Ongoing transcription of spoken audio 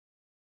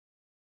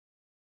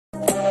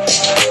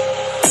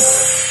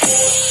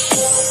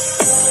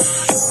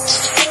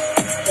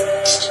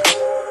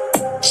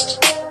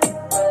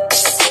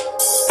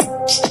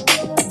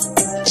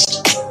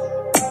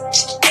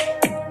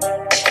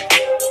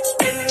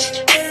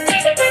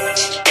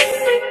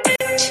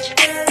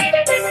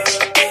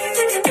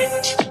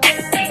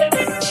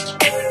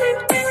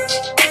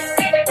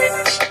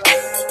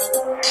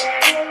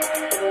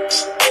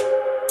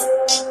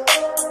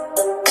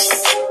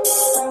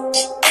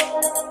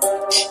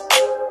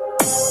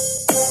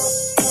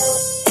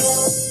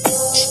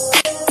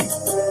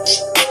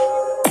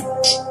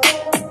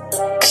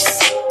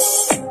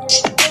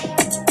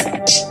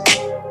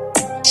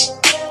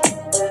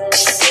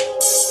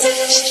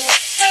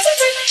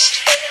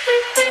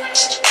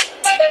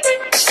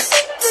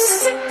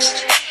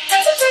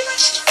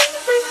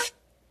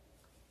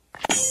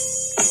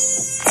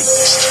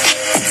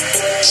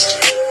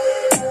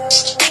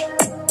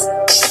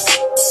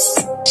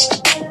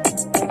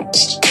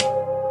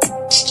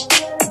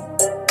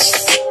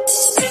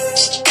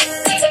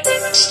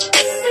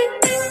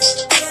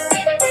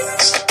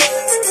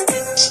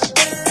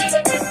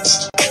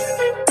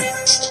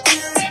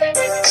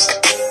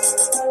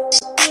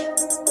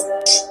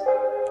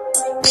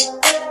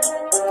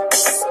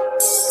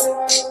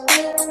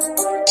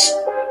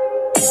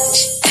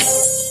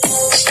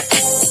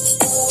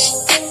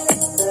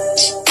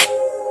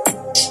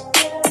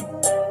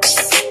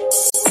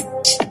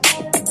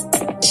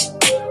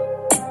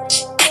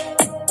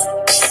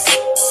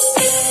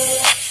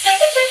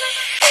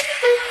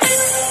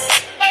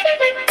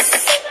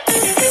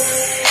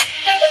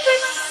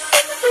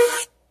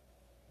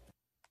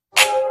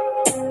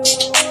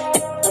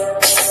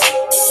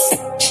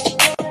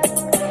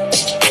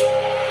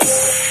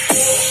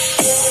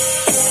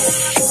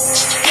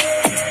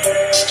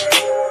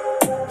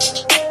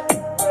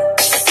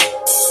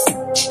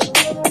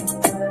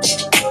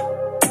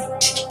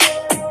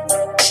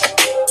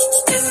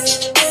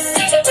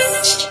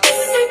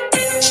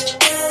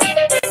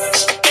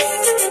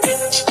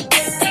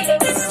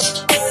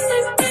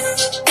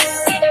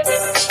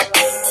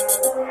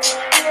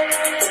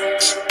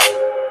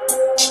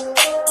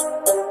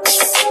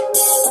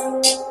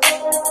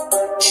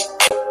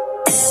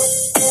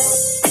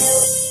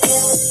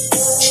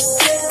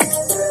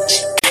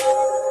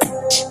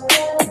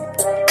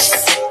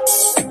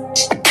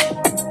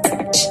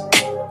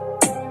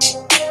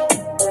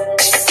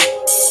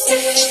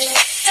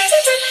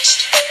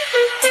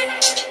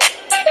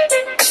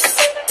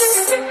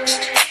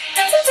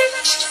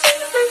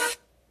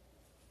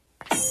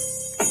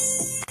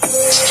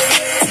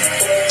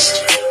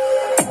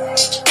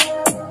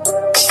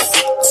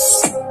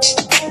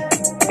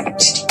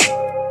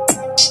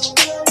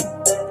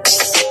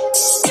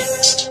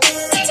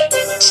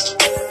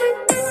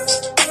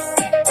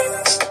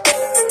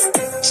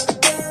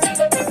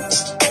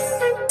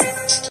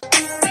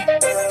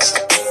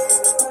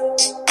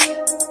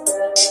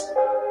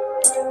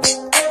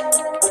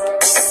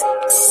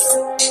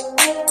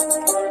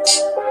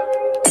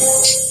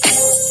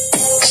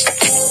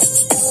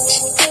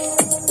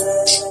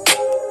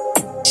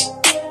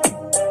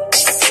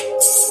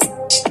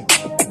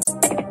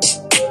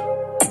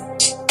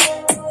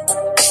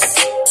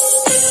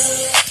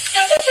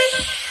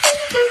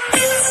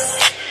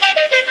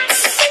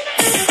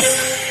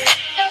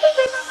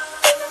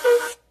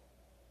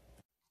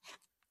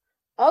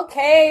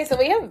Yay, so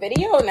we have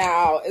video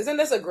now. Isn't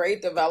this a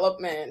great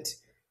development?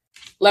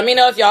 Let me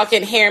know if y'all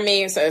can hear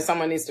me. So if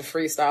someone needs to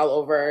freestyle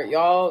over.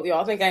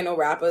 Y'all think I know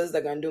rappers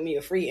that gonna do me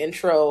a free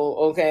intro,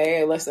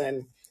 okay?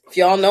 Listen, if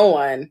y'all know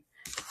one.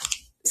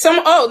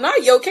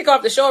 Kick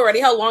off the show already.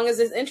 How long is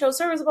this intro?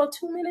 Sir, it's about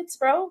 2 minutes,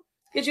 bro.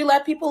 Could you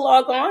let people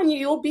log on?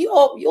 You'll be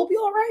all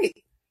right.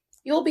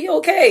 You'll be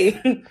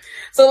okay.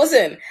 So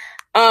listen,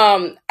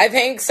 I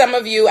think some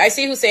of you, I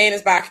see Hussein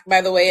is back,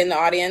 by the way, in the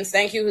audience.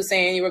 Thank you,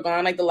 Hussein. You were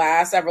gone like the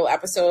last several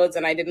episodes,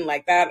 and I didn't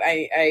like that.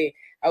 I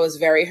was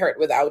very hurt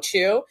without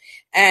you.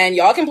 And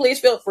y'all can please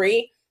feel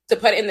free to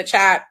put in the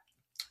chat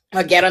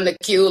or get on the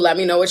queue. Let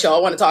me know what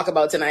y'all want to talk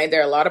about tonight.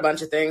 There are a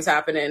bunch of things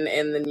happening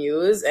in the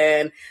news,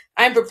 and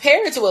I'm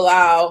prepared to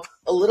allow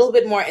a little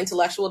bit more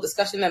intellectual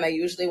discussion than I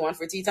usually want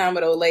for Tea Time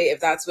with Olay.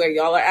 If that's where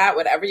y'all are at,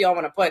 whatever y'all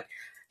want to put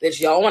that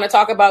y'all want to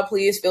talk about,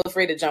 please feel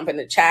free to jump in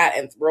the chat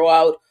and throw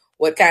out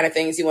what kind of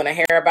things you want to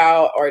hear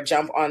about, or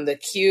jump on the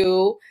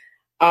queue.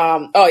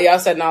 Y'all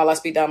said, no, let's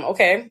be dumb.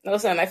 Okay,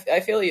 listen, I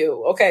feel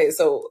you. Okay,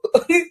 so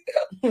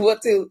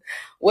what do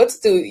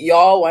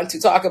y'all want to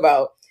talk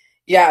about?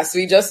 Yes,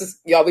 we just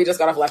got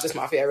off Leftist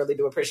Mafia. I really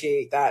do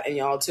appreciate that, and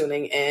y'all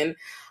tuning in.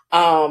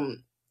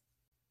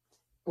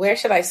 Where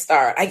should I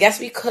start? I guess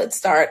we could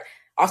start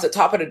off the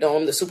top of the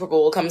dome. The Super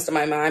Bowl comes to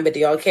my mind, but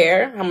do y'all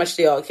care? How much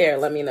do y'all care?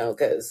 Let me know,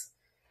 because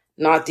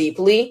not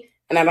deeply,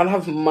 and I don't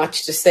have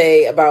much to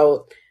say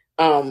about.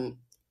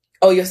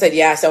 You said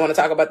yes. I want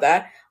to talk about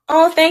that.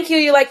 Oh, thank you.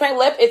 You like my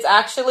lip? It's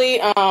actually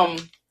my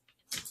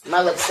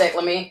lipstick.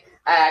 I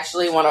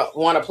actually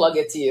want to plug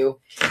it to you.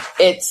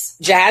 It's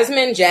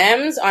Jasmine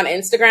Gems on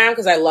Instagram,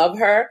 because I love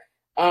her.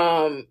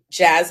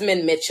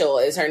 Jasmine Mitchell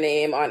is her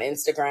name on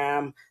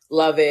Instagram.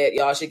 Love it.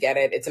 Y'all should get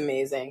it. It's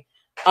amazing.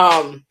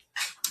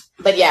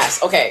 But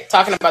yes, okay.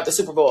 Talking about the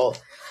Super Bowl.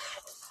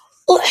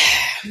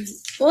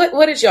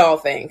 What did y'all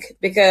think?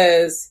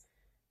 Because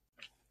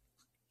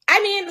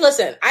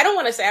listen, I don't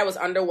want to say I was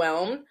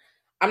underwhelmed.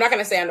 I'm not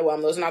going to say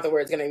underwhelmed. Those are not the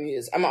words I'm going to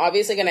use. I'm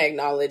obviously going to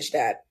acknowledge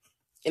that,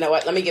 you know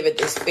what? Let me give it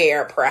this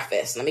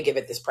preface.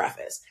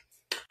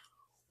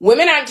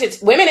 Women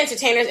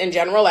entertainers in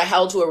general are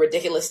held to a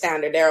ridiculous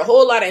standard. There are a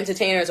whole lot of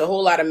entertainers, a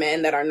whole lot of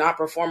men that are not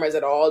performers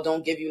at all,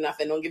 don't give you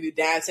nothing, don't give you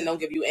dancing, don't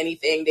give you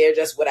anything. They're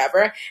just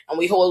whatever. And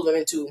we hold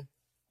women to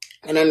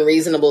an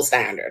unreasonable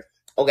standard.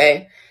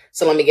 Okay?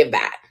 So let me give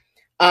that.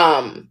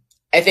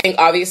 I think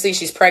obviously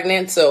she's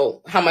pregnant,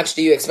 so how much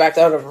do you expect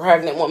out of a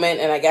pregnant woman?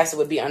 And I guess it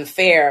would be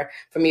unfair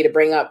for me to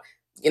bring up,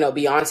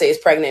 Beyonce is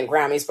pregnant,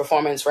 Grammy's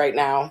performance right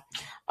now.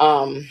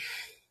 But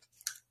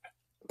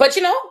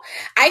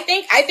I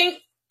think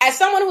as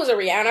someone who's a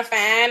Rihanna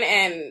fan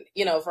and,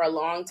 for a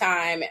long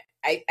time,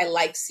 I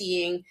like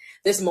seeing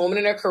this moment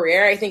in her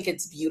career. I think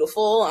it's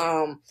beautiful.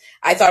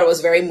 I thought it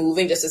was very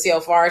moving just to see how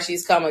far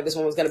she's come. Like, this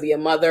woman's going to be a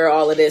mother,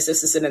 all of this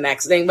is the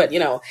next thing. But,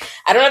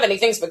 I don't have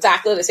anything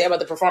spectacular to say about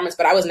the performance,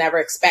 but I was never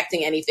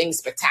expecting anything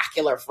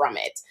spectacular from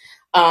it.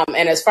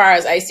 And as far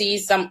as I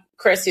see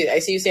Chris, I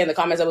see you say in the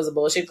comments that was a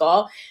bullshit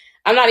call.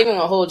 I'm not even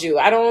going to hold you.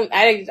 I don't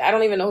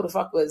even know who the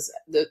fuck was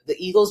the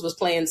Eagles was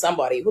playing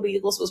somebody. Who the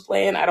Eagles was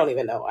playing? I don't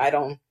even know. I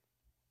don't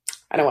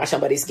watch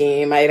somebody's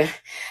game.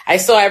 I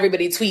saw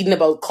everybody tweeting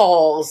about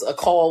calls. A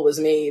call was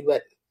made,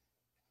 but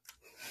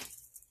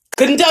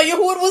couldn't tell you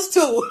who it was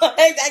to.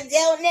 I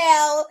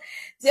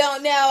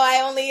don't know.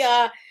 I only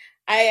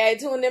I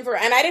tuned in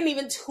and I didn't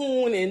even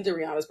tune into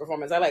Rihanna's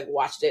performance. I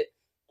watched it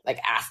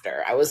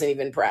after. I wasn't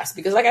even impressed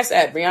because, like I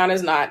said,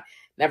 Rihanna's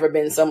never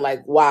been some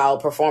wow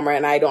performer,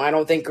 and I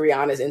don't think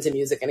Rihanna's into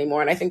music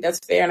anymore. And I think that's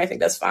fair, and I think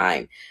that's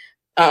fine.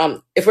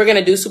 If we're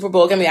gonna do Super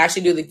Bowl, can we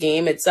actually do the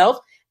game itself?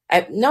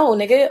 No,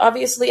 nigga,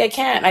 obviously I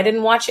can't. I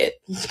didn't watch it.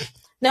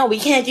 No, we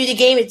can't do the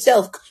game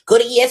itself. Go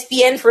to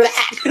ESPN for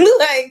that.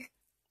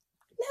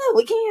 No,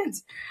 we can't.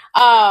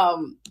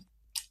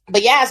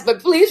 But yes,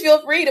 but please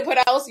feel free to put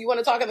else you want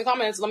to talk in the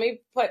comments. Let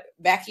me put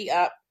Becky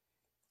up.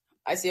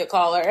 I see a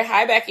caller.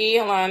 Hi, Becky.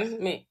 Hold on.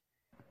 There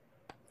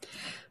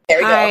we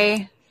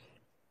go.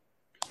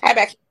 Hi,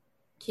 Becky.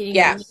 Can you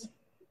hear me?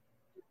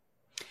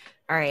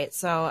 All right.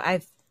 So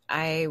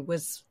I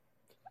was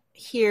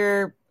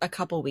here a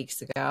couple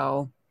weeks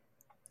ago.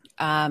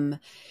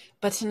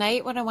 But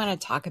tonight what I want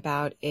to talk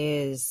about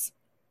is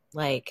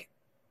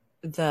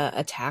the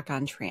attack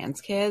on trans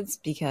kids,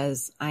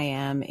 because I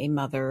am a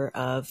mother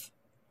of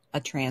a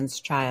trans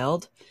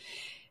child.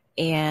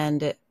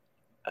 And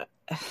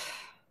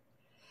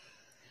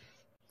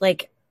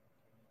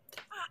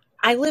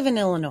I live in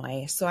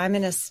Illinois, so I'm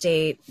in a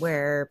state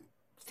where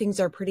things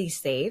are pretty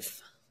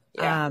safe.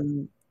 Yeah.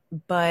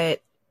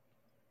 But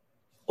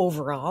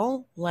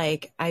overall,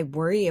 I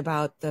worry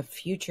about the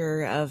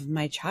future of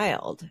my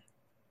child.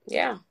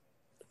 Yeah.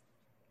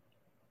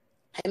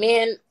 I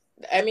mean,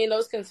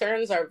 those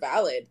concerns are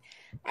valid.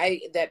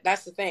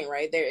 That's the thing,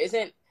 right? There's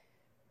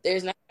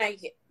not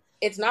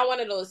it's not one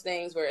of those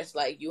things where it's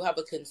you have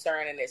a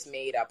concern and it's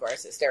made up or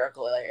it's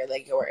hysterical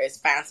or it's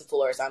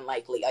fanciful or it's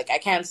unlikely. I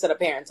can't sit up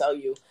here and tell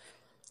you,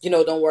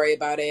 don't worry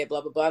about it,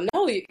 blah, blah, blah.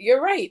 No,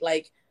 you're right.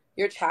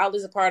 Your child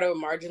is a part of a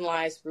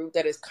marginalized group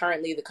that is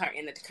currently the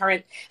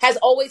current has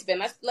always been.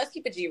 Let's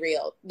keep it G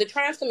real. The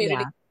trans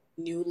community Yeah.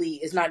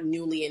 is not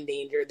newly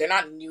endangered. They're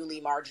not newly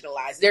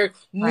marginalized. They're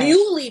Right.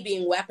 newly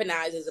being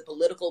weaponized as a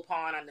political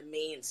pawn on the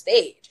main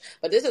stage.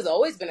 But this has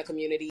always been a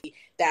community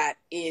that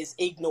is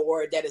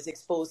ignored, that is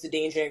exposed to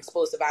danger,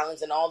 exposed to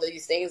violence, and all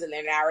these things, and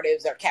their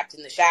narratives are kept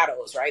in the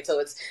shadows, right? So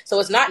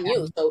it's not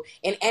new. So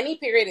in any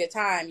period of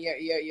time,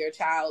 your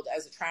child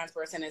as a trans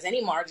person, as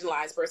any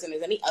marginalized person,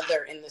 as any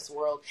other in this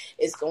world,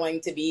 is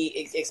going to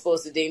be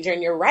exposed to danger.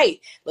 And you're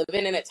right,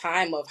 living in a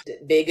time of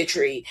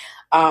bigotry,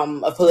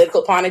 of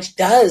political ponage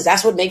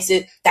that's what makes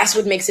it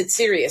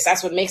serious.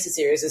 That's what makes it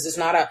serious. It's just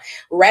not a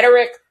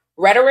rhetoric.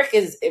 Rhetoric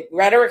is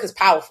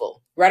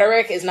powerful.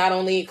 Rhetoric is not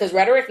only because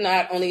rhetoric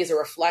not only is a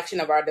reflection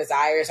of our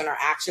desires and our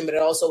action, but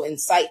it also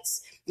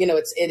incites.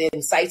 It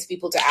incites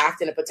people to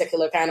act in a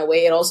particular kind of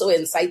way. It also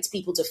incites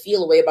people to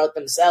feel a way about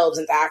themselves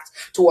and to act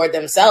toward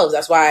themselves.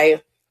 That's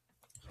why.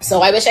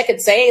 So I wish I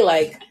could say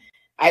like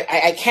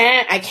I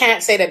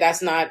can't say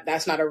that's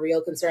not a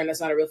real concern.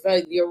 That's not a real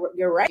feeling. You're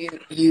right.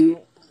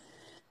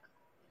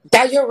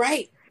 You're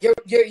right.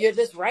 You're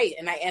just right,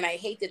 and I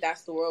hate that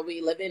that's the world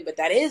we live in, but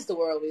that is the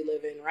world we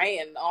live in, right?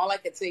 And all I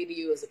could say to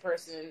you as a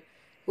person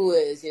who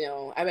is,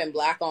 I've been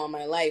black all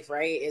my life,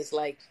 right? Is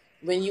like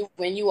when you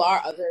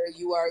are other,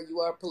 you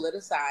are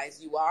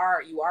politicized, you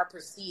are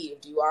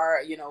perceived, you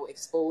are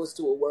exposed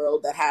to a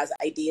world that has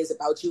ideas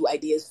about you,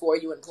 ideas for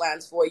you, and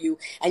plans for you,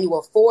 and you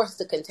are forced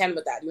to contend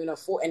with that,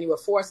 and you are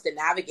forced to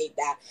navigate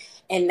that,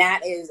 and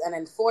that is an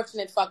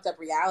unfortunate, fucked up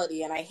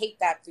reality, and I hate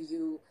that for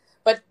you.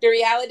 But the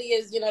reality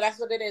is, that's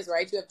what it is,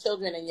 right? You have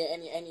children,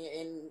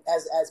 and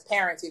as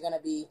parents, you're going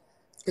to be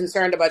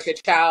concerned about your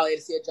child.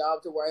 It's your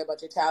job to worry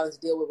about your child and to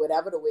deal with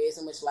whatever the ways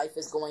in which life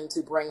is going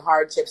to bring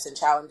hardships and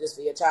challenges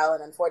for your child.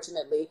 And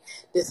unfortunately,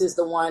 this is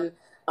the one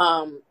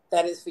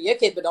that is for your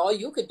kid. But all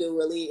you could do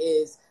really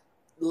is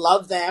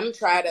love them,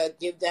 try to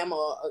give them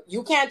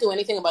you can't do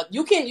anything about,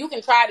 you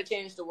can try to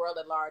change the world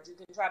at large. You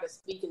can try to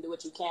speak and do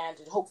what you can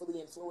to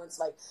hopefully influence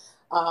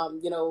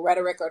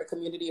rhetoric or the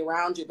community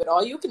around you. But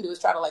all you can do is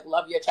try to like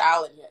love your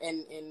child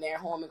in their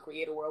home and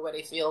create a world where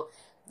they feel,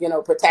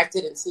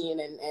 protected and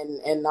seen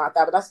and not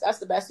that. But that's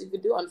the best you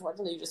could do.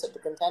 Unfortunately, you just have to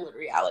contend with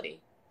reality.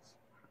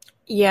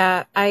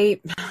 Yeah,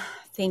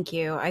 thank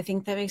you. I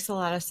think that makes a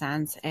lot of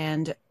sense.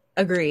 And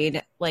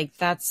agreed. Like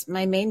that's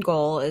my main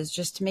goal is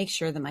just to make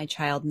sure that my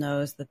child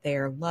knows that they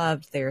are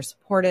loved, they are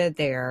supported,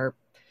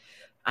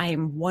 I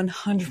am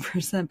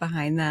 100%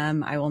 behind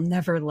them. I will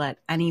never let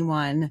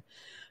anyone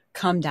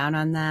come down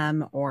on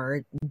them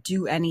or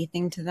do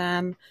anything to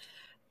them.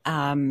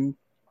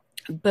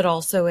 But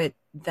also it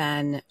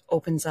then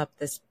opens up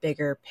this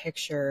bigger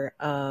picture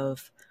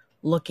of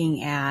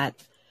looking at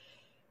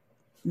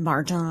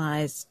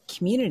marginalized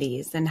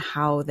communities and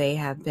how they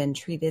have been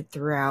treated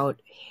throughout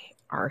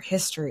our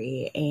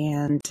history.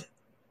 And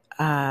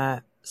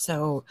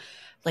so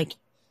like,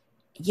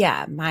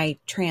 yeah, my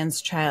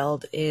trans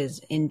child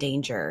is in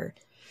danger.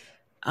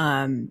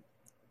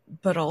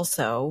 But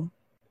also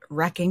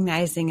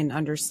recognizing and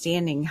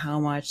understanding how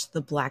much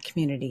the Black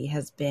community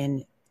has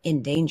been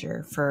in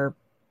danger for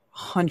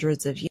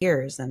hundreds of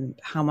years and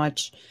how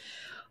much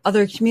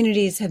other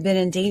communities have been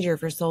in danger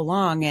for so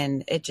long.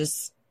 And it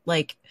just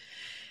like,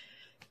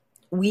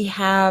 we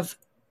have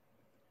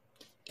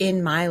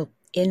in my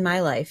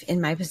life, in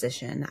my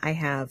position, I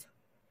have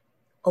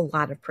a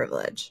lot of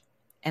privilege,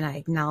 and I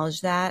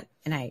acknowledge that,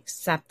 and I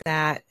accept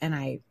that, and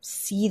I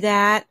see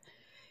that,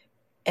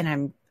 and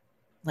I'm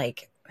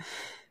like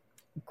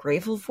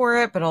grateful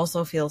for it, but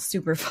also feel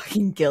super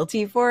fucking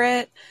guilty for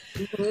it.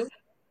 Mm-hmm.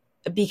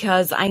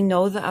 Because I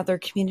know that other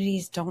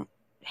communities don't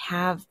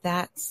have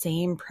that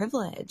same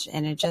privilege,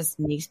 and it just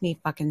makes me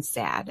fucking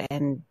sad.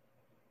 And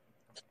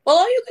well,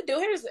 all you could do,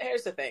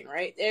 here's the thing,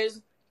 right? There's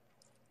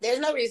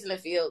no reason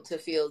to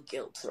feel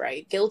guilt,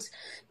 right? Guilt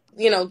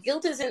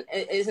isn't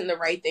the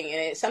right thing, and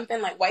it's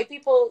something like white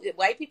people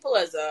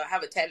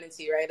have a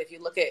tendency, right?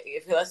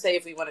 If let's say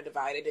if we want to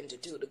divide it into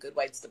two, the good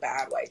whites, the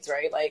bad whites,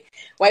 right? Like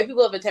white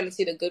people have a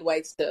tendency, the good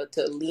whites to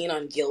lean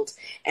on guilt,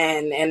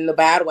 and the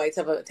bad whites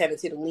have a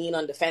tendency to lean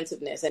on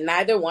defensiveness, and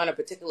neither one are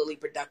particularly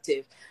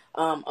productive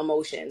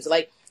emotions.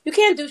 Like you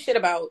can't do shit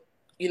about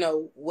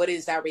what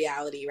is that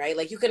reality, right?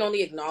 Like you can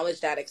only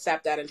acknowledge that,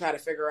 accept that, and try to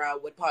figure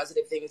out what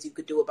positive things you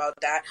could do about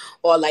that,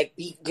 or like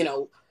be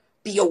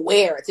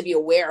aware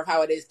of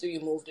how it is through you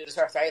move through this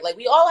earth, right? Like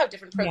we all have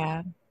different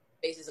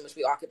spaces in which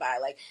we occupy.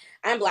 Like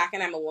I'm Black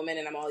and I'm a woman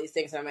and I'm all these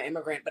things and I'm an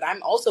immigrant, but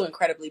I'm also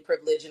incredibly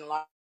privileged in a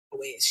lot of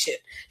ways.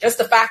 Shit. Just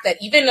the fact that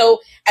even though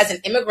as an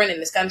immigrant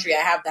in this country, I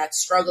have that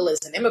struggle as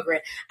an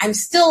immigrant, I'm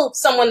still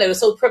someone that is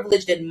so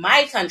privileged in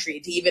my country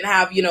to even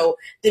have, the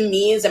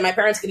means that my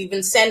parents could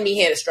even send me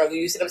here to struggle.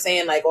 You see what I'm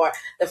saying? Like, or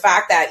the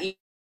fact that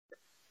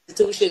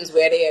institutions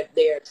where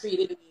they are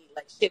treated me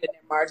like shit and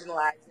they're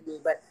marginalizing me,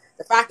 but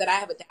the fact that I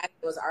have a dad that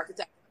was an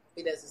architect,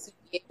 as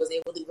a CPA, was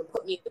able to even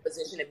put me in the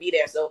position to be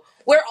there. So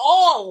we're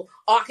all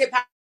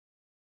occupied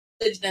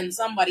than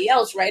somebody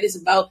else, right? It's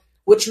about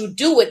what you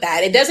do with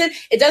that.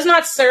 It does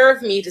not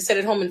serve me to sit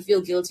at home and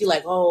feel guilty,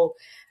 like, oh,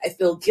 I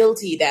feel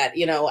guilty that,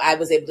 I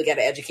was able to get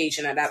an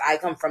education and that I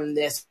come from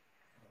this.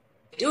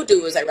 What I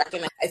do is I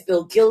recognize, I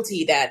feel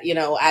guilty that,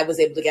 I was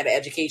able to get an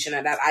education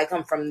and that I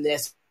come from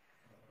this.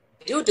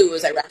 What I do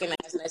is I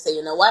recognize and I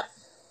say,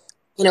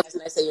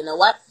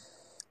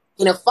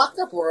 fucked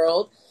up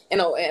world.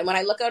 And when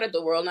I look out at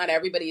the world, not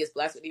everybody is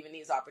blessed with even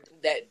these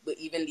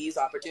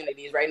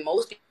opportunities, right?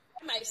 Most people,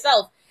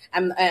 myself,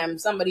 I'm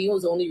somebody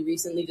who's only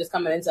recently just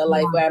coming into a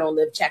life where I don't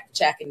live check to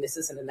check and this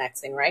isn't the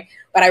next thing, right?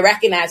 But I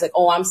recognize like,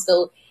 I'm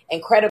still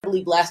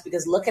incredibly blessed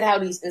because look at how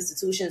these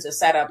institutions are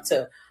set up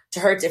to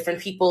hurt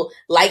different people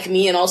like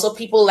me and also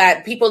people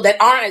that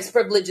aren't as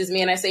privileged as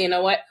me. And I say,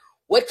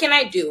 what can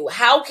I do?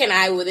 How can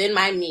I within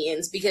my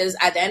means? Because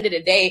at the end of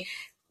the day,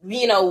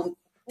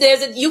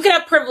 you can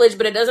have privilege,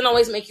 but it doesn't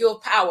always make you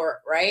have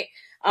power, right?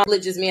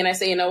 Privileges me, and I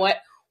say,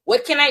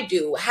 what can I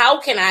do? How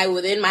can I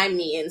within my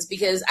means?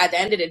 Because at the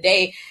end of the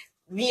day,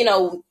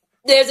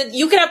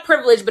 you can have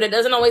privilege, but it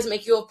doesn't always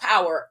make you have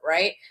power,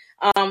 right?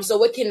 So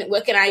what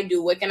can I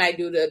do? What can I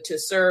do to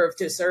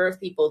serve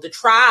people, to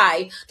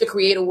try to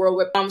create a world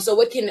where, so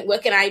what can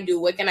I do?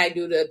 What can I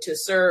do to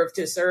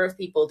serve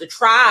people, to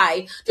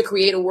try to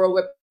create a world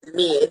where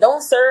me, it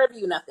don't serve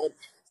you nothing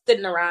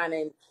sitting around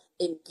in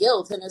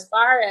guilt. And as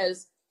far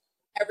as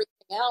everything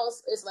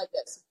else, it's like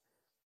this.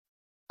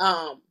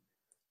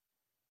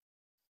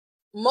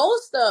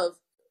 Most of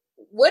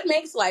what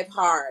makes life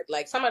hard,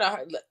 like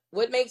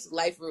what makes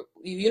life,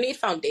 you need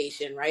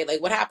foundation, right?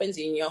 Like what happens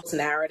in your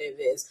narrative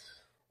is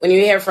when you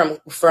hear from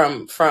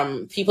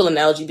people in the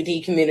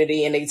LGBT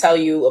community and they tell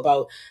you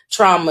about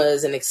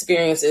traumas and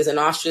experiences and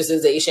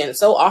ostracization,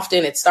 so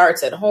often it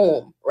starts at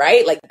home,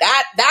 right? Like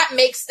that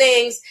makes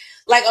things,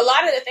 like a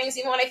lot of the things,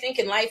 even when I think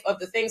in life of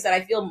the things that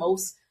I feel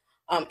most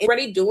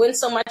already doing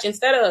so much,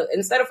 instead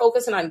of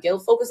focusing on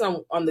guilt, focus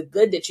on the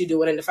good that you're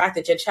doing and the fact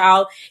that your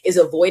child is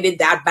avoided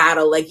that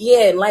battle. Like,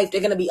 yeah, in life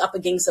they're going to be up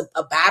against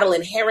a battle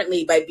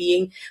inherently by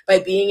being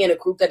in a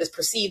group that is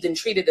perceived and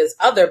treated as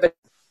other, but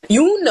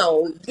you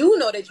know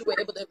that you were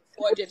able to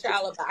afford your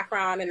child a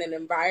background in an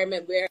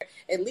environment where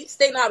at least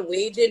they're not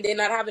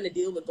having to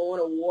deal with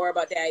going to war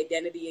about their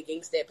identity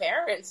against their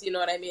parents, you know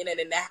what I mean? And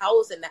in their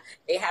house, and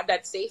they have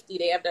that safety,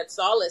 they have that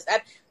solace.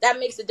 That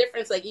makes a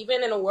difference. Like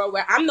even in a world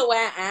where I'm the way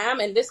I am,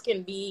 and this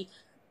can be,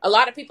 a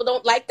lot of people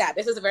don't like that.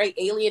 This is a very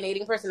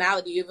alienating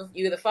personality. You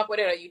either fuck with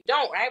it or you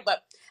don't, right?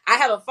 But I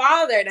have a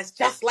father that's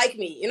just like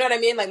me. You know what I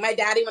mean? Like my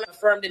daddy, when I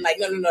affirmed and like,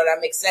 no, that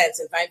makes sense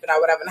and fine, but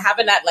whatever. And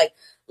having that like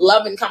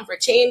love and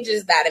comfort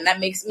changes that. And that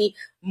makes me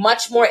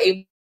much more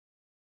able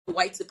to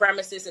white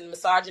supremacist and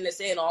misogynist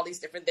and all these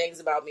different things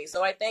about me.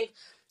 So I think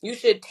you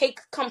should take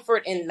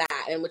comfort in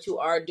that and what you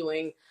are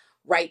doing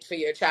right for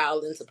your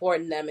child and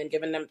supporting them and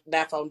giving them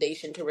that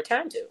foundation to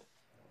return to.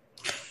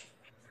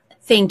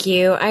 Thank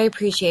you. I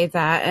appreciate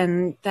that.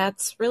 And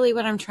that's really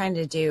what I'm trying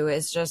to do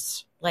is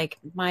just like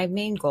my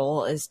main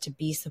goal is to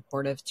be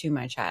supportive to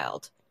my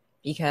child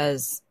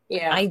because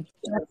I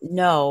don't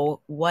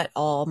know what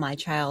all my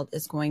child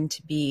is going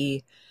to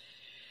be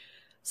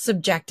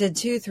subjected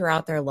to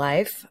throughout their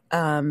life.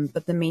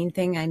 But the main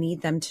thing I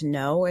need them to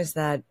know is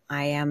that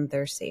I am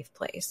their safe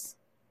place.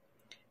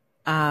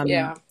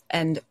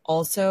 And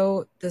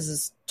also, this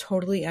is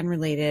totally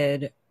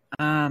unrelated.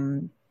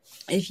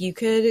 If you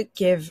could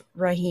give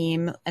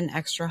Raheem an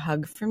extra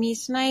hug for me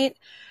tonight.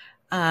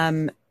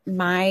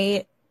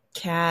 My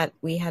cat,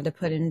 we had to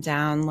put him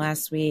down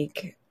last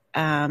week.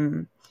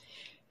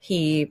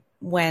 He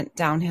went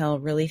downhill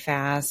really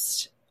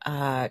fast.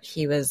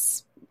 He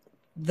was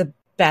the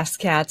best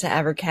cat to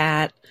ever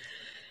cat.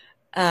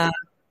 What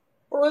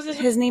was it?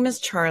 His name is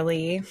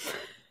Charlie.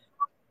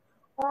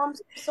 Oh, I'm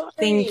sorry.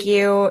 Thank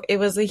you. It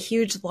was a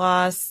huge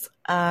loss.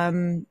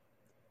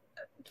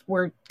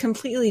 We're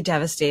completely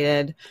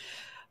devastated.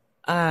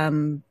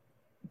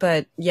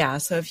 But yeah,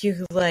 so if you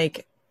could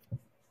like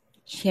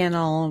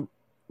channel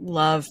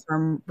love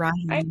from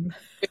Raheem.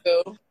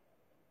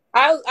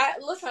 I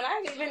listen,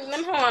 I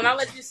even hold on, I'll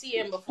let you see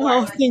him before.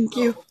 Oh, thank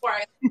you.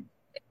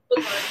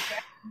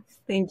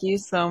 Thank you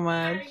so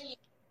much.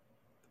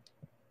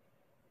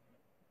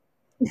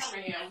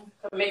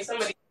 Make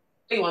somebody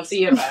want to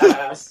see your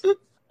ass.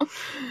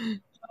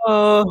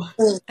 Oh,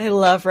 I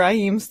love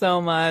Raheem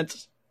so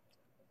much.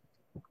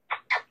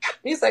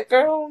 He's like,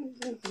 girl.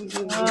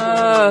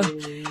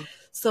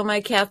 So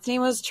my cat's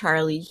name was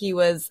Charlie. He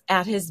was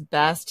at his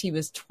best. He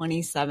was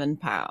 27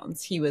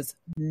 pounds. He was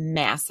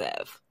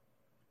massive.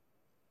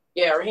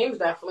 Yeah, Raheem's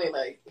definitely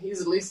like,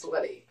 he's at least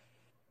 20.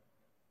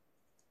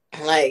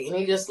 Like, and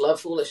he just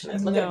loves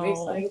foolishness. Look at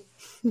me.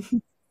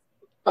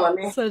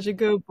 Like, such a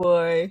good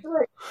boy.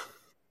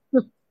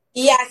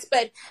 Yes,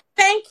 but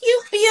thank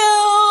you, Phil.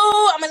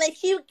 I'm going to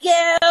let you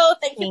go.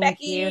 Thank you,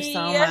 Becky. Thank you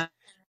so much.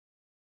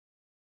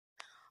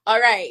 All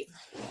right.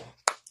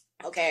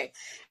 Okay.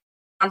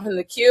 I'm from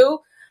the queue.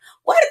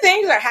 What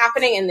things are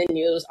happening in the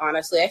news,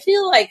 honestly? I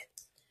feel like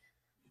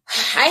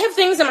I have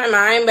things in my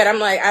mind, but I'm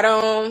like, I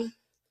don't,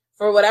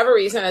 for whatever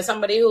reason, as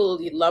somebody who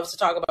loves to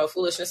talk about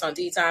foolishness on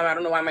tea time, I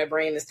don't know why my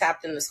brain is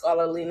tapped into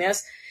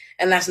scholarliness.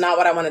 and that's not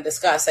what I want to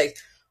discuss. Like,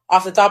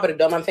 off the top of the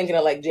dome, I'm thinking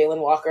of like Jalen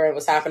Walker and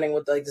what's happening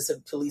with like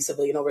the police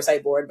civilian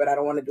oversight board, but I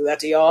don't want to do that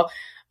to y'all.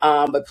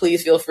 But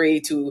please feel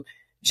free to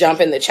jump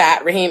in the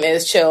chat. Raheem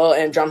is chill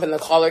and jump in the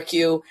caller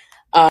queue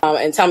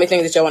and tell me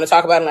things that y'all want to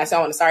talk about. And I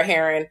want to start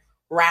hearing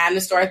random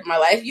stories from my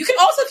life. You can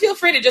also feel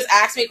free to just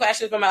ask me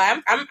questions from my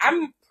life.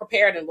 I'm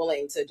prepared and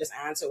willing to just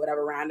answer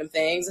whatever random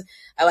things.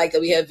 I like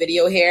that we have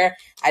video here.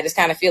 I just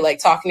kind of feel like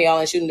talking to y'all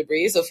and shooting the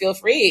breeze. So feel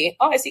free.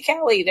 Oh, I see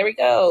Callie. There we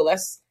go.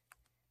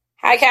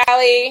 Hi,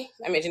 Callie.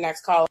 I made your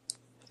next call.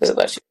 There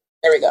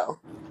we go.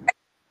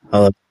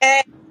 Hello.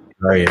 Hey.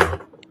 How are you?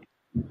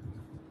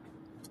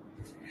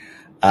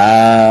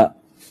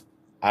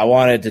 I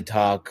wanted to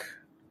talk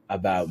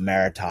about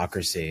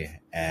meritocracy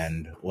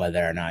and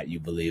whether or not you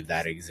believe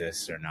that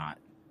exists or not.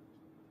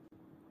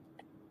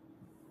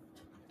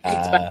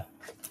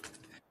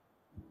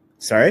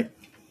 Sorry?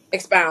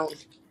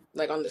 Expound,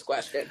 like, on this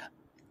question.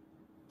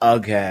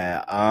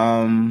 Okay.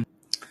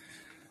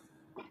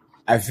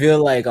 I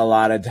feel like a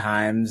lot of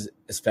times,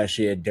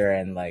 especially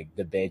during like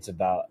debates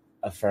about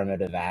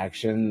affirmative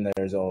action,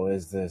 there's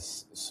always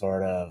this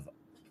sort of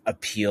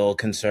appeal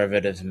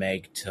conservatives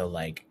make to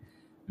like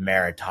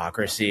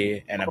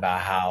meritocracy and about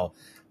how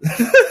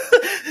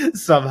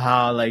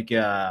somehow like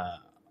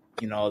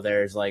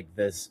there's like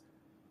this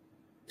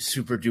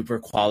super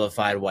duper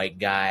qualified white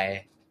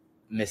guy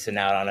missing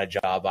out on a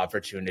job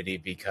opportunity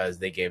because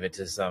they gave it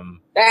to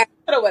some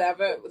or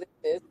whatever it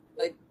is.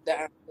 Like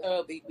that,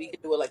 we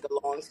could do like a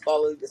long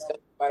scholarly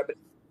discussion about it, but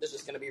it's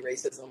just gonna be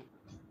racism.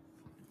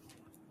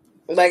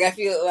 Like I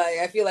feel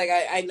like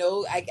I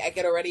know I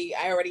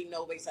already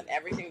know based on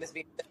everything that's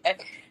being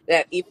said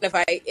that even if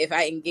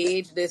I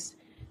engage this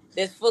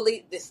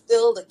fully the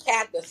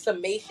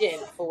summation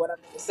for what I'm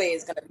gonna say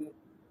is gonna be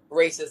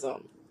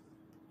racism.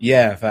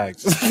 Yeah,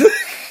 facts.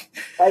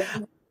 That's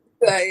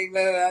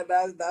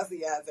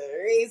the answer.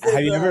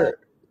 Racism.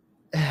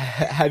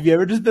 Have you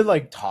ever just been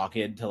like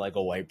talking to like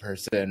a white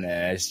person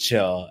and it's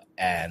chill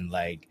and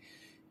like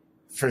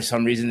for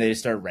some reason they just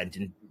start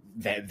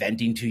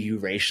venting to you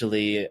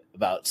racially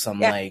about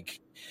some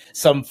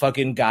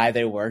fucking guy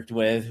they worked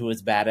with who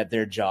was bad at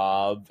their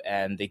job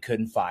and they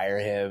couldn't fire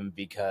him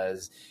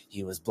because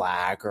he was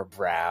black or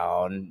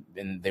brown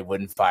and they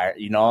wouldn't fire,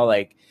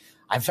 like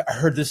I've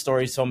heard this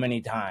story so many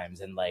times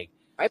and like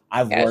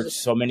I've worked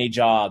so many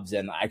jobs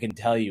and I can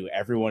tell you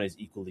everyone is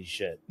equally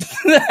shit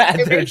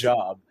at their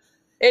job.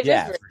 It's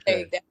just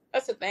sure.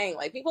 That's the thing.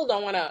 Like people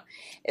don't want to.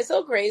 It's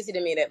so crazy to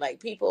me that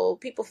like people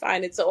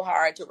find it so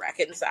hard to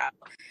reconcile.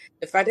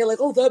 The fact they're like,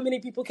 oh, that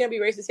many people can't be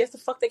racist. Yes, the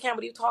fuck they can.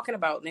 What are you talking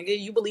about, nigga?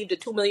 You believe that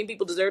 2 million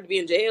people deserve to be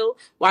in jail?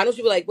 Why don't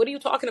you be like, what are you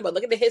talking about?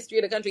 Look at the history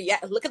of the country. Yeah,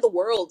 look at the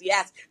world.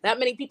 Yes, that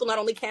many people not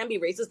only can be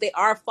racist, they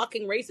are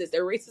fucking racist.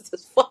 They're racist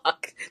as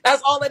fuck.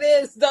 That's all it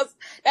is. That's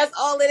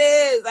all it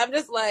is. I'm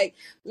just like,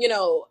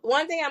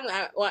 one thing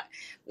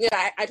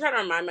I try to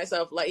remind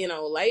myself, like,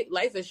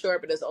 life is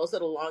short, but it's also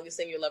the longest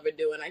thing you'll ever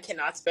do. And I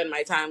cannot spend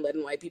my time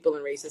letting white people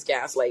and racist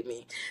gaslight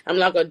me. I'm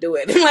not going to do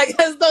it. Like,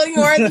 that's the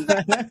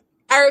words.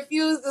 I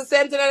refuse to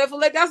send to that.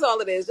 Like, that's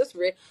all it is. Just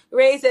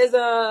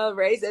racism.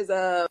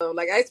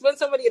 Like, I spent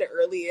so many of the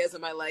early years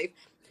of my life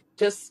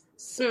just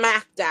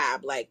smack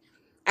dab. Like,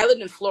 I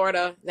lived in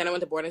Florida. Then I went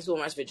to boarding school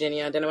in West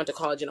Virginia. Then I went to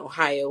college in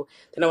Ohio.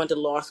 Then I went to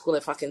law school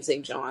at fucking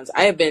St. John's.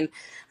 I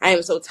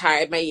am so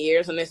tired my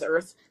years on this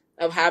earth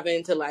of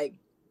having to, like,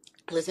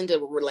 listen to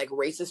like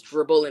racist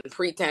dribble and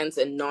pretense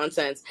and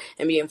nonsense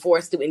and being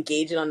forced to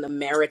engage in on the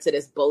merits of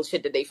this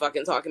bullshit that they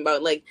fucking talking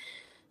about. Like,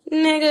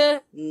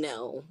 nigga,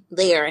 no.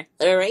 They're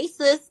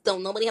racist.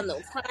 Don't nobody have no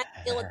time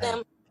to deal with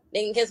them.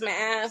 They can kiss my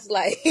ass.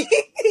 Like,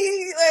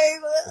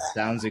 it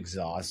sounds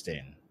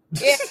exhausting.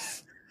 Yeah.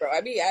 Bro,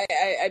 I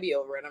be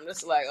over it. I'm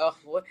just like, oh,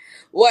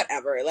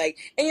 whatever. Like,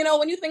 and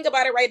when you think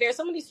about it, right, there are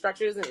so many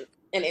structures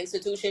and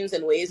institutions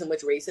and ways in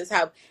which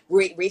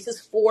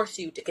racists force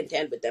you to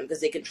contend with them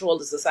because they control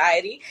the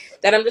society,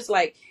 that I'm just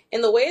like,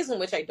 in the ways in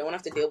which I don't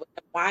have to deal with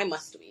them, why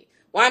must we?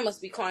 Why must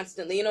we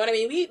constantly? You know what I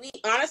mean? We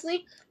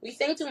honestly, we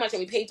think too much and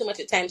we pay too much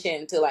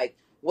attention to like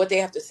what they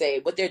have to say,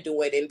 what they're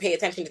doing, and pay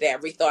attention to their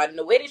every thought. And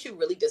the way that you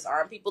really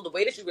disarm people, the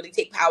way that you really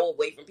take power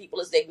away from people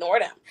is to ignore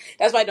them.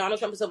 That's why Donald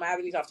Trump is so mad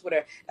that he's off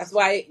Twitter. That's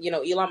why,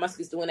 Elon Musk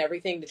is doing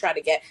everything to try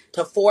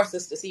to force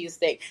us to see his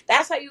thing.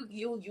 That's how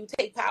you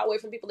take power away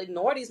from people.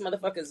 Ignore these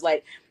motherfuckers.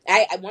 Like,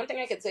 one thing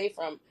I could say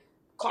from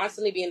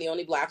constantly being the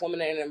only black woman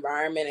in an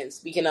environment and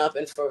speaking up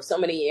and for so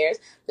many years,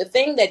 the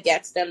thing that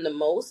gets them the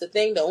most,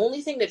 the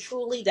only thing that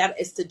truly that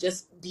is to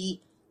just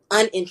be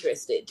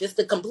uninterested, just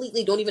to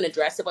completely don't even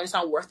address it, but it's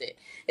not worth it.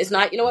 It's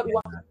not,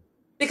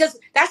 because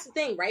that's the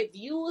thing, right?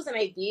 Views and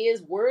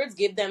ideas, words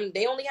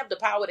they only have the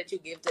power that you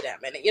give to them.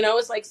 And,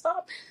 it's like,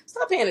 stop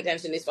paying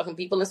attention to these fucking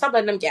people and stop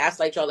letting them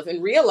gaslight y'all. If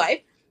in real life,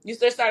 you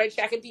started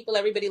checking people,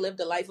 everybody lived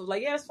a life of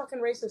like, yeah, it's fucking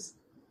racist.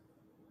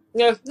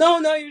 Yeah, no,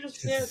 you're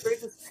just, yeah, it's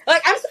racist.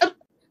 Like,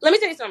 let me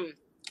tell you something.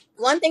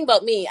 One thing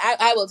about me,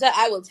 I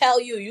will tell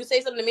you, you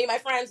say something to me, my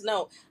friends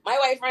know, my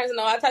white friends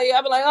know, I tell you,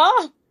 I'll be like,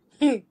 oh,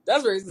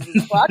 that's racist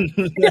as fuck.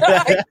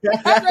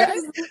 That's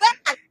racist as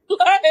fuck.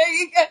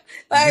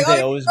 Do they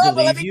okay, always but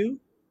let believe me. you?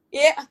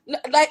 Yeah,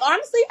 like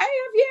honestly,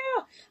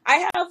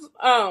 I have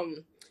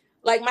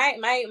like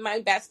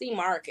my bestie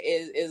Mark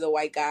is a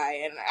white guy,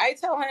 and I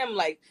tell him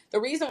like the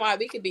reason why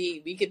we could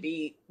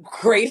be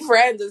great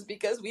friends is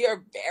because we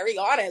are very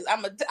honest.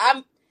 I'm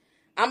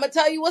gonna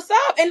tell you what's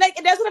up, and like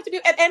it doesn't have to be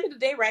at the end of the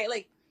day, right?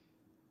 Like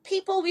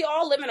people, we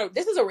all live in a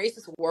this is a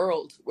racist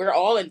world. We're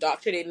all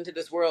indoctrinated into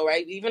this world,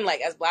 right? Even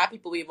like as black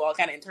people, we've all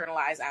kind of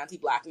internalized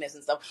anti-blackness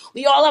and stuff.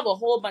 We all have a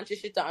whole bunch of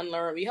shit to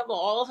unlearn. We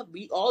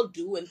all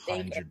do and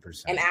think and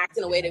 100%. act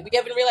in a way that Yeah. we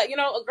haven't realized.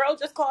 A girl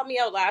just called me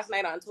out last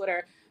night on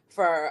Twitter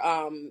for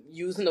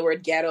using the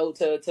word ghetto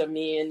to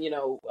me and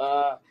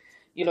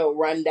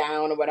run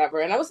down or whatever.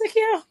 And I was like,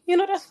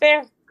 yeah, that's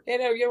fair.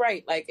 You're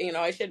right. Like,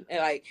 I should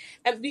like,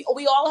 and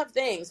we all have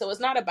things. So it's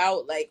not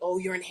about like, oh,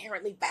 you're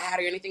inherently bad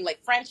or anything.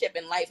 Like friendship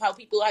in life, how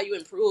you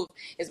improve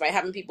is by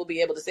having people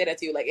be able to say that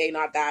to you, like, hey,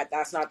 not that,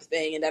 that's not the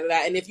thing, and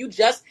da. And if you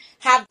just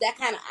have that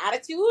kind of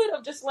attitude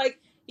of just like,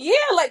 yeah,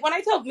 like when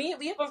I tell me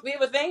we have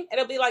a thing,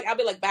 it'll be like I'll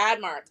be like bad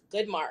Mark,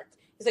 good Mark.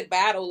 It's like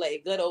bad Ole,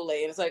 good Ole,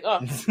 and it's like, oh,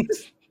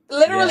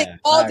 literally Yeah,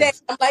 all day.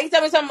 facts. I'm like, you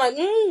tell me something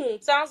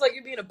like, sounds like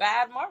you're being a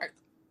bad Mark.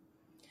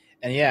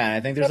 And yeah, I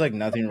think there's like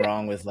nothing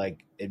wrong with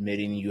like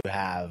admitting you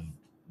have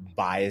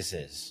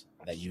biases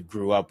that you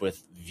grew up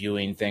with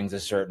viewing things a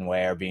certain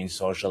way or being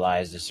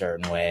socialized a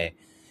certain way,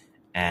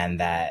 and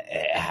that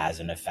it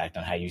has an effect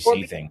on how you Or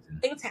see things.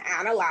 willing to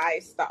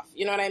analyze stuff.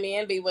 You know what I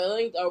mean? Being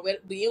willing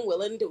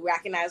to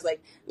recognize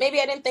like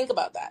maybe I didn't think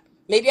about that.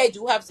 Maybe I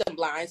do have some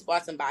blind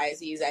spots and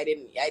biases I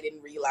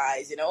didn't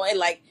realize. And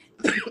like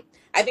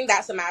I think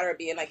that's a matter of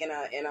being like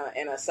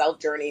in a self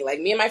journey. Like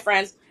me and my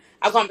friends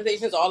have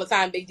conversations all the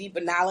time, big deep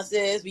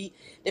analysis. We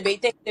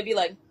debate things. They'd be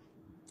like,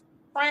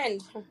 friend,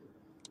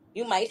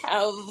 you might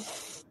have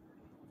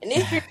an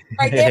issue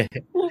right there.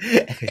 You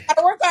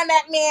gotta work on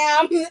that,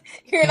 ma'am.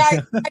 You're not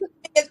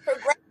as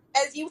progressive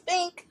as you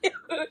think.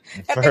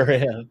 For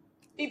real.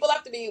 People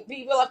have to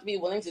be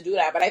willing to do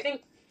that. But I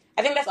think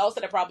that's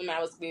also the problem. I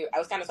was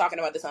kind of talking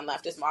about this on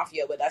Leftist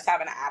Mafia, with us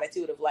having an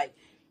attitude of like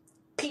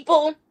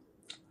people.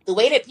 The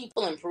way that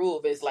people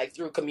improve is like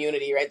through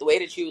community, right? The way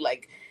that you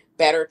like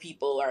better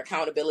people or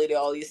accountability,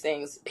 all these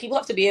things. People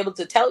have to be able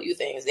to tell you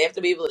things. They have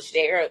to be able to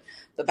share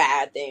the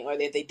bad thing or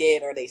that they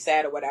did or they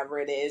said or whatever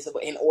it is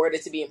in order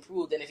to be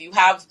improved. And if you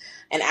have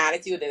an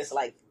attitude that is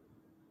like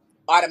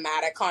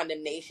automatic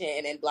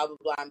condemnation and blah blah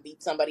blah and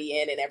beat somebody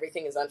in and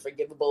everything is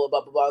unforgivable,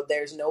 blah blah blah,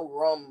 there's no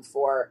room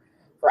for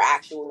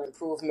actual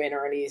improvement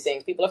or any of these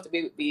things. People have to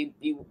be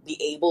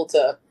able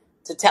to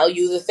tell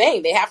you the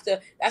thing. They have to.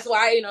 That's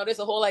why there's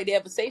a whole idea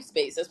of a safe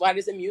space. That's why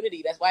there's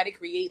immunity. That's why they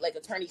create like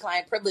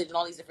attorney-client privilege and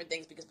all these different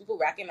things, because people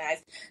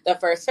recognize that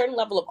for a certain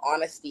level of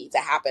honesty to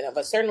happen, of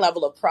a certain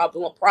level of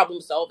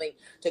problem solving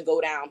to go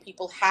down,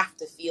 people have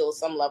to feel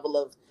some level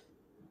of,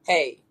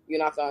 hey, you're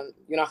not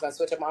gonna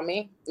switch up on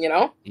me. That's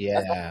not the way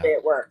Yeah.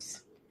 it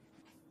works.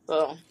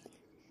 So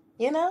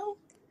you know,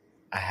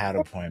 I had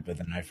a point, but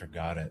then I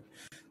forgot it.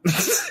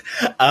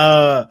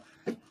 uh,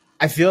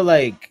 I feel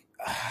like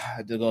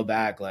to go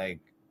back,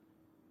 like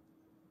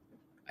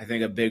I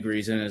think a big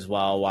reason as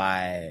well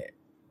why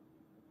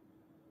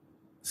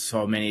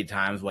so many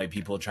times white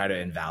people try to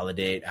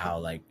invalidate how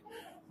like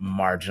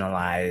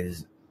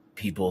marginalized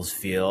people's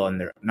feel, and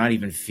they're not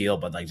even feel,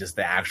 but like just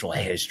the actual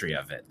history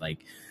of it.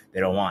 Like they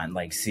don't want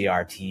like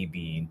CRT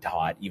being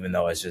taught, even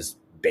though it's just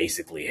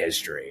basically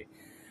history.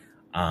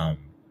 Um,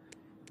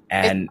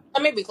 and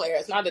let me be clear.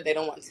 It's not that they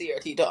don't want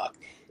CRT talk.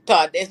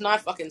 Todd, it's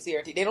not fucking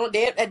CRT. They don't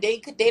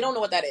know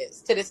what that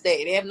is to this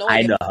day. They have no I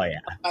idea know, yeah,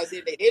 about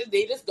CRT.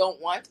 They just don't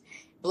want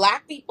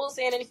black people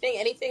saying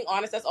anything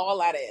honest. That's all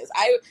that is.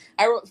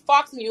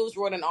 Fox News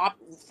wrote an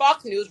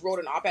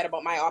op-ed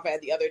about my op-ed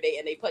the other day,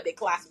 and they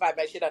classified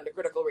my shit under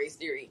critical race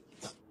theory.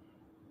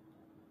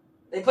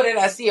 They put it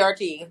as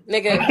CRT,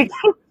 nigga.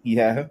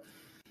 yeah.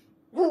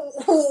 Wow.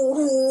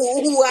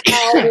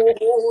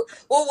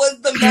 What was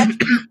the metric?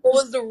 What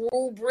was the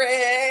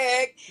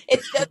rubric?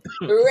 It's just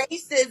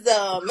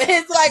racism.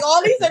 It's like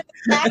all these are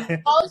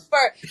calls for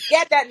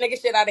get that nigga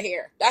shit out of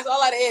here. That's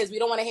all that is. We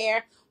don't want to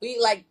hear. We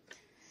like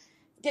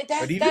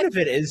But even if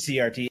it is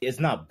CRT, it's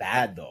not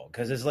bad though,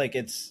 because it's like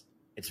it's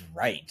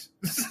right.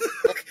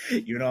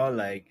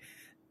 Like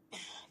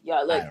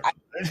yeah. Look,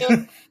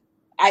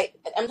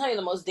 I'm telling you,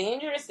 the most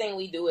dangerous thing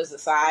we do is the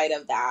side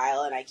of the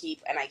aisle, and I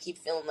keep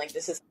feeling like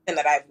this is something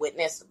that I've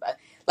witnessed.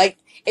 Like,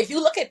 if you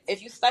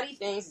study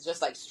things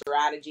just like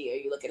strategy, or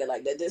you look at it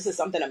like that, this is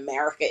something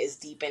America is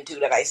deep into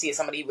that I see as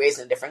somebody raised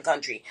in a different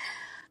country.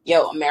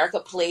 Yo, America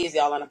plays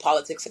y'all on a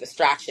politics of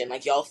distraction.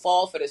 Like, y'all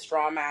fall for the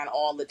straw man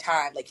all the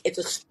time. Like, it's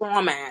a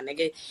straw man,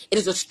 nigga. It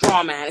is a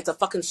straw man. It's a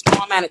fucking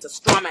straw man. It's a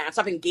straw man.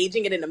 Stop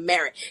engaging it in the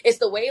merit. It's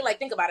the way, like,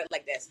 think about it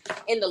like this.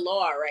 In the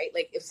law, right?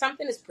 Like, if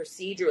something is if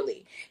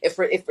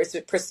it's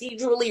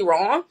procedurally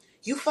wrong,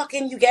 you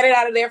get it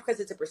out of there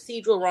because it's a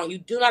procedural wrong. You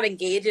do not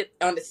engage it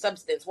on the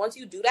substance. Once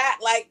you do that,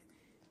 like,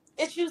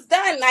 issue's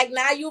done. Like,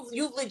 now you've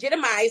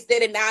legitimized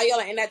it, and now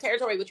y'all are in that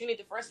territory. What you need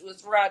to first do is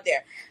throw out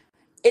there.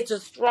 It's a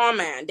straw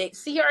man.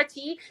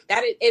 CRT,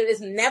 it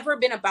has never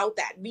been about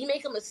that. We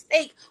make a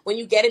mistake when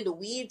you get into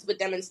weeds with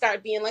them and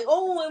start being like,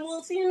 oh, and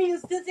we'll see me.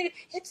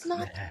 It's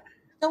not.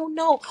 Don't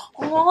know.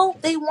 All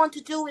they want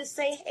to do is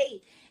say,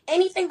 hey,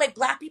 anything like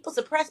black people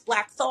suppress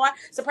black thought,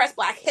 suppress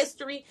black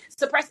history,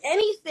 suppress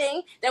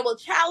anything that will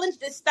challenge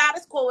this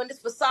status quo and this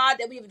facade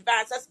that we've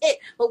advanced. That's it.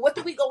 But what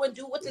do we go and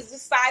do? What does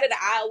this side of the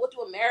aisle, what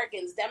do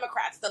Americans,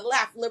 Democrats, the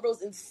left,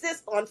 liberals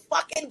insist on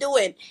fucking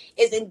doing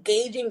is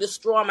engaging the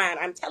straw man.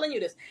 I'm telling you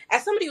this.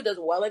 As somebody who does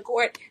well in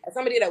court, as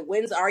somebody that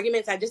wins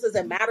arguments, just as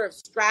a matter of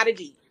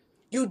strategy,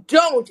 you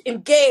don't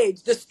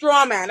engage the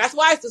straw man. That's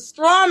why it's a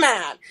straw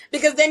man.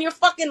 Because then you're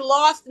fucking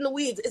lost in the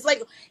weeds. It's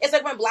like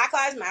when Black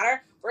Lives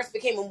Matter first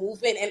became a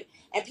movement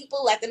and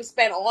people let them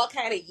spend all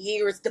kind of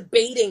years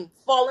debating,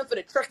 falling for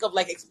the trick of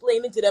like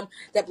explaining to them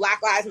that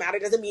Black Lives Matter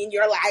doesn't mean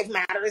your life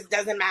matters,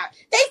 doesn't matter.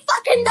 They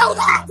fucking know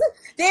that.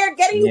 They're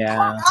getting you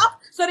caught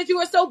up so that you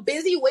are so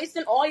busy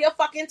wasting all your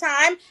fucking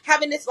time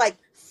having this like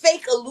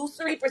fake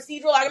illusory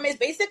procedural argument. It's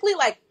basically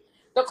like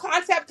the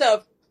concept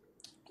of,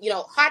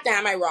 Hot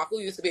Damn I Rock, who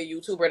used to be a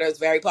YouTuber that was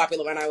very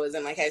popular when I was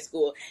in like high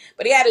school.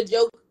 But he had a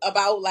joke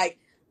about like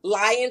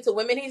lying to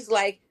women. He's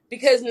like,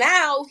 because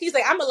now he's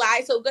like, I'm gonna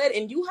lie so good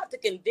and you have to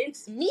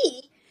convince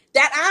me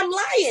that I'm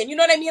lying. You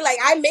know what I mean? Like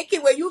I make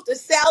it where you have to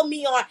sell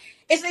me on.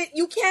 It's like,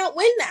 you can't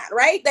win that,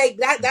 right? Like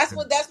that's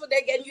what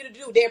they're getting you to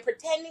do. They're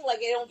pretending like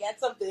they don't get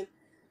something.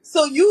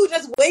 So you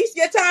just waste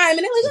your time, and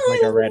they're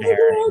like, like a red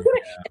herring.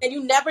 And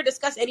you never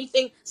discuss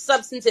anything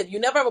substantive. You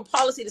never have a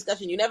policy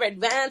discussion. You never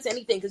advance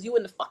anything because you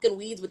in the fucking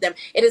weeds with them.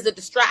 It is a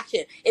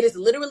distraction. It is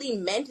literally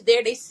meant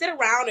there. They sit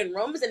around in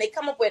rooms and they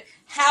come up with,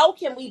 how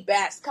can we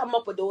best come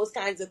up with those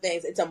kinds of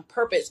things? It's on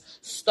purpose.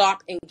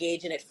 Stop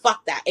engaging it.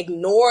 Fuck that.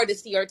 Ignore the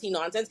CRT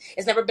nonsense.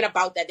 It's never been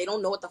about that. They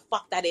don't know what the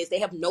fuck that is. They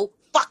have no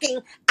fucking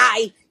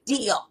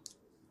idea.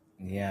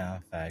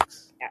 Yeah,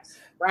 facts. Yes.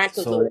 Rant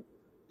concluded.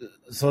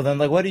 So then,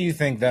 like, what do you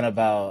think then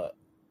about,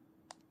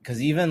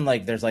 because even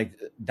like there's like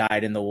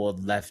dyed-in-the-wool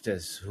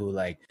leftists who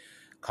like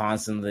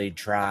constantly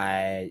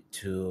try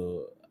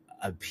to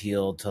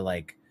appeal to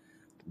like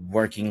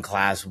working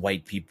class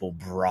white people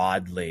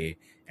broadly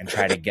and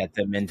try to get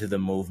them into the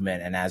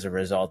movement, and as a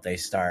result they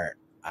start,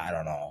 I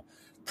don't know,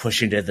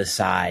 pushing to the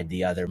side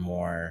the other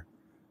more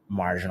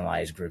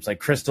marginalized groups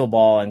like Crystal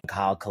Ball and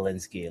Kyle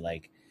Kalinske.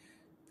 Like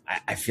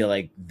I feel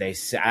like they,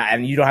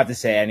 and you don't have to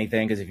say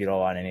anything because if you don't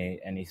want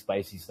any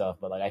spicy stuff,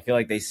 but like I feel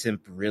like they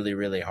simp really,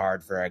 really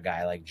hard for a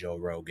guy like Joe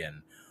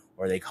Rogan,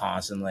 or they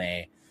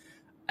constantly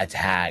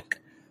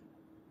attack,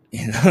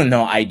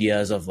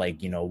 ideas of like,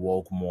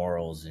 woke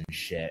morals and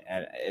shit.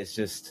 And it's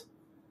just,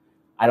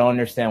 I don't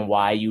understand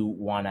why you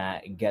want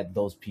to get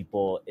those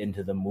people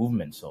into the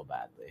movement so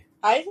badly.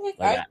 I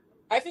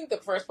think the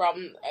first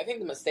problem, I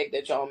think the mistake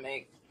that y'all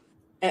make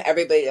and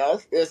everybody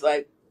else is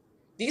like,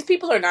 these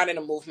people are not in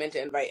a movement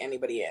to invite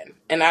anybody in.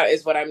 And that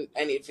is what I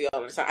need to feel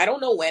understand. I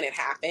don't know when it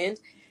happened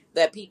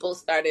that people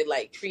started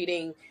like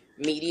treating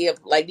media,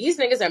 like these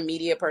niggas are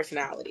media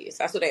personalities.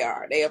 That's what they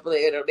are. They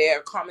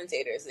are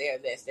commentators. They are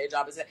this. Their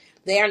job is that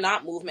they are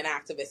not movement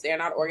activists. They are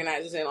not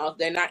organizers and all.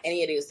 They're not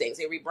any of these things.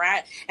 They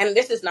rebrand. And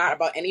this is not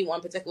about any one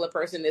particular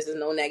person. This is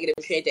no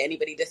negative shade to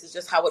anybody. This is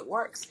just how it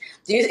works.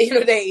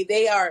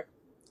 They are.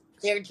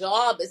 Their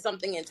job is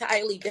something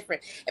entirely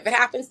different. If it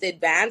happens to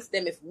advance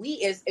them, if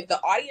the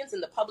audience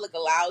and the public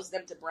allows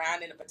them to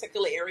brand in a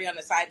particular area on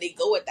the side, they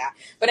go with that.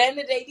 But at the end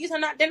of the day,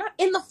 they're not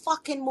in the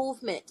fucking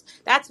movement.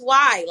 That's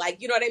why,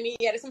 like, you know what I mean?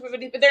 Yeah, there's some people,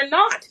 but they're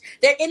not.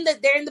 They're in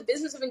the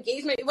business of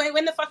engagement.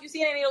 When the fuck you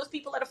seen any of those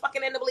people at a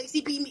fucking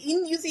NAACP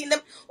meeting? You seen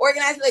them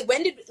organizing? Like,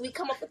 when did we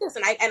come up with this?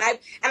 And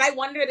I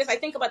wonder this. I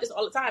think about this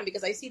all the time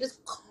because I see this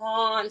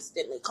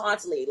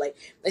constantly. Like,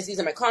 I see this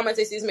in my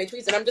comments, I see this in my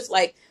tweets, and I'm just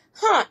like,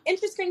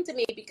 interesting to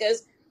me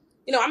because,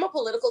 I'm a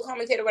political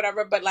commentator,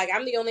 whatever, but like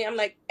I'm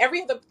like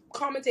every other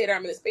commentator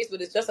I'm in a space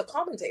with is just a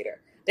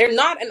commentator. They're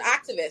not an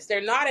activist.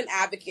 They're not an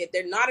advocate.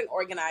 They're not an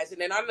organizer.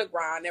 They're not on the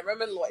ground.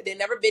 They've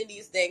never been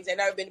these things. They've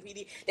never been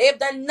PD. They have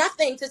done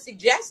nothing to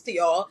suggest to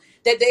y'all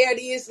that they are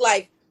these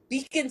like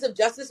beacons of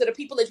justice or the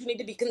people that you need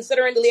to be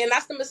considering to lead. And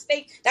that's the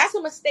mistake. That's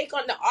a mistake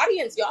on the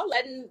audience. Y'all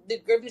letting the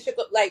grievance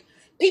like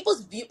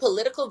people's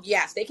political,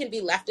 yes, they can be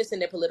leftist in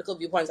their political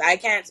viewpoints. I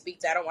can't speak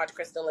to, I don't watch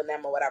Crystal and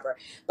them or whatever,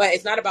 but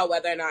it's not about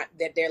whether or not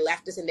that they're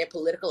leftist in their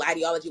political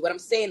ideology. What I'm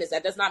saying is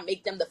that does not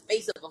make them the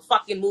face of a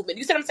fucking movement.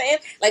 You see what I'm saying?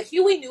 Like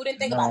Huey Newton,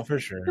 think about it. For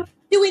sure.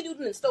 Huey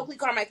Newton and Stokely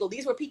Carmichael,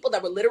 these were people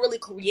that were literally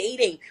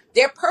creating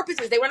their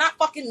purposes. They were not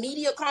fucking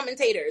media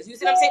commentators. You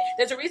see what I'm saying?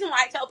 There's a reason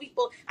why I tell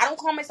people I don't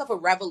call myself a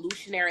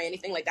revolutionary or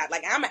anything like that.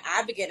 Like I'm an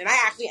advocate, and I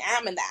actually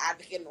am in the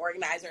advocate and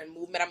organizer and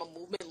movement. I'm a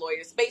movement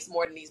lawyer space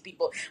more than these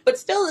people. But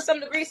still, to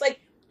some degree, it's like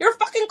you're a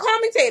fucking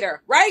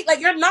commentator, right? Like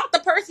you're not the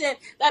person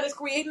that is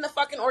creating the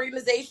fucking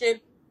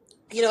organization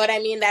you know what I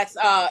mean? That's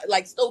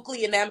like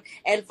Stokely and them,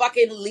 and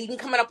fucking leading,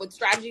 coming up with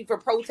strategy for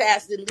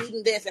protests and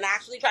leading this and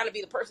actually trying to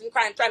be the person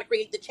trying to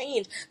create the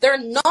change. They're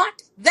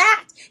not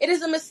that. It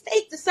is a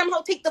mistake to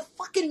somehow take the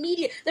fucking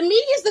media. The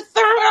media is the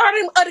third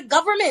arm of the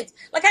government.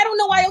 Like, I don't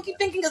know why y'all keep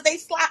thinking because they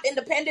slap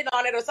independent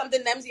on it or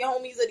something. Them's your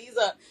homies or these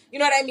are, you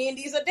know what I mean?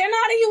 They're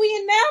not a Huey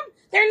and them.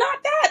 They're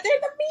not that. They're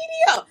the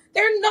media.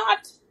 They're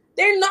not.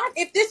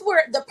 If this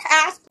were the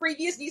past,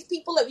 previous, these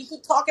people that we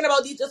keep talking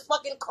about, these just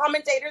fucking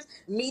commentators,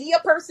 media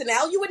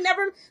personnel, you would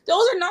never,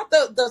 those are not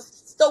the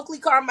Stokely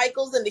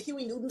Carmichaels and the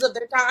Huey Newtons of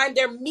their time.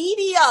 They're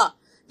media.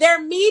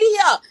 They're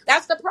media.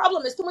 That's the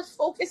problem. There's too much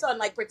focus on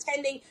like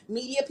pretending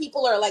media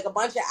people are like a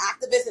bunch of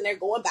activists and they're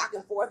going back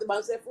and forth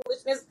about their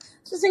foolishness.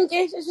 Just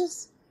engage.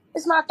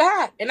 It's not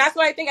that. And that's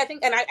what I think,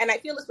 and I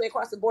feel this way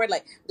across the board.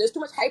 Like, there's too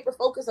much hyper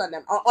focus on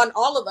them, on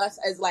all of us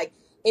as like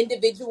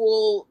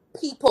individual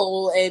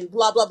people and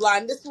blah blah blah,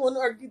 and this one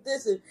argued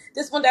this and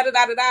this one da da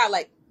da da da.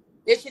 Like,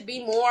 there should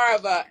be more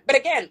of a, but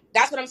again,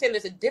 that's what I'm saying,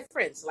 there's a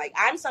difference. Like,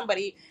 I'm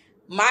somebody,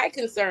 my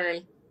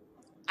concern,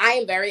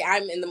 I'm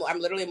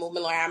literally a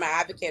movement lawyer. I'm an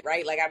advocate,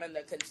 right? Like, I'm in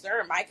the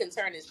concern. My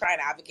concern is trying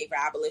to advocate for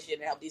abolition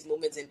and help these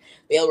movements and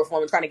bail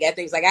reform and trying to get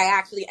things. Like, I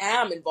actually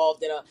am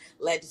involved in a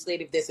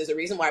legislative, this is a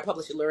reason why I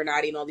publish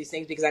Illuminati and all these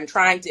things, because I'm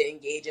trying to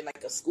engage in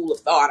like a school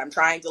of thought. I'm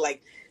trying to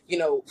like, you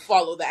know,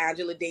 follow the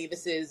Angela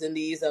Davises and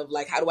these of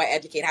like, how do I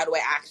educate? How do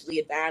I actually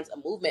advance a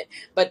movement?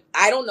 But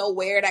I don't know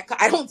where that,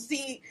 I don't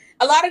see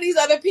a lot of these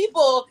other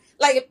people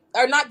like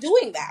are not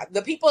doing that.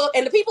 The people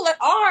that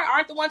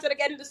aren't the ones that are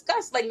getting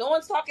discussed. Like, no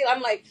one's talking.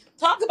 I'm like,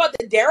 talk about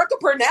the Derek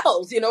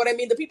Purnells, you know what I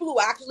mean? The people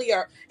who actually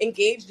are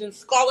engaged in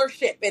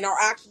scholarship and are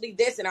actually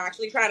this and are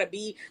actually trying to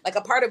be like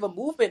a part of a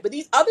movement. But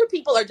these other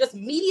people are just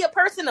media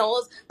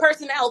personnel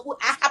who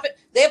have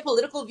their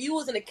political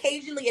views, and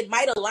occasionally it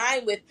might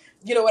align with,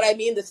 you know what I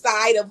mean, the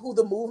side of who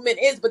the movement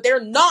is, but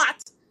they're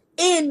not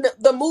in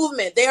the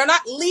movement. They are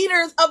not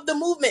leaders of the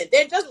movement.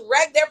 They're just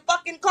they're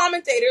fucking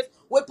commentators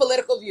with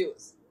political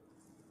views.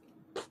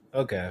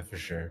 Okay, for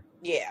sure.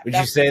 Yeah. Would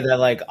you say that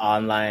like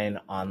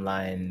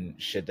online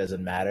shit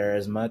doesn't matter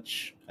as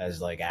much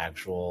as like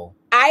actual?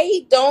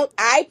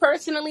 My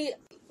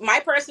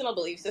personal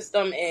belief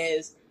system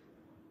is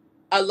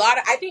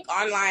I think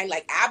online,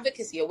 like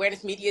advocacy,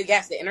 awareness, media,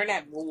 yes, the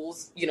internet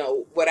rules, you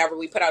know, whatever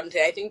we put out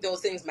into, I think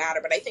those things matter.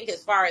 But I think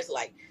as far as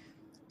like,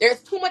 there's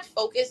too much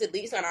focus, at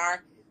least on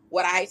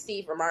what I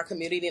see from our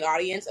community and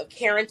audience, of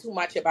caring too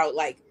much about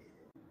like,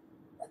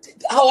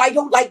 oh, I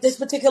don't like this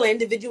particular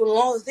individual and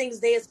all the things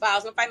they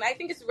espouse. And I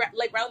think it's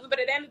like relevant, but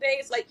at the end of the day,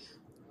 it's like,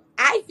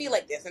 I feel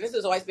like this, and this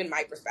has always been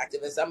my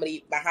perspective as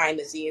somebody behind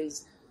the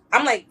scenes.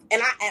 I'm like,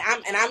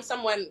 I'm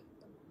someone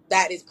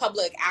that is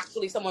public,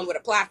 actually someone with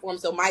a platform.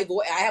 So I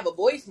have a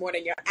voice more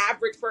than your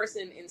average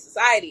person in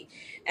society.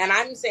 And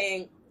I'm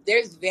saying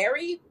there's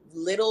very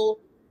little.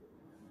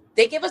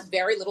 They give us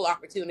very little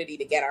opportunity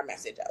to get our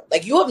message out.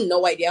 Like, you have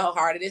no idea how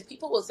hard it is.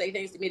 People will say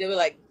things to me. They were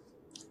like,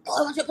 oh,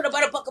 I want you to put a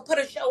butter book or put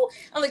a show.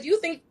 I'm like, do you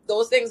think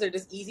those things are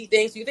just easy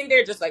things? Do you think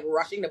they're just like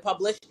rushing to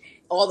publish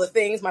all the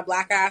things my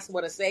black ass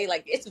want to say?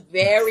 Like, it's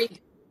very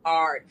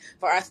hard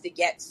for us to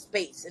get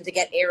space and to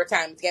get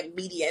airtime, to get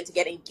media and to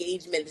get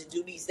engagement, to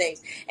do these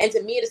things. And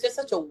to me, it's just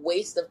such a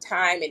waste of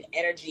time and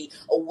energy,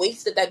 a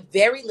waste of that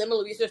very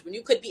limited research when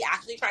you could be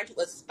actually trying to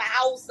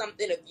espouse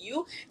something of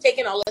you,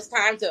 taking all this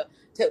time to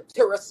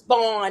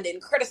respond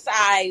and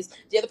criticize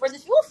the other person.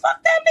 Well,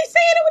 fuck them. They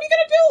saying it. What are you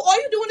going to do?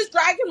 All you're doing is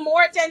dragging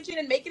more attention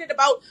and making it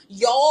about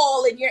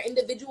y'all and your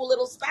individual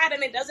little spat,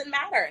 and it doesn't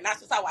matter. And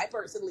that's just how I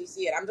personally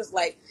see it. I'm just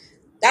like,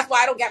 that's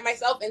why I don't get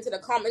myself into the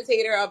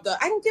commentator of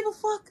I don't give a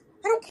fuck.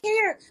 I don't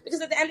care.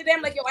 Because at the end of the day,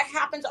 I'm like, yo, I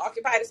happen to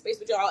occupy the space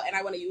with y'all, and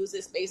I want to use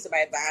this space to my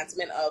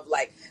advancement of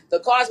like the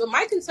cause. But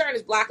my concern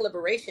is Black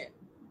liberation.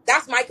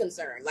 That's my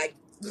concern. Like,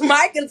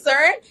 my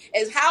concern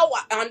is how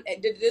on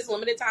this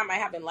limited time I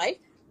have in life,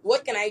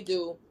 what can I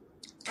do?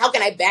 How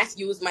can I best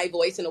use my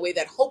voice in a way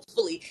that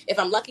hopefully, if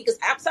I'm lucky, because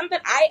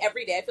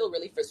every day I feel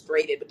really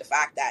frustrated with the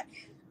fact that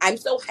I'm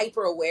so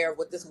hyper aware of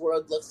what this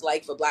world looks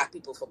like for Black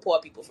people, for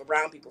poor people, for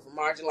brown people, for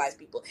marginalized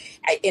people.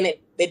 And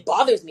it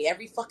bothers me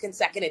every fucking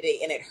second a day.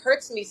 And it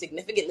hurts me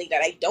significantly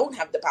that I don't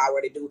have the power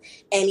to do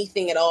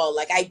anything at all.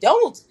 Like, I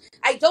don't.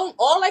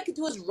 All I could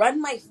do is run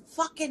my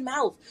fucking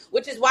mouth,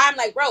 which is why I'm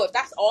like, bro, if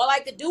that's all I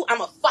could do, I'm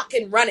a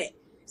fucking run it.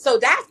 So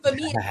that's for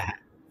me.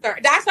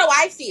 That's how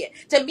I see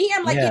it. To me,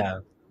 I'm like, yeah,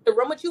 the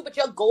room with you, but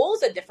your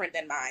goals are different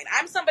than mine.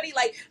 I'm somebody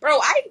like, bro,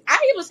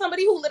 I was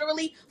somebody who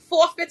literally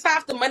forfeits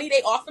half the money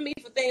they offer me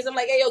for things. I'm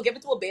like, hey, yo, give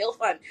it to a bail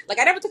fund. Like,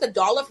 I never took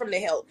 $1 from the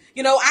Hill.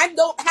 You know, I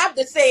don't have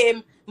the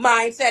same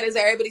mindset as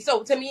everybody.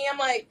 So to me, I'm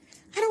like,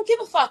 I don't give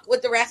a fuck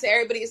what the rest of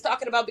everybody is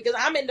talking about, because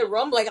I'm in the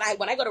room. Like,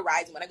 when I go to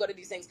rides, when I go to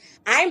these things,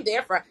 I'm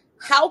there for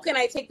how can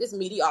I take this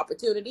media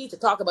opportunity to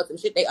talk about some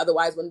shit they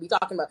otherwise wouldn't be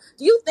talking about.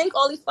 Do you think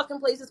all these fucking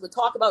places would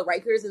talk about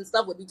Rikers and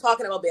stuff, would be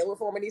talking about bail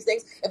reform and these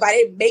things, if I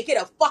didn't make it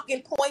a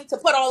fucking point to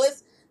put all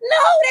this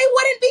No, they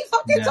wouldn't be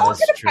fucking Yeah,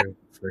 talking that's about it. true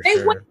for They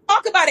sure. wouldn't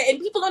talk about it, and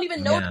people don't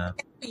even know Yeah.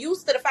 that they're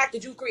used to the fact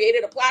that you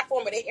created a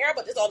platform and they hear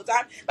about this all the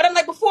time. But I'm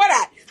like, before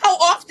that, how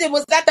often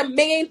was that the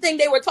main thing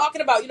they were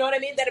talking about? You know what I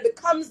mean? That it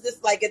becomes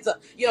this like it's a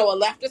a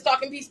leftist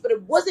talking piece, but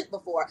it wasn't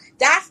before.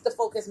 That's the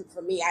focus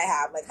for me. I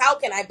have like, how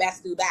can I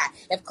best do that?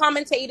 If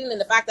commentating and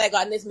the fact that I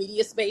got in this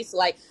media space,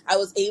 like I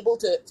was able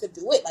to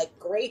do it, like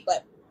great,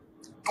 but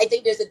I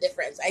think there's a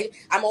difference.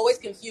 I'm always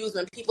confused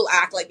when people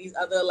act like these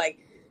other like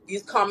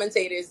these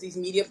commentators, these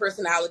media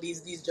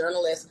personalities, these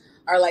journalists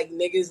are like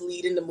niggas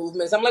leading the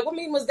movements. I'm like, what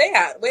mean was they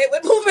at?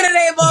 What movement are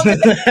they involved in?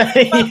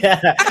 Yeah,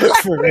 I'm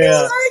like, for what real.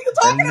 are you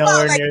They're talking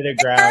nowhere about? Like, near the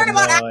they heard ground.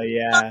 about No,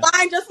 yeah.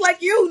 online just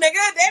like you,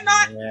 nigga. They're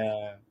not.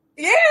 Yeah.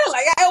 Yeah,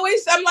 like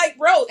I'm like,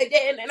 bro,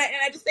 and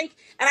I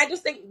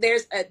just think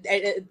there's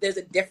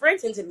a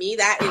difference, and to me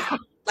that is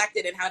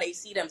reflected in how they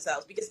see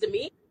themselves. Because to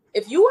me,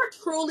 if you are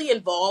truly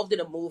involved in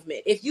a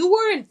movement, if you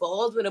were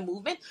involved in a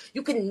movement,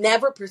 you can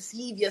never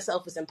perceive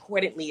yourself as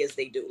importantly as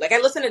they do. Like I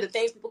listen to the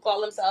things people call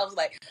themselves,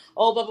 like,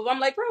 oh, blah blah blah. I'm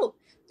like, bro,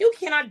 you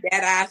cannot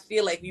dead ass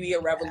feel like you be a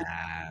revolution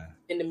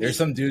in the media. There's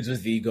some dudes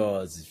with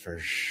egos for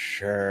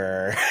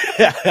sure.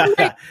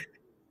 Like,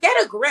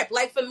 get a grip.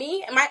 Like for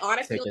me, my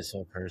honest Take feeling, it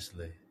so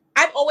personally.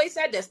 I've always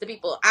said this to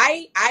people.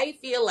 I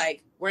feel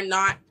like we're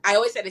not. I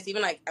always said this,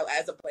 even like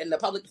in the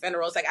public defender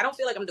role. It's like I don't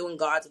feel like I'm doing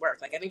God's work.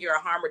 Like I think you're a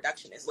harm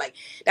reductionist. Like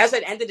that's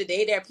at the end of the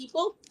day, there are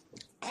people.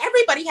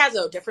 Everybody has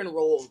a different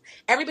role.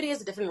 Everybody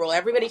has a different role.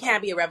 Everybody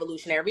can't be a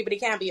revolutionary. Everybody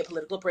can't be a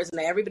political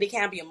prisoner. Everybody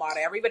can't be a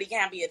martyr. Everybody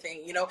can't be a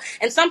thing, you know?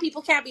 And some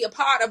people can't be a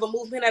part of a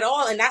movement at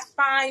all. And that's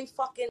fine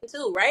fucking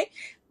too, right?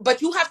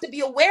 But you have to be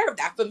aware of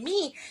that. For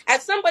me,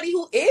 as somebody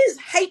who is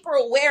hyper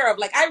aware of,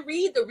 like, I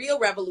read the real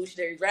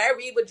revolutionaries, right? I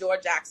read what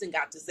George Jackson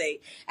got to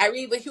say. I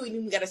read what Huey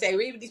Newton got to say. I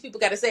read what these people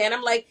got to say. And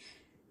I'm like,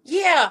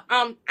 yeah,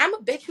 I'm a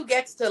bitch who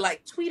gets to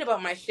like tweet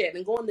about my shit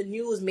and go on the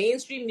news,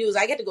 mainstream news.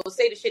 I get to go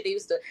say the shit they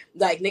used to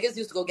like niggas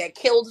used to go get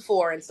killed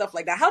for and stuff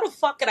like that. How the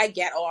fuck could I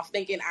get off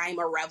thinking I'm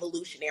a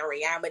revolutionary?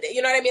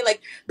 You know what I mean?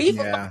 Like be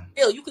for fucking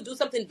real. You could do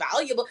something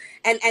valuable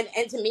and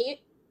to me.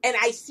 And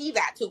I see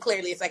that too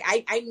clearly. It's like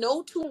I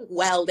know too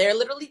well. There are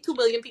literally 2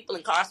 million people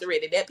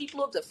incarcerated. There are people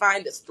who have to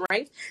find the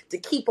strength to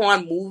keep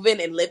on moving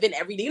and living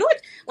every day. You know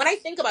what? When I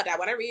think about that,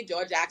 when I read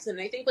George Jackson,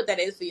 and I think what that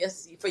is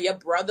for your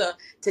brother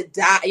to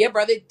die. Your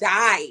brother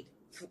died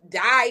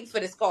for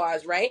this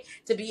cause, right?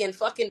 To be in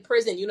fucking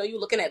prison. You know, you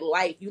looking at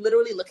life. You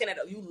literally looking at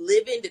you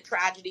living the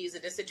tragedies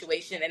of this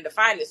situation and to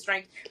find the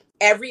strength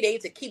every day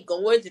to keep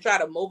going, to try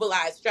to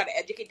mobilize, to try to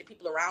educate the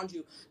people around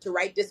you to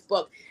write this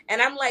book. And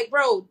I'm like,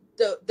 bro,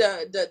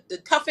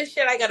 the toughest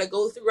shit I gotta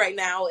go through right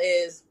now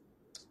is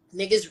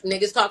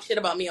niggas talk shit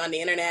about me on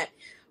the internet.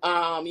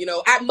 You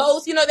know, at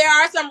most, you know, there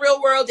are some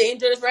real world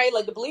dangers, right?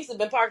 Like the police have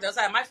been parked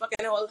outside my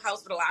fucking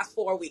house for the last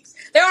 4 weeks.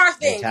 There are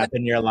things.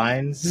 Tapping your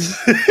lines.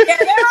 Yeah, there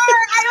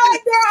are. I know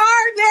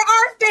there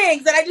are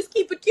things, and I just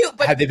keep it cute.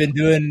 But have they been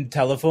doing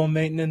telephone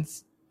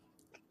maintenance?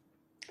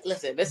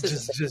 Listen, this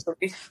is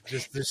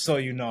just so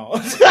you know.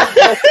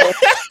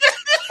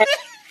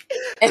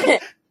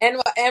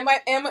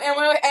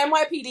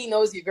 NYPD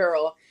knows your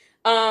girl.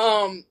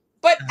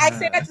 But I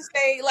say that to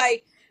say,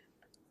 like,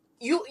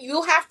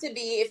 you have to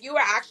be, if you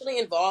are actually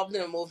involved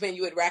in a movement,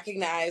 you would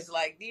recognize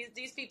like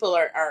these people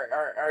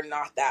are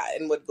not that,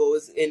 and what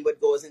goes into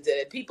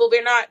it. People,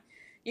 they're not.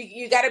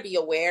 You got to be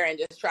aware and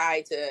just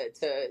try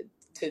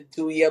to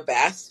do your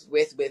best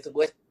with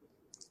what.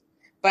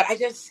 But I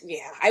just,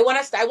 I want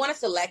us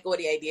to let go of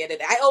the idea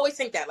that I always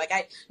think that,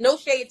 like, no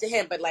shade to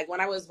him, but like when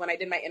I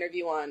did my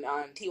interview on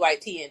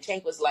TYT, and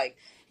Cenk was like,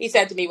 he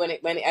said to me when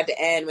at the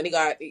end when he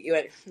said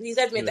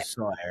to me he was that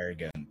so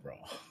arrogant, bro.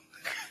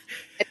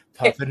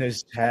 Puffing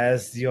his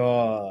chest,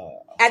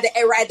 yo. At the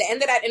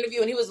end of that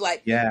interview, and he was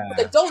like,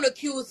 don't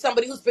accuse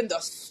somebody who's been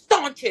the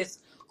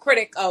staunchest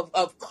critic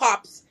of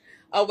cops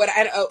of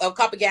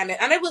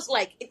propaganda. And it was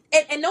like,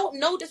 and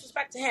no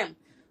disrespect to him,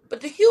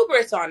 but the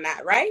hubris on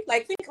that, right?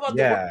 Like, think about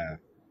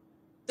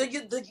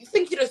you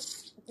think you're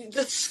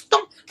the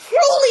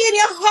truly in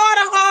your heart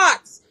of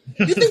hearts,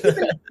 you think you're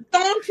the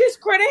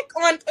staunchest critic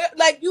on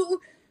like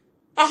you.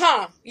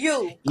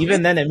 You.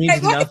 Even then, it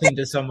means nothing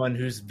to someone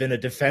who's been a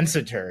defense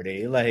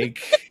attorney. Like,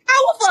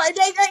 powerful.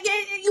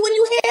 When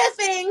you hear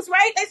things,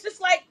 right? It's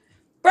just like,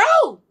 bro.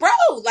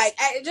 Like,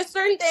 just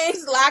certain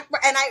things lack.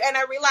 And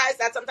I realize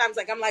that sometimes,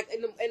 like, I'm like,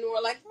 and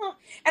we're like, huh.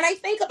 And I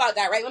think about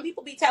that, right? When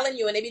people be telling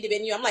you and they be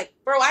debating you, I'm like,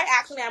 bro, I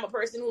actually am a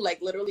person who,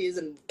 like, literally is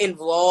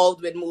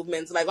involved with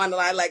movements, like, on the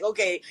line, like,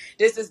 okay,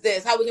 this is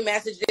this, how we can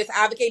message this,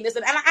 advocating this,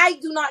 and I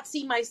do not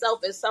see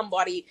myself as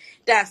somebody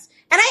that's.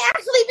 And I'm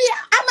actually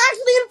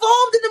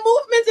involved in the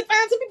movements and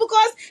fancy people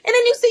cause. And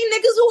then you see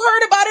niggas who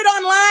heard about it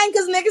online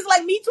because niggas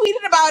like me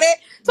tweeted about it,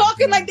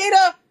 talking like they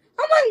the.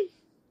 I'm like,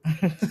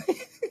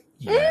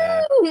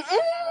 yeah.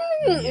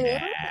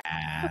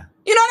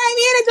 You know what I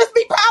mean? And just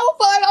be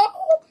powerful.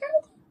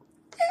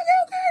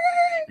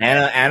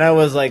 Anna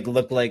was like,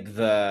 looked like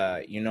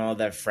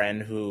that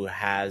friend who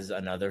has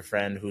another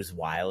friend who's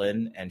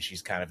wildin', and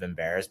she's kind of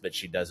embarrassed, but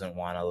she doesn't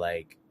want to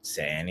like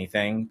say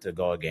anything to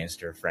go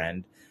against her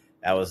friend.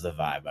 That was the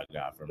vibe I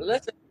got from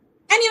Listen,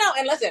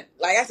 and listen,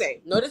 like I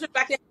say, no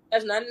disrespect.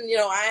 There's nothing,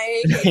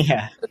 I ain't. it.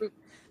 Yeah, but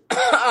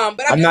I'm I'm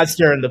just not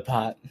stirring the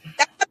pot.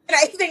 that's something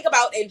I think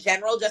about in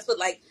general, just with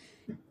like,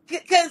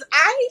 because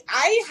I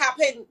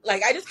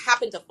just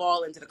happen to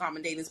fall into the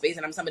commentating space,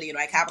 and I'm somebody,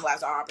 I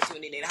capitalize on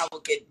opportunity and help a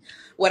kid,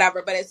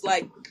 whatever. But it's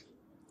like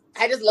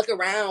I just look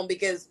around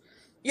because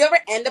you ever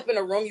end up in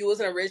a room you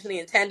wasn't originally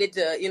intended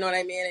to, you know what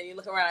I mean? And you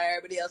look around at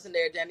everybody else in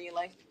there, Jenny, you're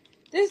like,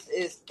 this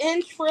is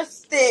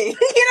interesting. You know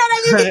what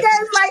I mean?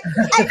 Because like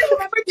I just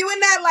remember doing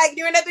that, like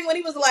during that thing when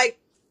he was like,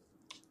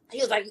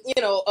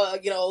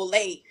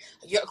 late.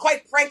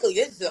 Quite frankly,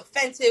 this is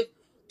offensive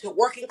to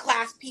working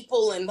class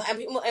people and black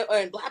people.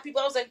 And black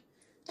people. I was like,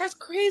 that's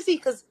crazy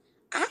because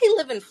I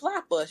live in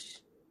Flatbush,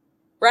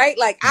 right?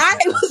 Like I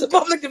was a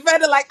public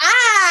defender. Like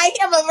I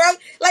am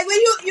like when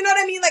you know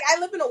what I mean. Like I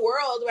live in a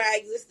world where I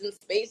exist in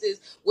spaces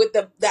with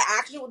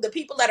the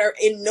people that are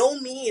in no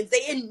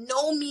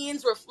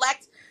means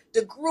reflect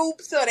the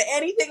groups or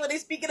anything when they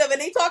speaking of,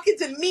 and they talking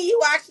to me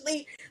who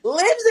actually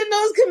lives in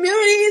those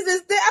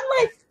communities. I'm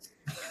like.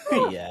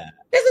 Yeah,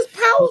 this is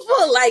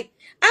powerful. Like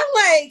I'm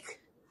like,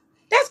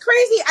 that's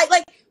crazy. I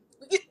like,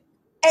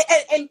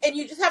 and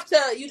you just have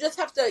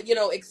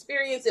to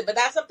experience it. But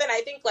that's something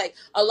I think like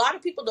a lot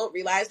of people don't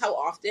realize how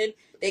often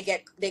they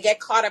get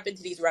caught up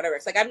into these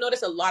rhetorics. Like I've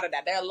noticed a lot of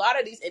that. There are a lot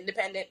of these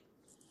independent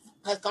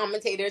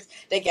commentators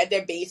that get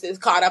their bases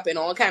caught up in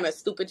all kind of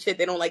stupid shit.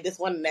 They don't like this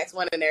one, the next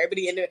one, and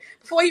everybody in there.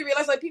 Before you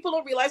realize, like, people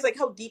don't realize like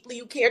how deeply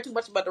you care too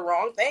much about the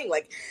wrong thing.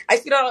 Like I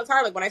see that all the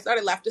time. Like when I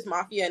started Leftist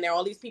Mafia, and there are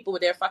all these people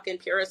with their fucking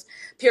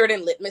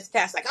Puritan litmus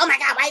tests. Like, oh my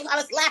god, why you call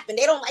us left? And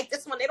they don't like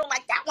this one, they don't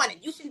like that one,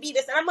 and you shouldn't be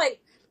this. And I'm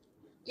like,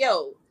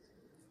 yo,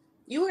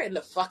 you are in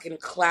the fucking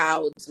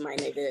clouds, my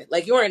nigga.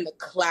 Like, you're in the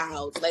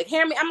clouds. Like,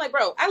 hear me? I'm like,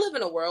 bro, I live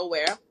in a world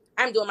where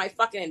I'm doing my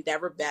fucking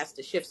endeavor best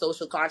to shift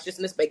social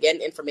consciousness by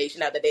getting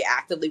information out that they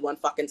actively want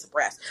fucking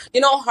suppress.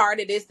 You know how hard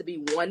it is to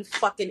be one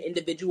fucking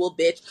individual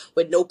bitch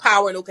with no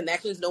power, no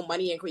connections, no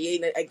money, and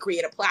create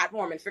a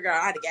platform and figure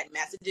out how to get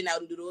messaging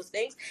out and do those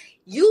things?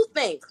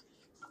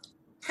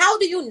 How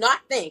do you not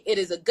think it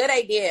is a good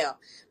idea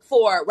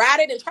for,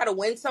 rather than try to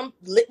win some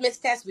litmus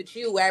test with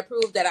you where I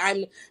prove that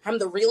I'm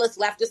the realest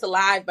leftist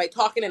alive by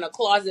talking in a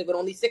closet but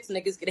only 6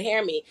 niggas can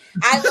hear me?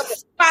 I look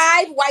at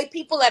 5 white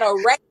people that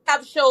already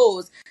have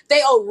shows.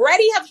 They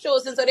already have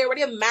shows, and so they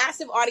already have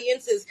massive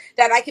audiences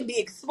that I can be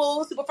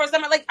exposed to. But first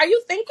I'm like, are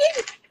you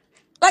thinking?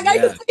 Like, are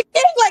you thinking?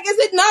 Like, is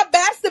it not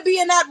best to be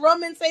in that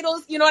room and say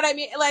those, you know what I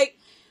mean? Like,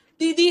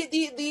 these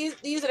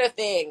are the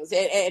things,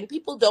 and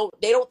people don't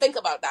think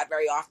about that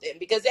very often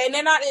because they're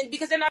not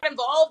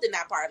involved in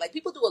that part. Like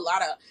people do a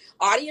lot of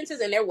audiences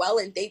and they're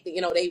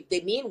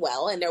they mean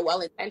well and they're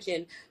well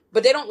intentioned,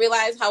 but they don't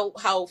realize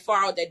how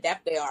far out their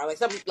depth they are. Like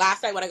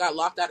last night when I got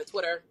locked out of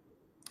Twitter,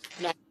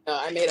 and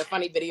I made a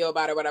funny video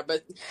about it, whatever.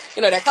 But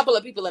there are a couple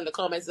of people in the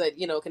comments that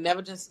can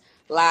never just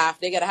laugh.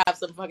 They gotta have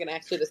some fucking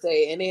extra to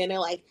say, and then they're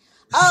like,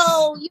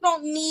 "Oh, you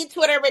don't need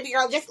Twitter, baby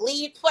girl. Just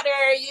leave Twitter.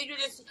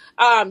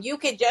 You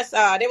could just."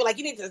 They were like,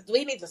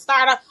 we need to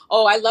start up.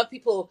 Oh, I love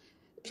people.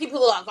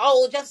 People are like,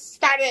 oh, just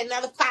start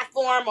another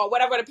platform or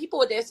whatever. The people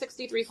with their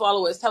 63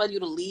 followers telling you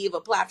to leave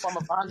a platform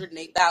of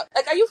 108,000.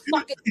 Like, are you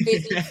fucking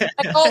crazy?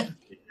 Like, oh,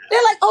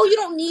 they're like, oh, you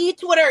don't need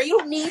Twitter. You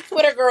don't need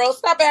Twitter, girl.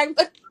 Stop acting.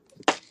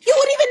 You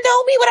wouldn't even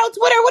know me without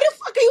Twitter. What the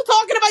fuck are you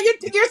talking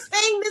about? You're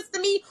saying this to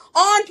me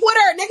on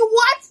Twitter, nigga.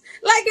 What?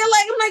 Like,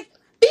 I'm like,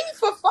 be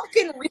for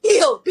fucking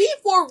real. Be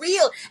for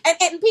real.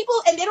 And people,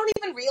 and they don't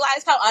even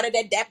realize how out of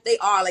their depth they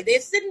are. Like,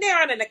 they're sitting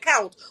there on an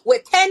account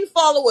with 10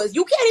 followers.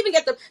 You can't even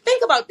get them.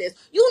 Think about this.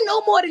 You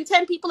know more than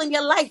 10 people in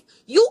your life.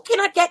 You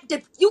can't get the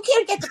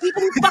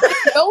people who fucking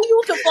know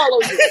you to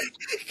follow you.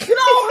 You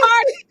know how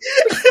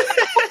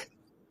hard.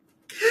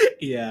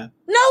 Yeah.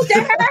 No,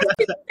 that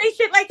has to say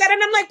shit like that,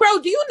 and I'm like, bro,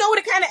 do you know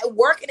what kind of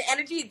work and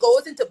energy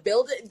goes into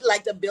building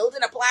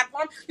a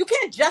platform? You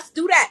can't just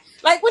do that.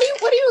 Like, what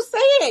are you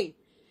saying?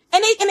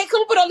 And they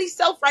come up with all these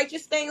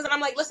self-righteous things, and I'm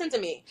like, listen to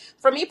me.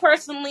 For me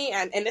personally,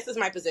 and this is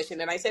my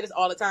position, and I say this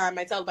all the time.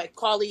 I tell my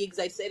colleagues,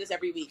 I say this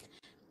every week.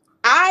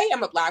 I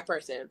am a black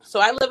person, so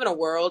I live in a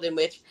world in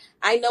which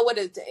I know what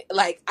it's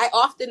like. I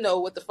often know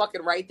what the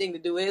fucking right thing to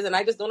do is, and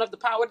I just don't have the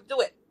power to do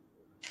it.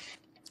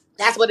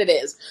 That's what it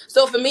is.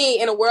 So for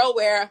me, in a world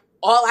where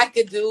all I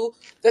could do,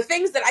 the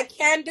things that I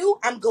can do,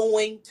 I'm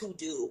going to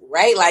do,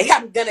 right? Like,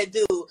 I'm going to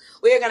do.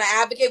 We're going to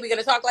advocate. We're going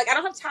to talk. Like, I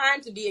don't have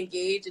time to be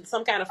engaged in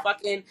some kind of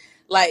fucking,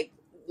 like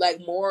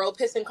moral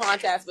pissing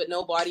contest with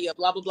nobody or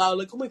blah, blah, blah.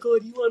 Like, oh my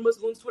God, Elon Musk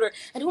owns Twitter.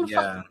 And who the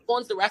fuck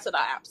owns the rest of the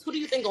apps? Who do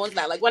you think owns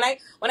that? Like, when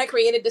I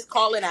created this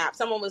call-in app,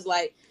 someone was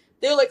like,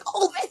 they're like,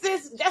 oh, this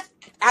is just,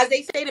 as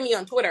they say to me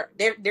on Twitter,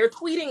 they're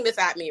tweeting this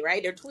at me,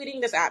 right? They're tweeting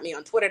this at me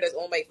on Twitter that's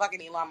owned by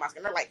fucking Elon Musk.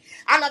 And they're like,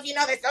 I don't know if you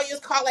know they still use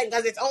Call-In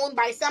because it's owned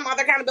by some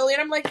other kind of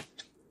billionaire. I'm like,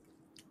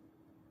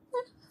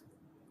 what?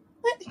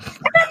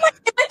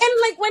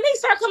 And like when they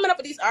start coming up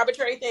with these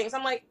arbitrary things,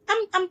 I'm like,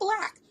 I'm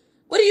black.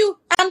 What are you?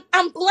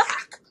 I'm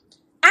black.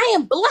 I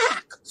am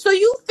black. So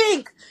you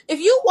think if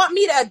you want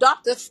me to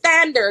adopt a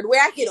standard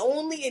where I can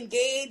only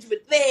engage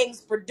with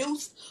things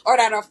produced or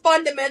that are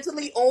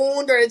fundamentally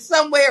owned or in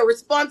some way are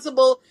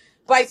responsible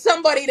by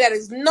somebody that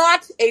is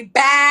not a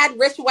bad,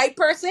 rich white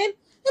person,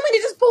 you mean to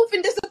just poof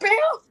and disappear?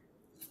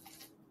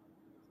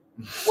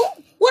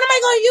 What am I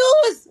going to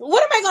use?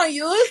 What am I going to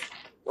use?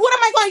 What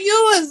am I going to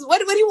use? What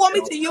do you want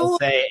me to use?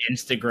 Say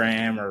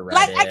Instagram or Reddit.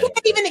 Like, I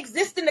can't even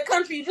exist in the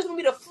country. You just want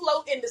me to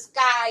float in the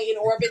sky in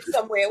orbit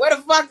somewhere. Where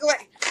the fuck?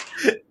 Like,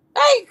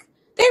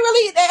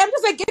 I'm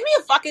just like, give me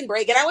a fucking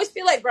break. And I always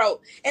feel like, bro,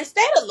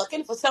 instead of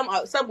looking for some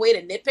way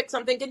to nitpick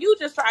something, can we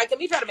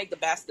try to make the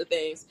best of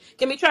things?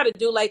 Can we try to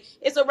do, like,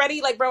 it's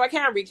already, like, bro, I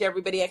can't reach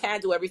everybody. I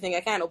can't do everything.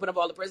 I can't open up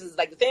all the prisons.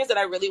 Like, the things that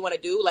I really want to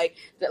do, like,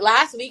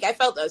 last week, I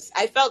felt an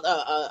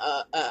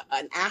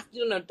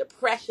afternoon of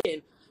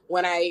depression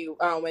when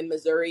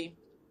Missouri,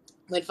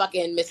 when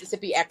fucking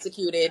Mississippi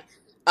executed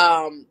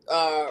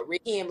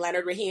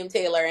Leonard Raheem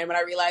Taylor, and when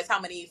I realized how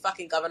many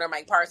fucking Governor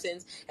Mike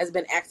Parsons has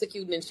been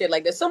executed and shit.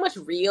 Like, there's so much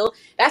real.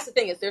 That's the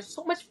thing, is there's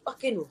so much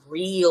fucking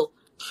real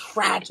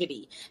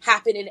tragedy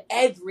happening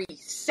every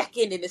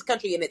second in this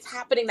country, and it's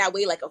happening that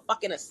way like a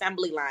fucking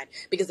assembly line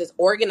because it's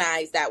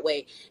organized that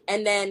way.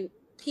 And then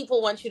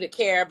people want you to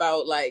care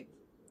about, like,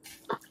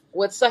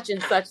 what such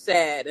and such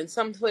said, and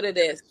some Twitter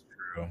this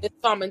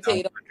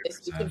commentator.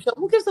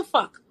 Who gives a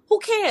fuck? Who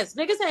cares?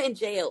 Niggas are in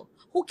jail.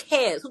 Who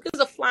cares? Who gives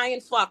a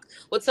flying fuck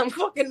what some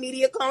fucking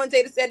media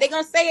commentator said? They're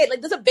gonna say it. Like,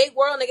 there's a big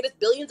world, nigga. There's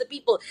billions of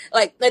people.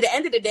 Like, at the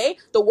end of the day,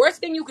 the worst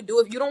thing you could do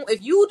if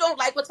you don't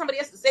like what somebody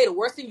has to say, the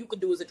worst thing you could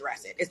do is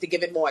address it. Is to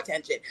give it more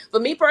attention. For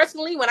me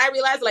personally, when I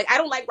realized, like, I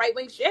don't like right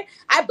wing shit,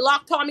 I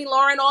blocked Tommy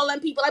Lauren, all them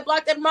people. I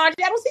blocked them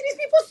Margie. I don't see these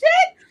people's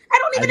shit. I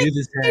don't even do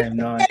the same.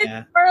 No,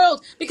 yeah.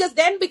 World. Because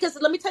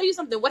let me tell you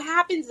something. What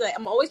happens is,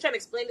 I'm always trying to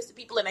explain this to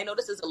people, and I know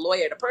this as a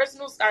lawyer. The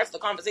person who starts the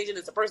conversation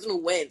is the person who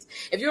wins.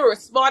 If you're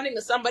responding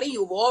to somebody,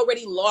 you've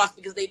already lost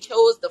because they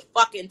chose the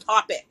fucking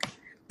topic.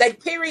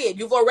 Like, period.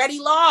 You've already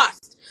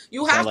lost.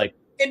 You have like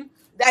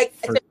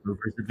first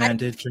mover's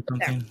advantage or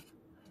something.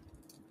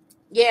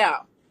 Yeah,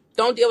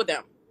 don't deal with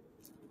them.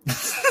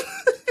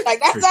 Like,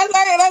 that's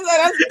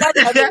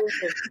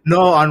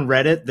No, on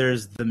Reddit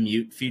there's the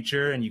mute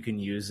feature and you can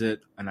use it,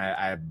 and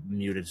I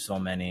muted so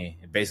many.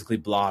 It basically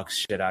blocks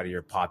shit out of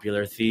your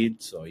popular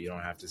feed so you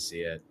don't have to see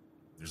it.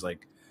 There's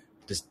like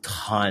just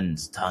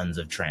tons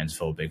of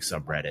transphobic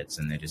subreddits,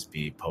 and they just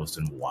be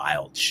posting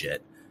wild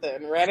shit.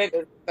 And Reddit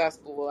is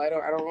successful. I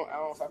don't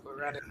fuck with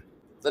Reddit.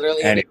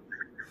 Literally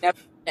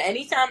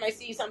anytime I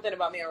see something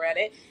about me on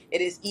Reddit,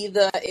 it is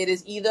either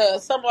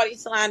somebody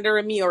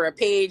slandering me or a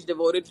page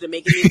devoted to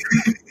making me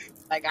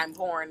like I'm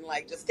porn,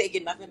 like just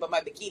taking nothing but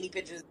my bikini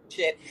pictures and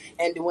shit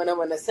and doing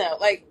them in the sound.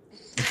 Like,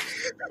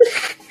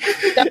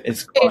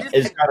 it's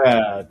got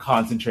a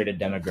concentrated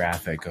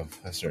demographic of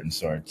a certain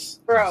sorts.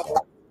 Bro,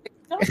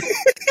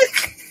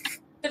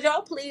 could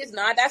y'all please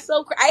not? That's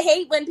so I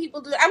hate when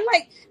people do. I'm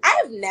like, I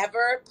have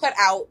never put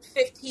out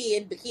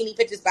 15 bikini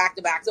pictures back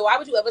to back. So why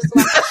would you ever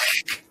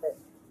select?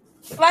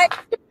 Like,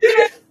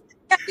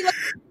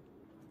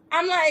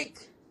 I'm like,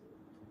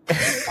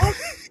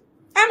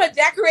 I'm a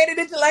decorated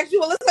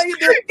intellectual. That's how you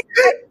do it.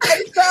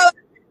 I saw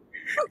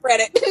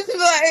credit.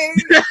 Like,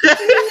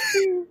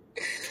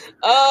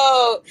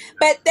 oh,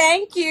 but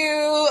thank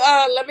you.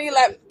 Let me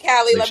let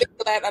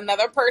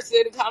another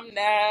person come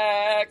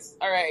next.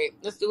 All right,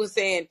 let's do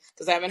Hussein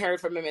because I haven't heard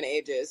from him in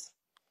ages.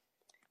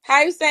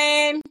 Hi,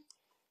 Hussein.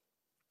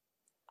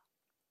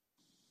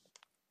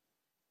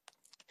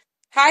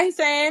 Hi,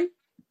 Hussein.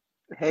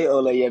 Hey,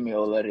 Olayemi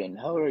Olarin.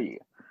 How are you?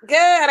 Good.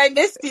 I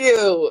missed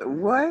you.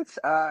 What?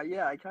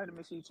 Yeah, I kind of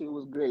miss you too. It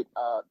was great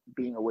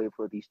being away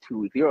for these 2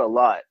 weeks. You're a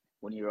lot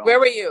when you're on. Where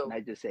were you? And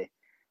I just say,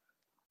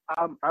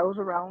 I was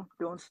around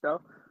doing stuff.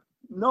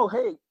 No,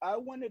 hey, I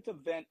wanted to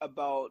vent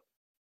about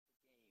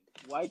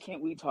why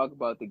can't we talk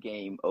about the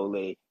game,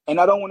 Ole? And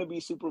I don't want to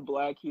be super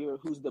black here,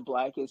 who's the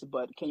blackest,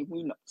 but can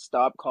we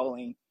stop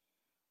calling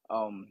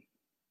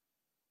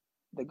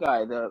the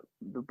guy, the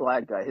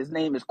black guy, his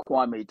name is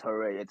Kwame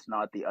Ture. It's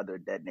not the other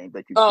dead name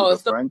that you keep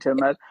referring to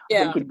him as.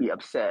 Yeah. We could be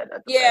upset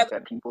at the fact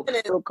that people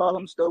still call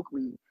him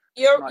Stokely.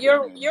 You're right.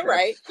 You're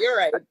right.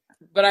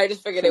 But I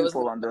just figured it was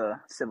on the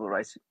civil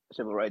rights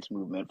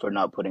movement for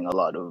not putting a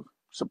lot of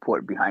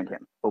support behind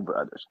him over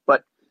others.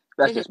 But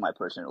that's just my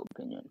personal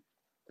opinion.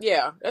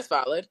 Yeah, that's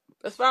valid.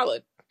 What's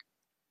the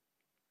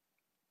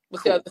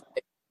other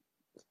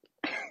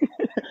thing?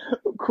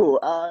 Cool.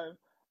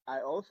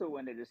 I also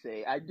wanted to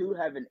say I do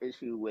have an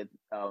issue with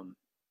the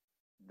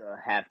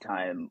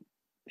halftime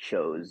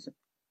shows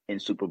in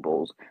Super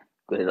Bowls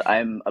because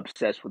I'm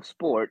obsessed with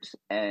sports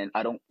and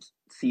I don't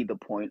see the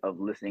point of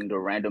listening to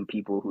random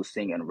people who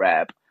sing and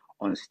rap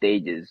on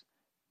stages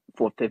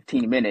for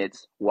 15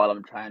 minutes while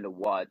I'm trying to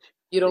watch.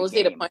 You don't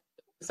see the point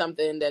of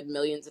something that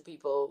millions of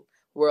people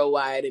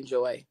worldwide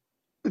enjoy.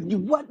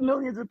 What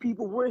millions of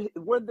people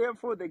we're there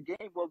for the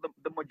game? Well,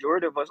 the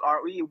majority of us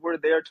aren't. We're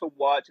there to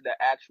watch the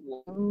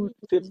actual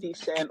 50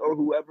 Cent or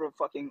whoever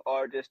fucking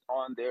artist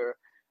on there,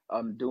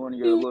 doing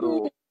your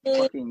little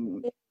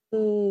fucking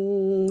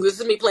This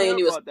is me playing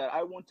you. About that.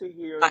 I want to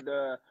hear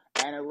the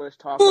analysts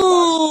talk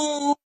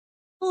about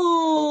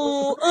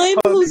I'm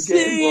how the game was,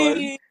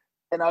 Hussein.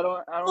 and I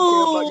don't care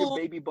about your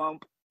baby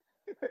bump.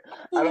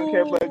 I don't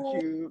care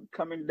about you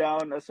coming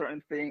down a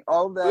certain thing.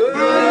 All that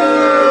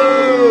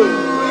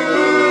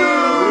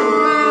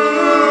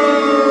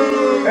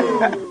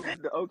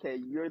is okay.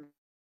 You're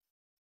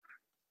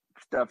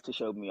stuff to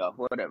show me off.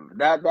 Whatever.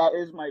 That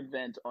is my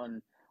vent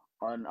on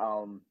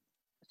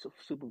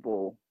Super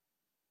Bowl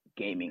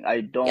gaming.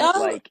 I don't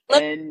like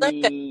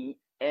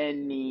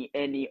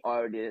any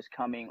artist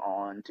coming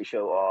on to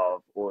show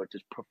off or to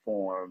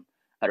perform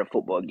at a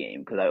football game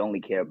because I only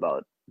care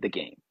about the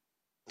game.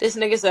 This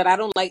nigga said I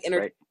don't like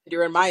entertainment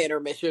during my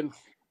intermission.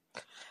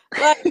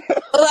 Like,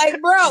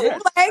 bro,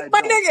 Yes, like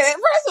my nigga.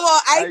 First of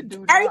all, I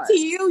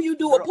guarantee you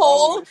do a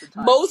poll.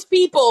 Most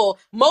people,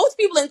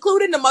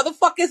 including the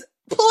motherfuckers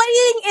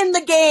playing in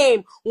the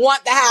game,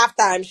 want the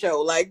halftime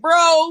show. Like,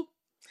 bro,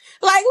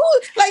 like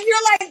who? Like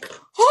you're like,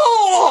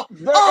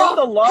 in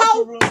the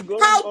locker room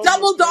how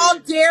double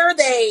dog dare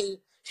they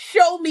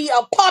show me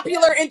a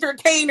popular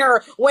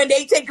entertainer when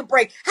they take a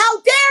break?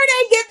 How dare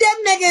they give them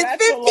niggas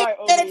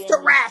 15 minutes to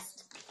rest?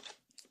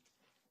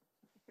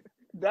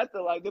 That's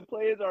the lie. The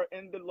players are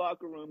in the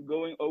locker room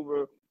going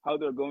over how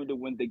they're going to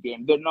win the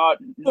game. They're not.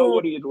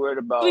 Nobody is worried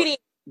about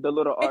the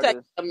little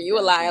artists. You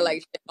a liar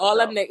like shit. All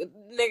them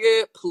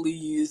nigga,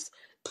 please.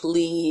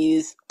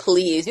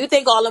 You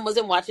think all them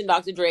wasn't watching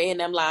Dr. Dre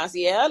and them last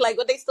year? Like,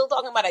 what they still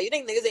talking about that? You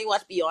think niggas ain't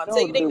watch Beyonce? No,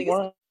 you think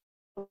niggas?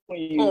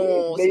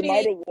 They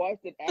might have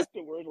watched it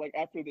afterwards, like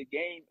after the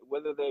game,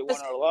 whether they won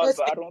or lost.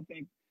 But I don't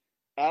think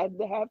as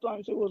the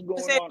halftime show was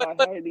going on, I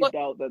highly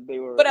doubt that they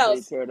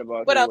cared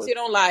about. What else you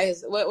don't like?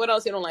 What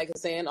else you don't like?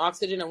 Saying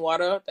oxygen and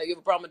water. That you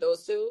have a problem with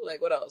those two?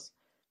 Like, what else?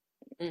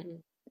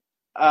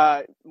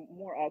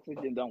 More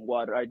oxygen than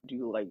water. I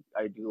do like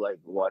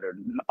water.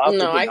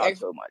 Oxygen, not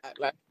so much.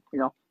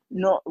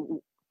 No.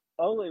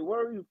 Ollie,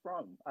 where are you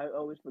from? I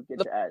always forget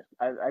to ask.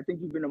 I think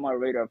you've been on my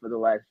radar for the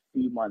last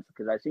few months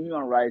because I seen you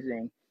on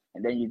Rising,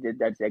 and then you did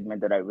that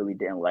segment that I really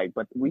didn't like.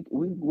 But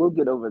we'll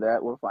get over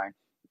that. We're fine.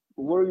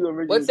 Where are you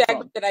originally What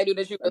segment from? did I do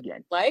that you really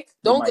like?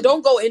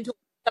 Don't go into.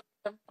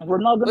 We're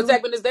not gonna. What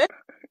segment is this?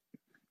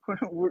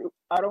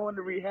 I don't want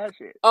to rehash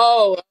it.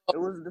 Oh, it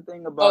was the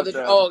thing about.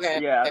 Okay.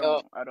 Yeah, I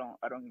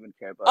don't even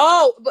care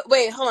about. But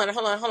wait, hold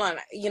on.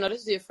 You know,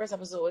 this is your first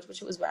episode, which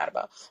she was bad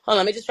about. Hold on,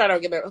 let me just try to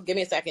give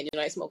me a second. You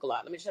know, I smoke a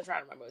lot. Let me just try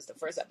to remember. It's the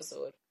first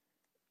episode.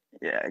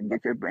 Yeah,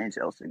 get your brain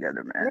cells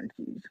together, man.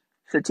 Jeez.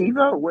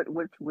 Sativa?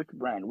 Which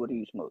brand? What do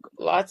you smoke?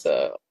 Lots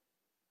of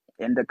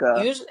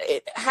indica.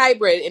 Usually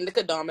hybrid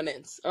indica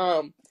dominance.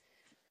 Okay.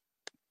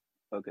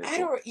 I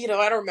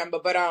don't remember,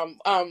 but I'm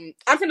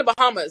from the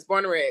Bahamas,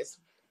 born and raised.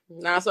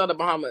 Nassau, the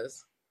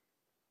Bahamas.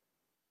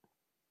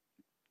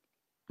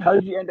 How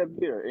did you end up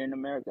here in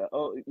America?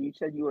 Oh, you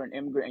said you were an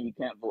immigrant and you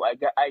can't vote.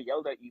 I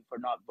yelled at you for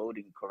not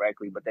voting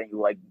correctly, but then you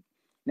were like,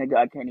 nigga,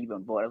 I can't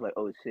even vote. I was like,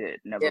 oh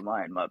shit, never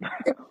mind, my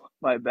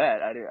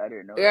bad. I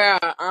didn't know. Yeah,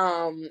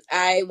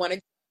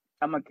 that.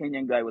 I'm a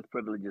Kenyan guy with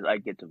privileges. I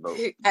get to vote.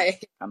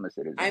 I'm a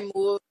citizen. I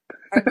moved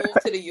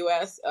to the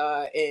U.S.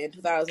 In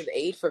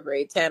 2008 for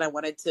grade 10. I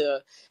wanted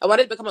to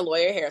become a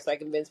lawyer here, so I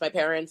convinced my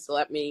parents to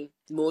let me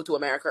move to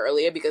America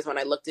earlier because when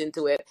I looked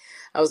into it,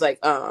 I was like,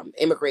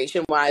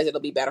 immigration-wise,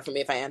 it'll be better for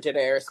me if I enter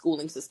their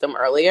schooling system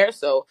earlier.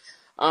 So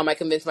I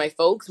convinced my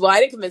folks. Well, I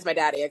didn't convince my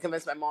daddy. I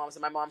convinced my mom. So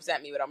my mom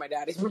sent me without my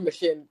daddy's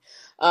permission.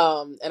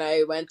 And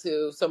I went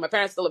to, so my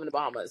parents still live in the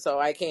Bahamas. So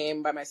I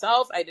came by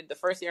myself. I did the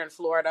first year in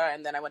Florida,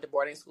 and then I went to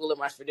boarding school in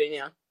West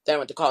Virginia. Then I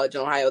went to college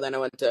in Ohio. Then I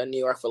went to New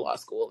York for law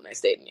school, and I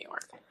stayed in New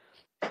York.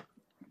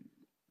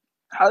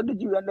 How did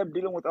you end up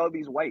dealing with all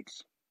these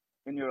whites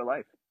in your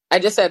life? I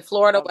just said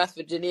Florida, West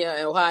Virginia,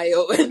 and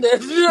Ohio, and then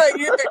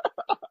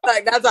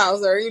like that's how,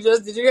 sir. Did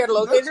you hear the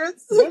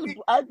locations?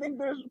 I think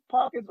there's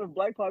pockets of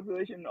black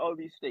population in all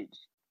these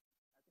states.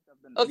 I've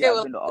been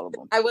to all of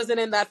them. I wasn't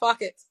in that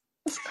pocket.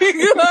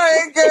 I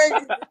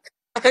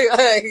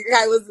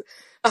was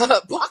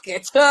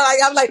pocket.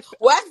 I'm like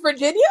West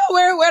Virginia.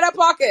 Where that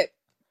pocket?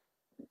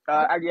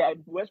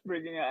 West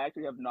Virginia. I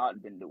actually have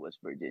not been to West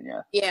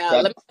Virginia.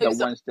 Yeah, that's the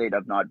one state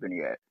I've not been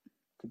yet,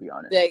 to be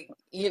honest.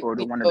 Or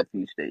one of the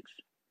few states.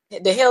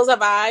 The Hills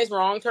Have Eyes,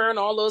 Wrong Turn,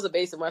 all those are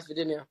based in West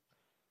Virginia.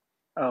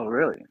 Oh,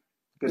 really?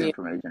 Good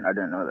information. I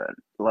didn't know that.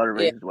 A lot of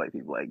racist white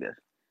people, I guess.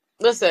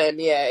 Listen,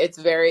 it's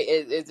very,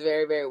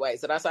 very white.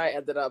 So that's how I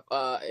ended up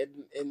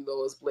in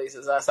those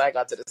places. That's how I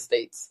got to the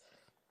States.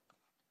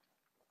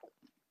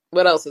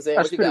 What else is it?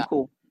 That's pretty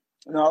cool.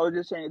 No, I was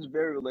just saying it's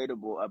very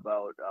relatable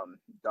about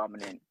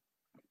dominant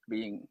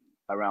being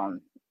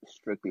around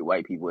strictly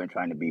white people and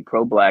trying to be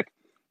pro-black,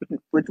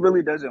 which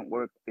really doesn't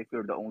work if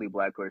you're the only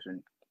black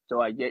person. So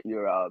I get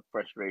your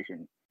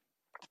frustration,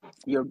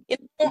 your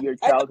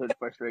childhood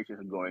frustrations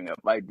of growing up.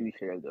 I do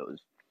share those,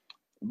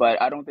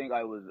 but I don't think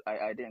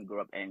I didn't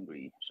grow up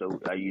angry.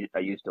 So I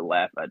used to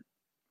laugh at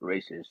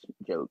racist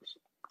jokes.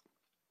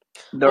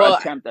 Their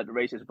attempt at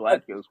racist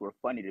black jokes were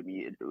funny to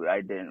me.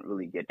 I didn't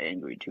really get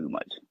angry too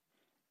much.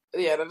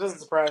 Yeah, that doesn't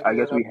surprise me. I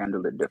guess we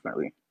handled it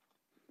differently.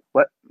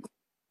 What?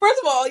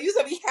 First of all, you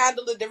said we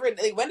handled it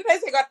differently. When did I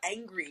say I got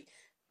angry?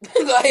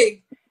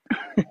 Like,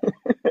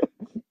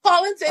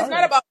 Colin says it's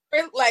not about,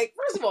 like,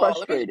 first of all,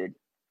 Frustrated.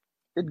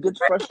 It gets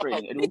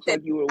frustrating. It looks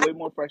like you were way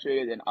more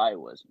frustrated than I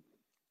was.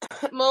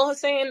 Mo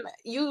Hussein,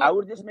 I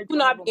would just make do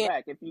fun of not them be.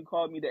 back. If you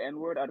called me the N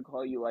word, I'd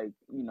call you like,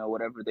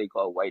 whatever they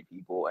call white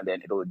people, and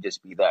then it would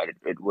just be that.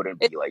 It wouldn't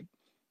be like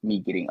me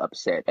getting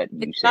upset at you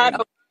It's saying.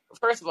 not.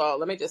 First of all,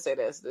 let me just say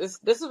this.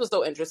 This was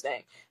so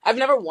interesting. I've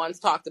never once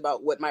talked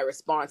about what my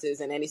response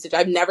is in any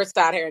situation. I've never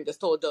sat here and just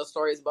told those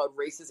stories about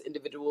racist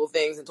individual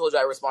things and told you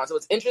I respond. So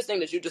it's interesting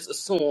that you just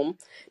assume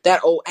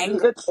that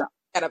anger,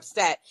 get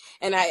upset,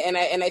 and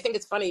I think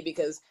it's funny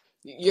because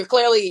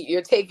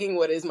you're taking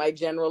what is my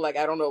general, like,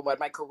 I don't know, what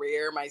my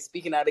career, my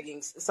speaking out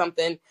against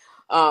something,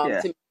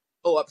 to be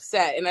so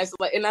upset, and that's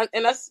like, and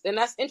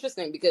that's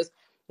interesting because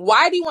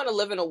why do you want to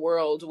live in a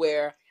world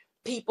where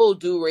people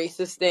do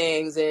racist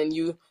things and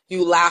you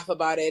laugh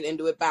about it and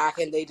do it back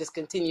and they just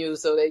continue,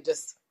 so they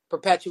just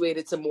perpetuate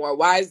it some more?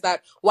 Why is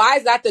that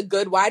the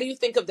good? Why do you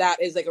think of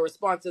that as like a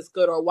response that's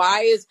good? Or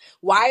why is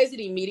it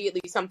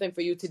immediately something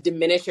for you to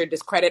diminish or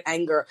discredit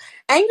anger?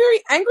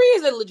 Angry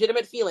is a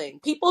legitimate feeling.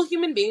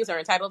 Human beings are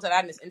entitled to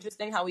that, and it's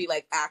interesting how we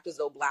like act as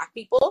though Black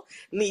people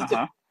need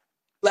to,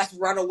 let's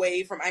run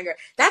away from anger.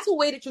 That's a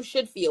way that you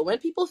should feel. When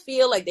people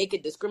feel like they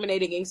could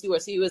discriminate against you or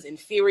see you as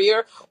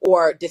inferior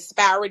or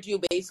disparage you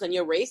based on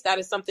your race, that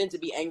is something to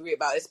be angry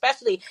about.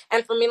 Especially,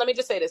 and for me, let me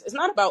just say this, it's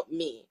not about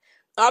me.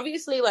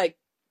 Obviously, like,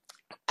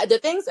 the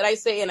things that I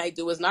say and I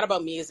do is not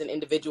about me as an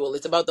individual.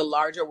 It's about the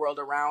larger world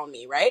around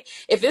me, right?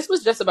 If this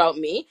was just about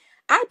me,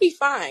 I'd be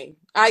fine.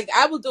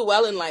 I will do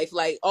well in life.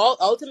 Like,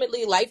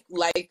 ultimately, life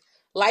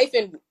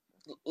and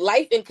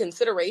life in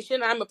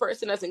consideration, I'm a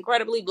person that's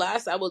incredibly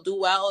blessed. I will do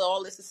well.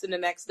 All this is in the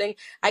next thing.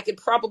 I could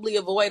probably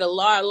avoid a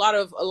lot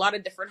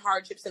of different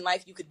hardships in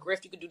life. You could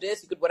grift, you could do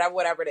this, you could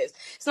whatever it is.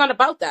 It's not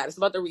about that. It's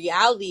about the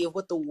reality of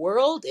what the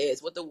world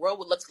is, what the world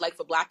would look like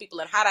for Black people,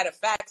 and how that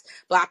affects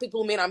Black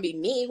people who may not be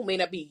me, who may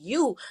not be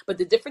you, but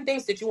the different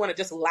things that you want to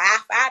just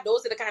laugh at.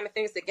 Those are the kind of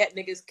things that get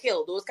niggas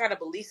killed. Those kind of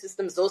belief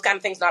systems, those kind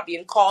of things not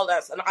being called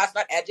us, and us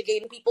not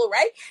educating people,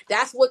 right?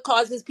 That's what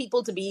causes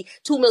people to be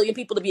 2 million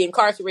people to be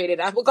incarcerated.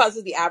 That's what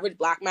causes the average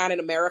Black man in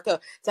America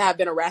to have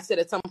been arrested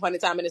at some point in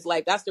time in his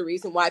life. That's the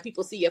reason why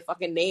people see a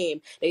fucking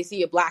name, they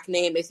see a Black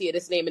name, they see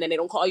this name, and then they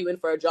don't call you in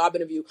for a job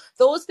interview.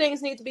 Those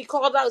things need to be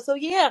called out. So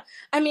yeah,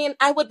 I mean,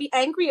 I would be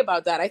angry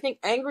about that. I think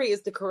angry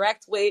is the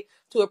correct way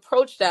to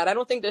approach that. I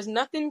don't think there's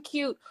nothing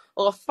cute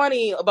or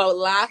funny about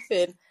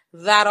laughing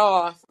that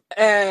off.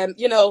 And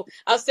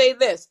I'll say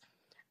this.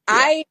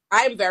 I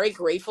am very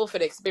grateful for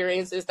the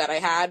experiences that I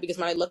had, because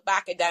when I look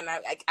back at that, and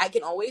I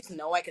can always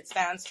know, I can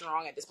stand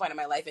strong at this point in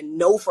my life and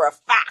know for a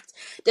fact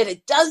that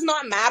it does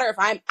not matter if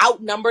I'm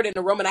outnumbered in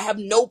a room and I have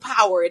no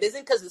power. It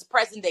isn't because it's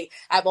present day.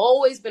 I've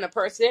always been a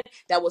person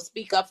that will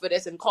speak up for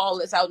this and call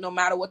this out no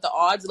matter what the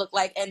odds look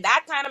like. And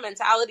that kind of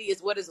mentality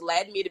is what has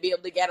led me to be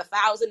able to get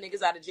 1,000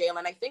 niggas out of jail.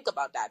 And I think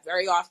about that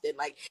very often.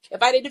 Like,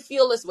 if I didn't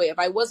feel this way, if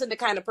I wasn't the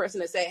kind of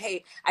person to say,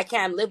 hey, I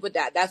can't live with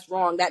that, that's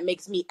wrong, that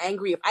makes me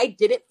angry. If I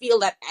didn't feel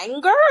that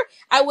anger,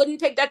 I wouldn't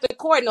take that to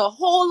court, and a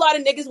whole lot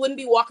of niggas wouldn't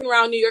be walking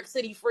around New York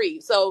City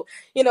free. So,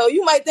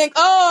 you might think,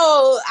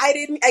 oh,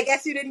 I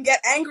guess you didn't get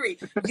angry.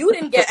 You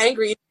didn't get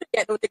angry. You didn't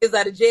get no niggas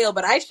out of jail,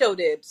 but I sure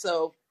did.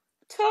 So,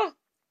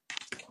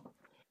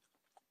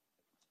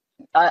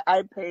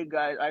 I pay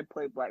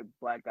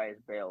black guys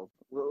bail.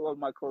 Well,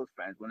 my close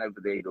friends whenever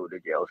they go to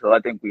jail. So I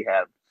think we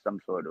have some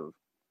sort of.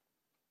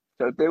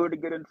 So if they were to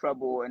get in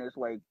trouble and it's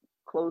like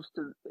close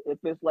to, if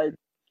it's like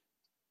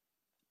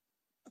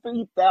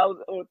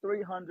 3,000 or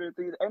 300,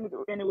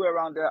 anywhere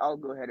around there, I'll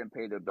go ahead and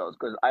pay their bills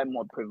because I'm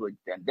more privileged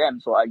than them.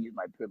 So I use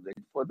my privilege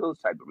for those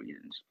type of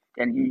reasons,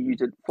 and you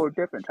use it for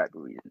different type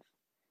of reasons.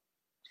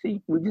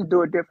 See, we just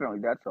do it differently.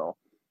 That's all.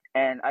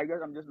 And I guess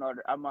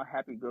I'm a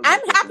happy go.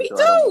 I'm happy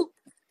too.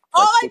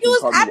 All I do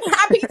is I'm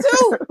happy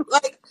too.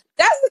 Like,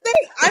 that's the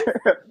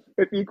thing.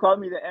 If you call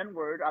me the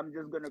N-word, I'm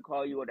just gonna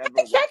call you whatever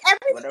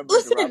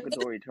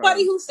derogatory term.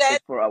 Who said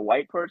for a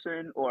white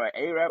person or an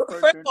Arab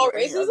person. First of all, or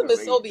any racism other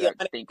is so race beyond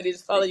that it. They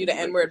just follow you the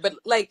N-word. But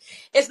like,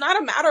 it's not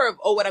a matter of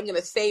what I'm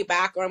gonna say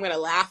back or I'm gonna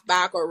laugh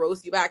back or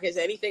roast you back. It's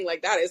anything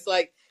like that. It's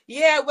like,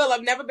 yeah, well,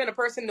 I've never been a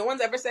person. No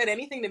one's ever said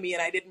anything to me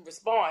and I didn't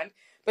respond.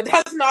 But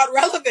that's not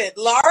relevant.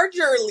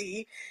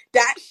 Largely,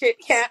 that shit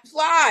can't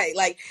fly.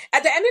 Like,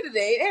 at the end of the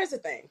day, here's the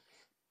thing.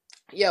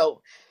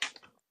 Yo,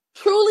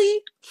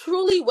 truly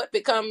what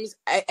becomes,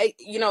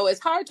 it's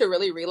hard to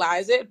really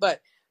realize it,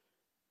 but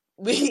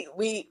who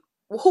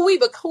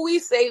we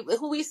say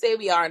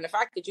we are, and the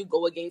fact that you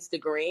go against the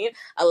grain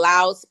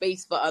allows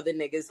space for other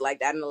niggas like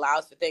that and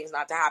allows for things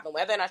not to happen,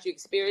 whether or not you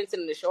experience it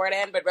in the short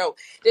end. But bro,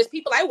 there's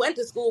people I went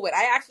to school with.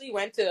 I actually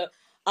went to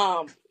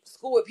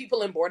school with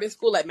people in boarding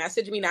school that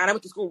message me now. I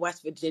went to school in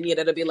West Virginia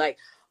that'll be like,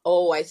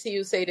 oh, I see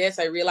you say this,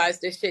 I realize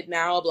this shit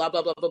now, blah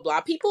blah blah blah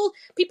blah. People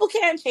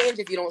can't change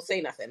if you don't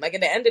say nothing. Like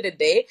at the end of the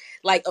day,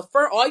 like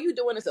all you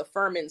doing is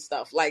affirming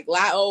stuff. Like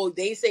oh,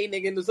 they say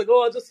nigga, and it's like,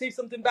 oh, I'll just say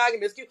something back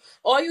and it's cute.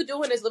 All you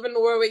doing is living in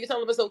the world where you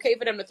telling them it's okay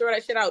for them to throw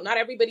that shit out. Not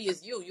everybody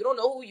is you. You don't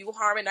know who you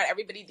harming. Not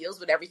everybody deals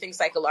with everything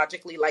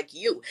psychologically like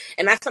you.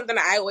 And that's something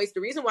that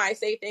the reason why I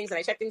say things and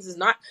I check things is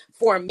not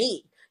for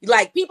me.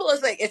 Like people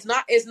is like, it's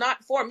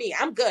not for me.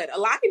 I'm good. A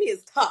lot of me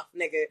is tough,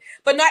 nigga.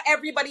 But not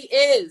everybody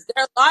is.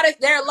 There are a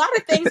lot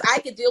of things I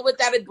could deal with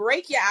that would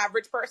break your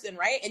average person,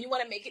 right? And you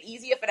want to make it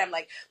easier for them.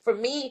 Like for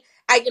me,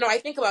 I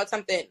think about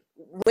something.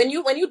 When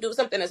you do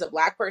something as a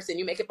Black person,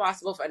 you make it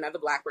possible for another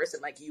Black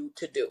person like you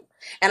to do.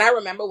 And I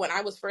remember when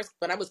I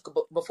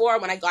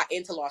got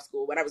into law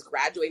school, when I was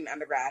graduating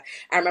undergrad,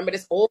 I remember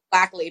this old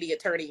Black lady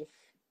attorney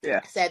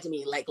said to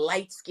me, like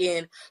light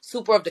skin,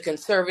 super of the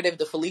conservative,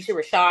 the Felicia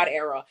Rashad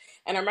era.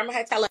 And I remember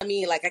her telling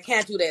me, like, I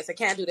can't do this. I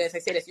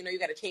say this, you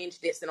got to change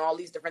this and all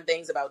these different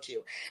things about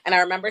you. And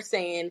I remember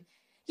saying,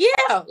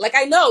 yeah, like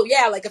I know,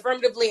 yeah, like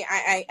affirmatively,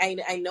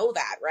 I know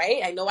that,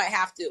 right? I know I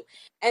have to.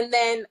 And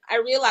then I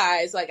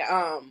realized, like,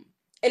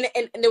 and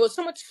there was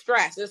so much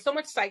stress. There's so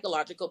much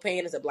psychological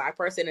pain as a Black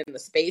person in the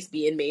space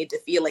being made to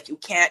feel like you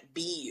can't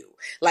be you.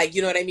 Like,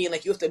 you know what I mean?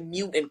 Like you have to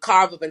mute and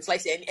carve up and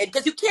slice it. And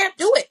because you can't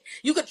do it.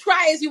 You could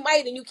try as you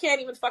might and you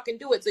can't even fucking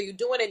do it. So you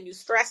do it and you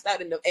stressed out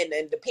and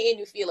the pain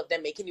you feel of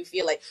them making you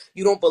feel like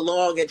you don't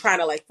belong and trying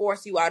to like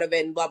force you out of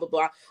it and blah, blah,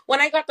 blah. When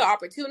I got the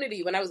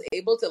opportunity, when I was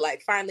able to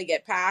like finally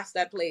get past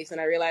that place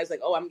and I realized like,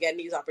 oh, I'm getting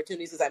these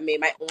opportunities as I made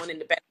my own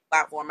independent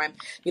platform. I'm,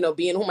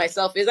 being who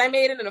myself is. I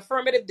made an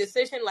affirmative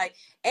decision like,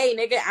 hey,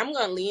 nigga, I'm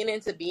going to lean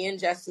into being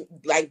just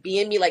like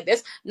being me like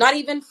this. Not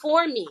even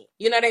for me.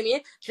 You know what I mean?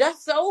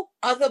 Just so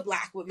other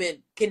Black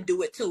women can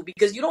do it too.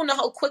 Because you don't know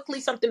how quickly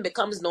something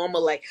becomes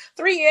normal. Like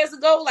 3 years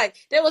ago, like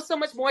there was so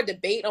much more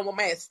debate on what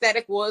my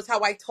aesthetic was,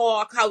 how I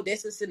talk, how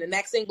this is and the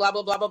next thing, blah,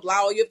 blah, blah, blah, blah.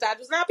 All you have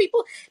to now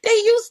people, they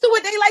used to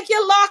it. They like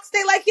your locks.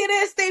 They like your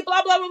this. They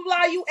blah, blah, blah,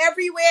 blah. You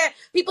everywhere.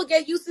 People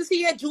get used to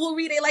see your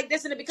jewelry. They like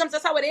this and it becomes,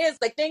 that's how it is.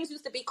 Like things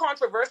used to be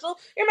controversial.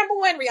 You remember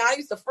when Rihanna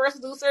used to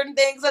first do certain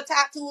things or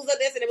tattoos or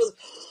this and it was,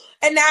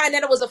 and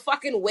then it was a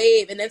fucking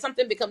wave and then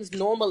something becomes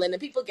normal and then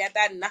people get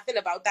that and nothing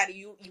about that.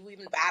 You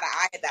even bat an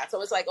eye at that.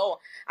 So it's like, oh,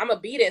 I'm going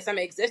to be this. I'm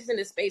going to exist in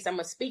this space. I'm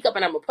going to speak up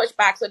and I'm going to push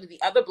back so that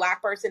the other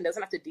Black person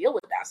doesn't have to deal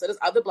with that. So this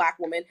other Black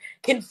woman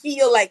can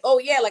feel like, oh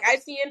yeah, like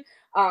I've seen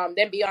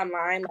them be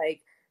online,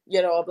 like,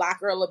 a Black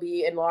girl will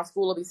be in law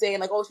school will be saying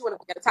like, oh, she want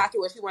to get a tattoo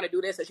or she want to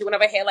do this or she want to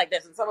have her hair like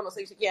this and someone will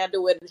say she can't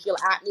do it and she'll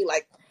at me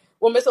like,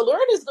 well, Miss Alluring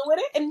is doing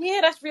it and yeah,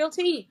 that's real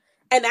tea.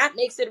 And that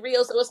makes it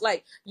real. So it's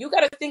like, you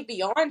got to think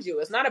beyond you.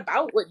 It's not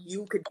about what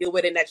you could deal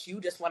with and that you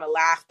just want to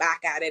laugh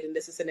back at it and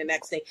this is in the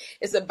next thing.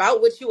 It's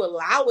about what you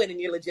allow it and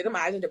you're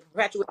legitimizing to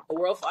perpetuate the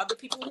world for other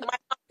people who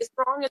might not be as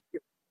strong as you,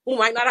 who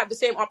might not have the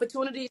same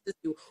opportunities as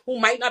you, who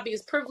might not be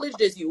as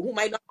privileged as you, who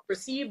might not be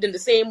perceived in the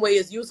same way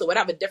as you. So it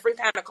have a different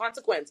kind of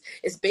consequence.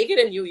 It's bigger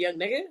than you, young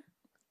nigga.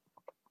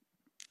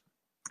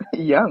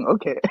 Young,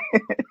 okay.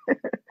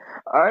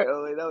 All right,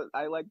 Ole,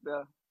 I like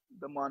the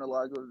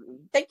monologue. It was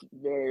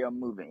very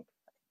moving.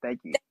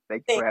 Thank you.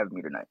 Thank you for having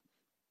me tonight.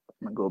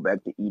 I'm going to go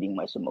back to eating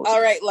my samosas.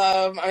 All right,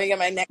 love. I'm going to get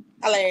my next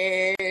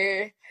color.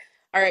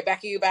 All right,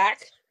 Becky, you back?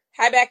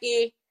 Hi,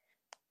 Becky.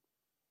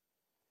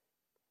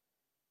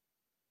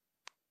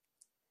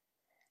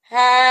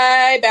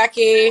 Hi,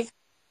 Becky.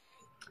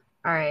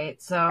 All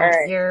right, so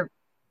you're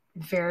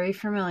very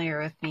familiar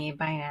with me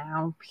by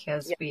now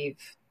because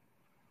we've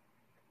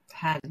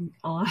had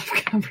a lot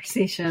of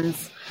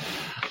conversations.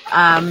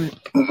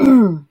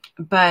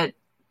 But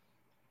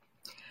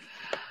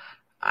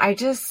I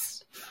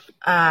just,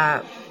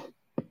 can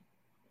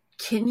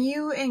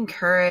you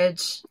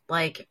encourage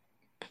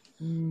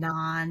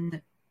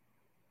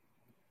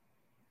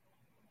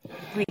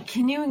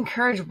can you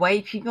encourage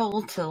white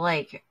people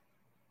to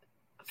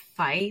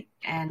fight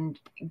and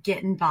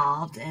get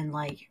involved and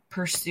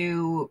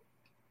pursue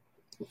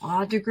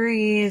law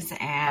degrees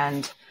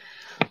and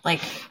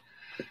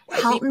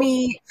help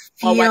me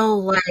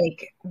feel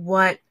like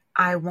what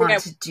I want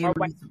to do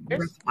is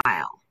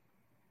worthwhile?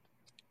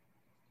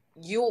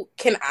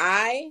 Can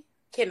I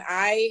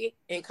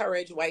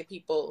encourage white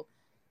people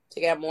to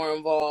get more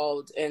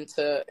involved and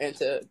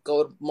to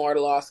go more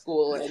to law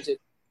school and to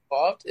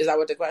involved? Is that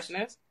what the question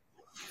is?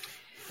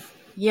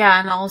 Yeah,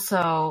 and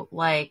also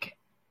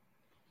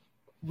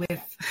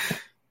with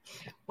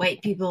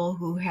white people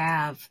who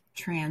have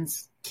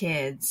trans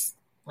kids,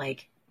 I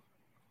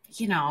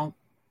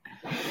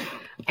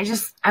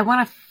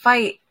want to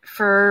fight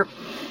for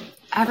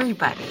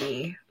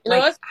everybody.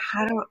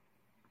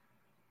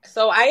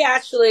 So I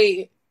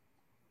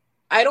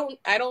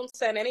don't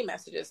send any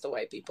messages to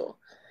white people.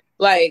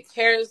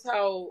 Here's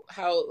how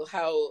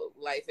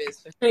life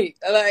is for me.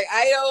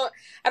 I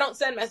don't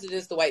send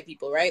messages to white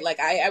people, right?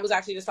 I was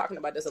actually just talking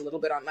about this a little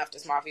bit on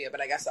Leftist Mafia,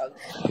 but I guess I'll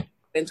get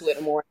into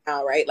it more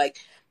now, right?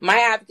 My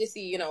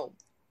advocacy,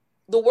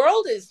 the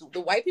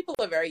white people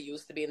are very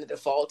used to being the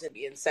default and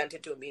being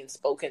centered to and being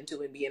spoken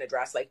to and being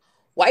addressed.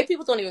 White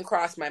people don't even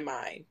cross my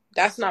mind.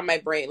 That's not my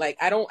brain. Like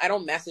I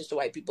don't message to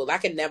white people.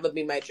 That can never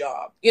be my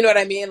job. You know what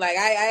I mean? Like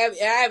I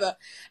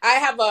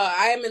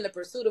am in the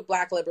pursuit of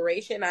Black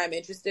liberation. I'm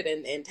interested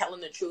in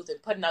telling the truth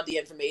and putting out the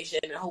information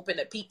and hoping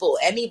that people,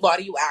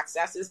 anybody who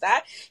accesses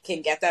that,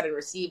 can get that and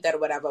receive that or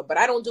whatever. But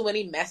I don't do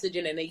any messaging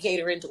and any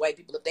catering to white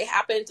people. If they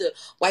happen to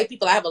white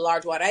people, I have a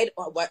large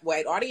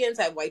white audience.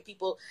 I have white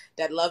people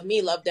that love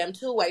me, love them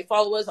too, white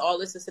followers, all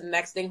this is the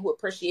next thing, who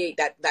appreciate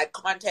that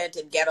content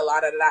and get a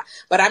lot of that.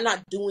 But I'm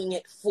not doing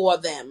it for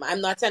them.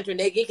 I'm not centering.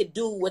 They could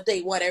do what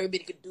they want.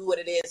 Everybody could do what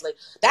it is. Like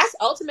that's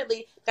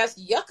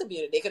your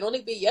community. It can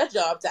only be your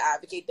job to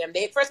advocate them.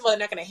 First of all, they're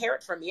not going to hear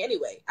it from me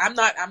anyway. I'm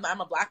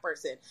a Black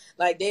person.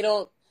 Like they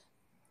don't.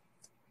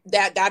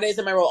 That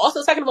isn't my role.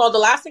 Also, second of all, the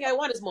last thing I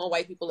want is more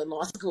white people in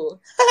law school.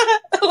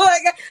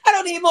 Like I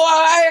don't need more.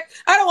 I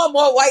don't want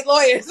more white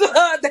lawyers.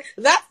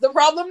 That's the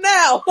problem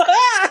now.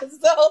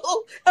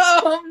 So,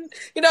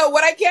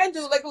 what I can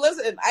do, like,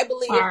 listen, I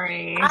believe.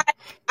 Sorry.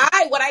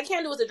 What I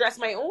can do is address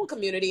my own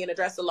community and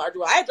address the larger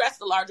world. I address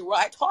the larger world.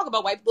 I talk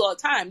about white people all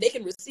the time. They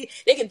can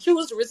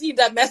choose to receive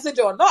that message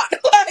or not.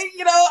 And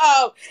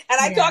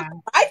I talk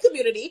to my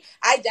community.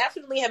 I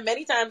definitely have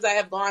many times I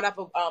have gone up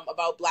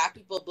about Black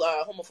people,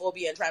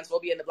 homophobia and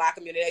transphobia in the Black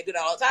community. I do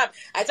that all the time.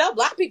 I tell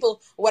Black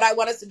people what I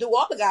want us to do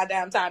all the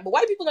goddamn time, but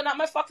white people are not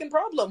my fucking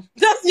problem.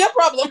 That's your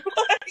problem.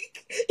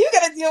 You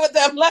gotta deal with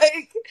them.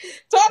 Like,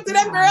 talk to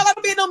them, girl. I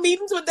don't be in no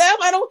meetings with them.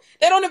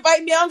 They don't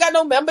invite me. I don't got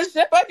no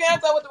membership. I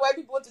can't tell what the white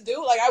people what to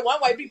do. Like, I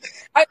want white people.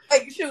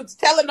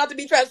 Tell them not to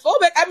be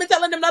transphobic. I've been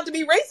telling them not to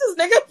be racist,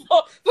 nigga,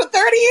 for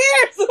 30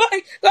 years.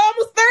 Like,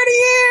 almost 30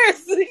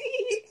 years.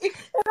 They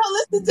don't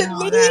listen to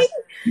me.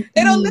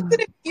 They don't listen to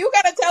me. You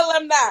gotta tell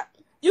them that.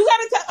 You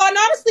gotta tell, and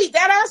honestly,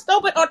 that ass though,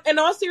 but in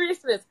all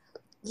seriousness,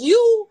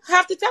 you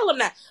have to tell them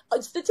that.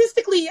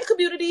 Statistically, your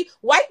community,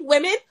 white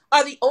women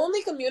are the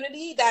only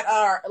community that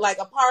are like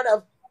a part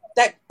of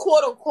that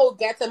quote unquote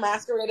gets a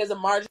masquerade as a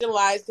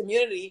marginalized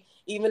community,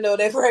 even though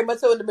they're very much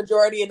so in the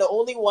majority and the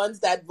only ones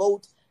that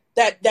vote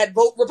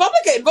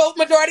Republican, vote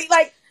majority.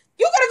 Like,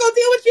 you gotta go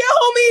deal with your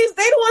homies.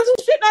 They the ones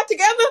who shit not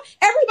together.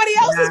 Everybody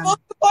else is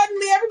voting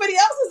accordingly. Everybody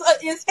else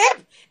is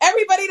hip.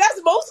 Everybody, that's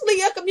mostly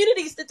your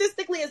community.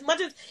 Statistically, as much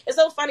as it's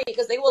so funny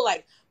because they will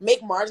like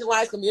make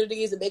marginalized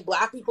communities and make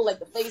Black people like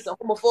the face of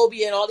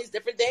homophobia and all these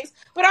different things.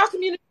 But our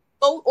community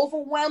so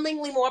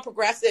overwhelmingly more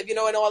progressive, and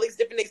all these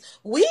different things.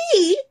 We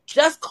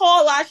just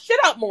call our shit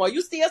out more.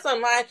 You see us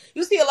online.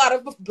 You see a lot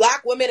of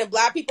Black women and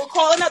Black people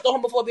calling out the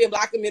homophobia in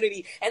Black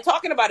community and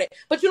talking about it.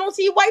 But you don't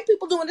see white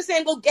people doing the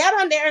same. Go get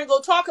on there and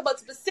go talk about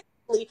specifically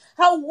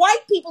how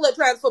white people are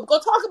transphobic. Go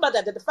talk about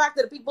that. That the fact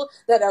that the people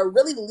that are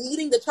really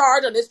leading the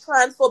charge on this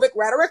transphobic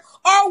rhetoric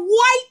are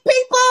white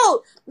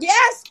people.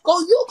 Yes.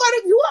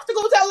 You have to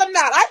go tell them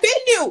that. I've been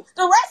you.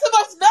 The rest of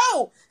us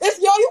know.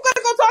 You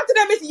gotta go talk to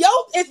them.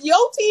 It's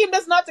your team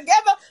that's not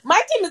together.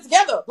 My team is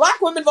together. Black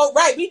women vote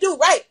right. We do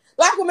right.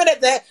 Black women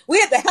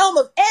we at the helm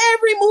of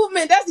every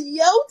movement. That's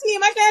your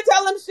team. I can't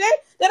tell them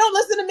shit. They don't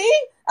listen to me.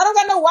 I don't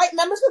got no white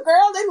membership,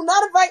 girl. They do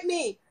not invite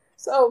me.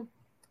 So,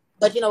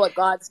 but you know what?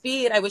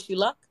 Godspeed. I wish you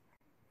luck.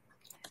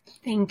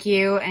 Thank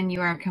you. And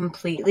you are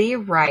completely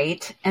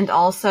right. And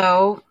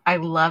also, I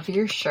love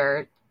your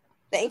shirt.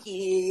 Thank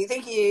you.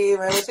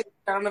 I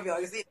don't know if y'all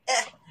can see it.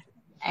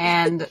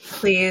 And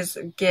please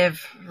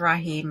give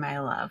Rahi my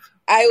love.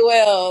 I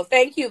will.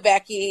 Thank you,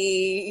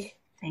 Becky.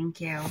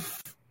 Thank you.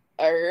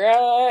 All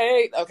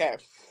right. Okay.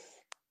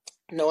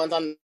 No one's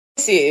on.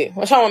 Let's see.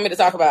 What y'all want me to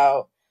talk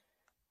about?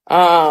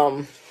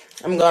 I'm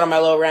going on my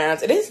little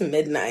rants. It is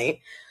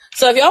midnight.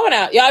 So if y'all want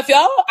to,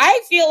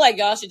 I feel like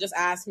y'all should just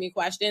ask me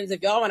questions.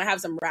 If y'all want to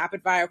have some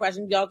rapid fire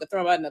questions, y'all could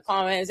throw them out in the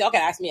comments. Y'all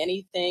can ask me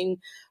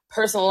anything,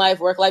 personal life,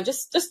 work life,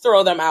 just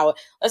throw them out.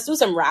 Let's do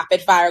some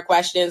rapid fire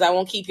questions. I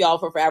won't keep y'all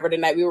for forever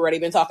tonight. We've already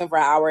been talking for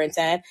an hour and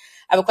 10. I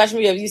have a question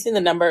for you. Have you seen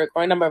the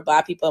growing number of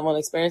Black people among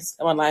experience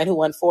online who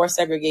want forced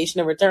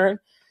segregation in return?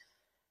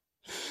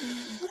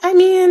 I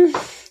mean,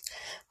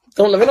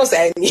 don't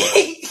say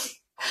me.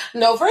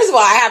 No, first of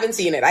all, I haven't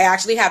seen it. I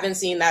actually haven't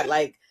seen that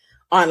like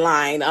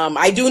online.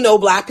 I do know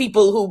Black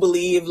people who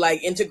believe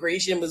like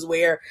integration was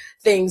where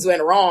things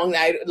went wrong.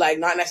 I like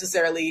not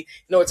necessarily,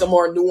 it's a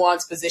more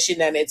nuanced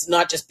position and it's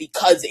not just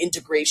because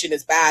integration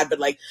is bad, but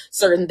like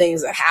certain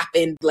things that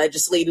happened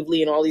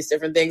legislatively and all these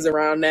different things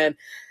around then.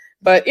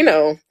 But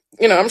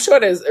I'm sure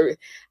there's,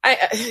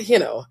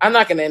 I'm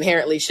not going to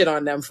inherently shit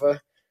on them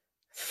for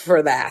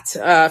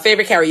that.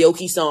 Favorite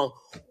karaoke song.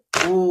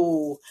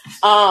 Ooh.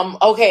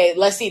 Okay,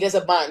 let's see. There's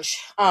a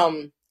bunch.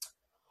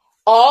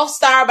 All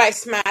Star by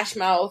Smash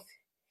Mouth.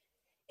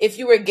 If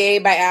You Were Gay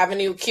by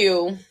Avenue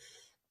Q.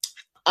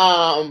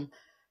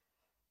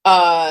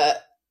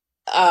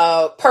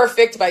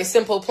 Perfect by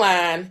Simple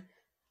Plan.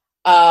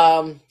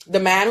 The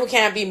Man Who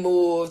Can't Be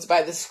Moved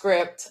by The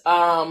Script.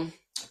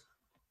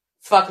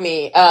 Fuck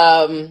me.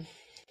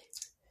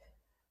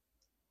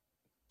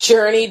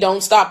 Journey,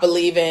 Don't Stop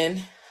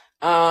Believing.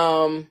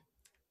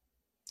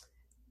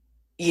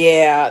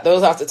 Yeah,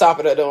 those off the top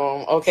of the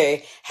dome.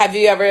 Okay. Have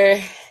you ever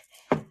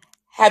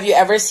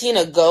seen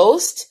a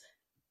ghost?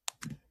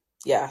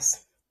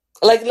 Yes.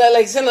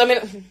 I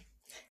mean,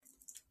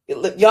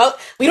 look, y'all,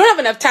 we don't have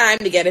enough time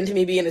to get into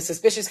me being a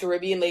suspicious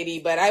Caribbean lady,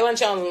 but I want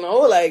y'all to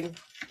know, like,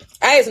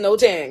 I has no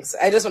tanks.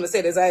 I just want to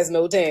say this, I has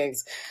no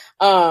tanks.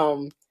 Let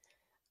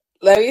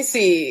me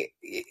see.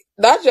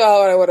 Not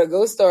y'all, I want a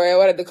ghost story. I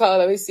wanted to call,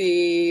 let me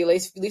see.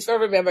 Least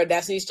forever remember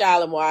Destiny's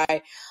Child and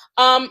why.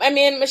 I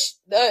mean,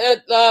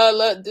 the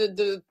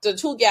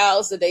two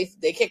gals that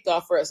they kicked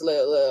off first,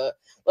 well,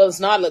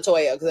 it's not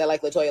Latoya, because I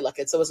like Latoya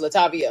Luckett, so it's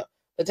Latavia.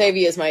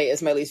 Latavia is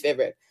my least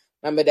favorite.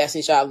 Remember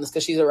Destiny's Child,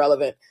 because she's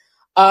irrelevant.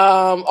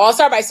 All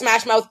Star by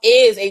Smash Mouth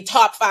is a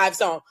top 5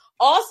 song.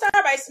 All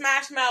Star by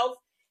Smash Mouth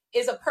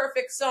is a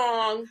perfect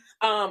song.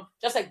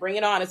 Just like Bring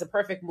It On is a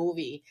perfect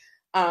movie.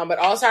 But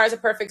All Star is a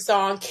perfect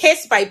song.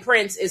 Kiss by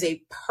Prince is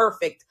a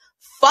perfect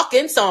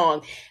fucking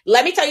song.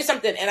 Let me tell you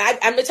something, and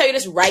I'm gonna tell you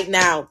this right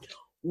now.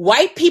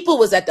 White people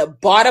was at the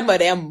bottom of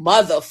their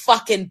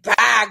motherfucking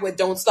bag with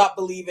Don't Stop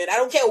Believing. I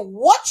don't care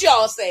what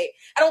y'all say.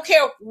 I don't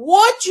care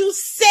what you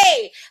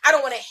say. I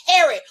don't want to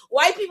hear it.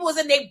 White people was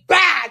in their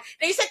bag.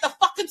 They set the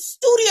fucking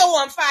studio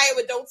on fire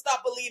with Don't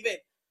Stop Believing.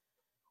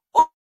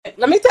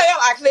 Let me tell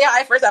y'all actually how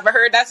I first ever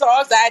heard that song.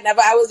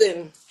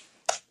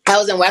 I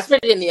was in West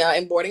Virginia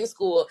in boarding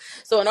school.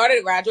 So in order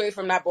to graduate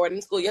from that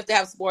boarding school, you have to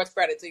have sports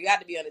credit. So you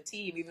had to be on a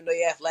team, even though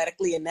you're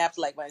athletically inept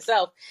like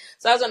myself.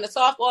 So I was on the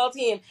softball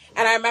team,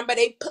 and I remember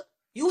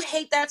you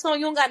hate that song.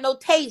 You don't got no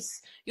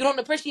taste. You don't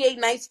appreciate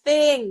nice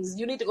things.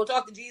 You need to go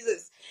talk to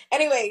Jesus.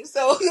 Anyway,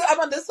 so I'm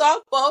on the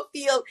softball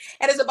field,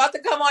 and it's about to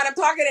come on. I'm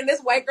talking, and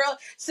this white girl,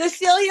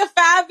 Cecilia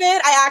Favin,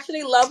 I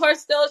actually love her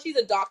still. She's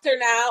a doctor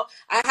now.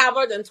 I have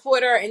her on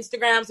Twitter,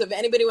 Instagram. So if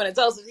anybody want to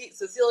tell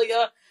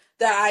Cecilia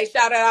that I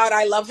shouted out,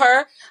 I love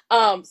her.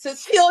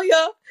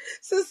 Cecilia,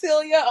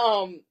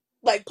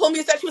 like pulled me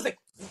aside. She was like,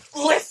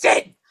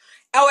 listen,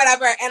 or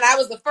whatever. And I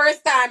was the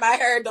first time I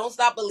heard Don't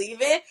Stop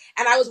Believing.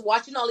 And I was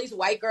watching all these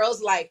white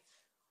girls like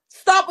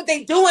stop what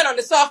they doing on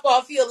the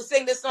softball field to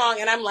sing this song.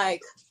 And I'm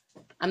like,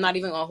 I'm not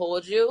even gonna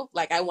hold you.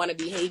 Like, I want to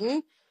be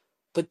hating,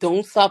 but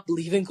Don't Stop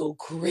Believing go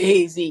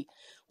crazy.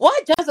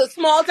 What does a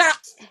small town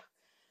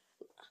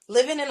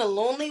living in a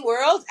lonely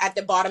world at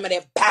the bottom of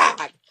their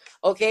bag?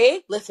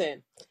 Okay,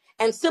 listen.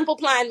 And Simple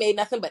Plan made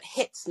nothing but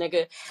hits,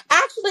 nigga.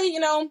 Actually,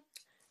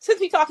 since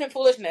we talking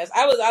foolishness,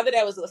 I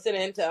was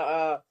listening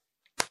to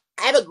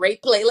I have a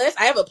great playlist.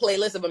 I have a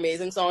playlist of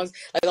amazing songs,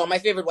 like all my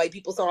favorite white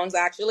people songs,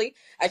 actually.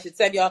 I should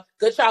send y'all.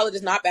 Good Charlotte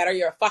is not better.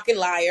 You're a fucking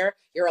liar.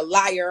 You're a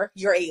liar.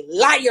 You're a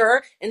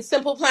liar. And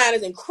Simple Plan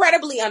is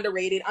incredibly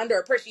underrated,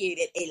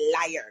 underappreciated. A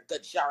liar.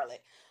 Good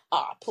Charlotte.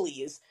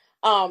 Please.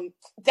 Damn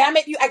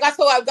it. I got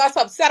so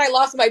upset I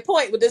lost my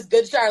point with this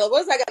Good Charlotte.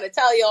 What was I going to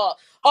tell y'all?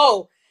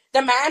 Oh,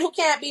 the man who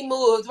can't be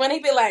moved, when he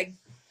be like,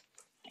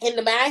 and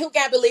the man who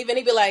can't believe it,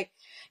 he be like,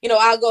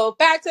 I'll go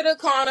back to the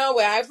corner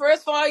where I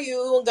first saw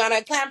you. I'm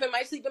gonna clamp in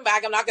my sleeping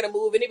bag. I'm not gonna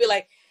move. And he'd be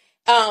like,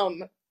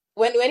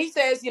 when he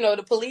says,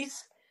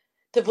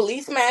 the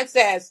policeman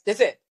says,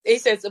 that's it. He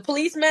says, the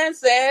policeman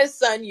says,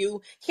 son,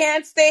 you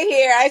can't stay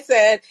here. I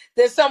said,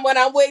 there's someone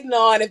I'm waiting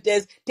on if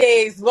there's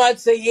days,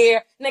 months, a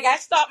year. Nigga, I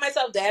stopped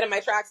myself dead in my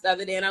tracks the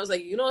other day, and I was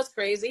like, you know what's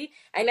crazy?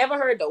 I never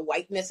heard the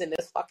whiteness in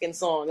this fucking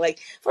song. Like,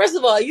 first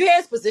of all, you hear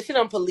his position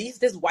on police,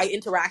 this white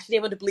interaction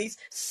here with the police.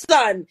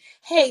 Son,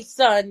 hey,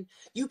 son,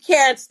 you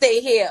can't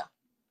stay here.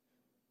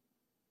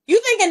 You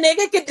think a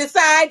nigga could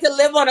decide to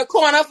live on a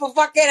corner for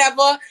fucking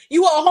ever?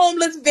 You a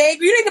homeless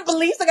vagrant? You think the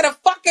police are gonna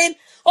fucking,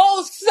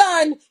 oh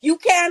son, you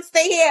can't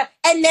stay here?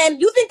 And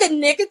then you think the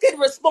nigga could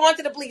respond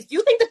to the police?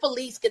 You think the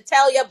police could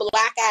tell your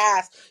black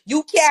ass,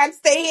 you can't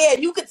stay here?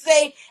 And you could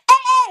say,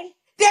 hey,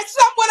 there's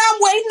someone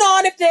I'm waiting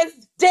on if there's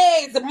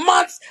days,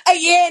 months, a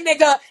year,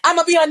 nigga. I'm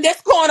gonna be on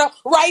this corner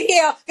right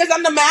here because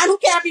I'm the man who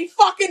can't be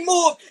fucking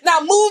moved.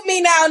 Now move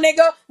me now,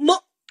 nigga.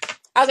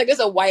 I was like, this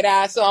is a white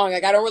ass song.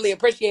 Like, I don't really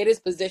appreciate his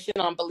position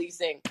on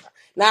policing.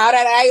 Now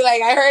that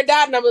I heard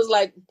that, and I was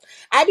like,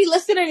 I be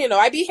listening,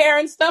 I be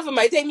hearing stuff. It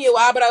might take me a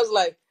while, but I was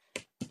like,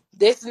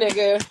 this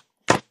nigga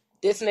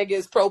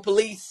is pro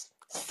police.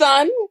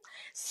 Son,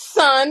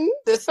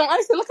 this song.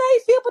 I said, look how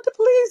you feel about the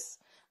police.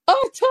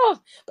 Oh,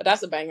 tough. But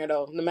that's a banger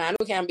though. The Man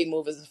Who Can't Be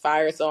Moved is a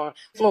fire song.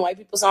 From a white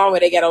people song where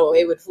they get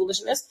away with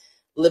foolishness.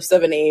 Lips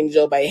of an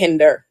Angel by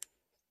Hinder.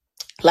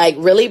 Like,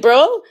 really,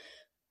 bro?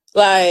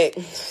 Like,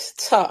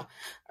 tough.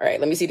 All right,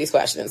 let me see these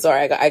questions.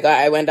 Sorry,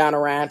 I went down a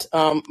rant.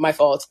 My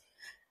fault.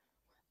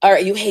 All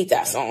right, you hate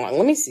that song.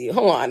 Let me see.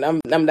 Hold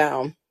on, I'm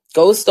down.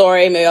 Ghost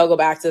Story. Maybe I'll go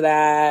back to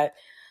that.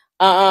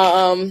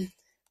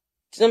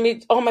 Let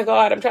me. Oh my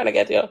God, I'm trying to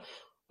get to you.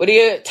 What are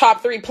your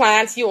top 3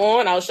 plants you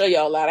own? I'll show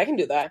y'all that. I can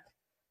do that.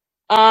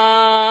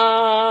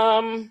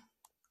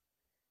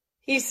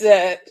 He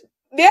said,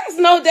 "There's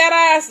no dead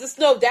ass.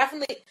 No,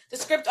 definitely. The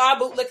script are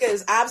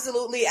bootlickers.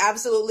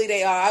 Absolutely,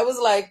 they are." I was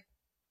like,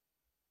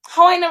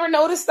 how I never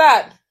noticed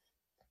that.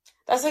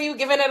 That's how you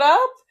giving it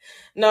up?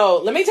 No,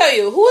 let me tell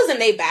you, who was in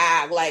their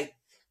bag? Like,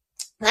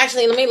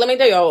 actually, let me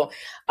tell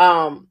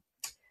you,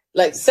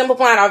 like Simple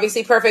Plan,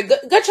 obviously perfect.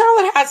 Good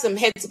Charlotte had some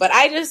hits, but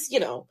I just,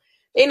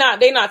 they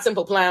not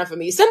Simple Plan for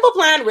me. Simple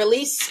Plan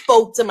really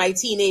spoke to my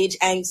teenage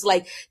angst.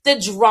 Like, the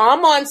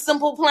drama on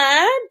Simple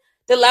Plan,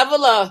 The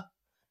level of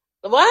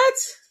what?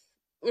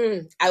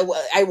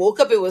 I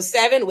woke up, it was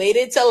 7,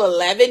 waited till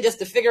 11 just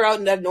to figure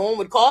out that no one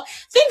would call.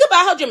 Think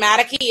about how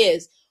dramatic he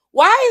is.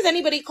 Why is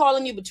anybody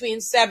calling you between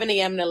 7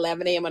 a.m. and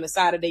 11 a.m. on a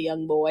Saturday,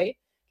 young boy?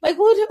 Like,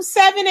 what?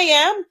 7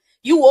 a.m.?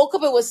 You woke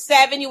up, it was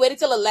 7, you waited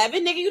till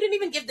 11? Nigga, you didn't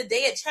even give the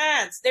day a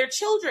chance. They're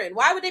children.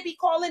 Why would they be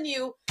calling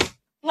you?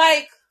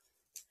 Like,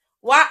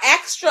 why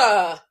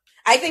extra?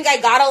 I think I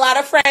got a lot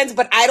of friends,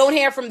 but I don't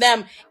hear from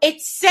them.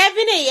 It's 7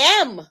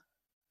 a.m.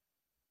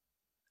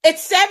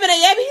 It's 7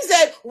 a.m. He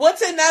said,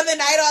 what's another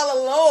night all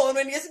alone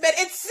when you're in bed?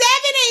 It's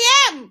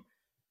 7 a.m.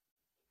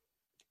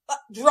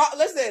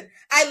 Listen,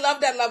 I love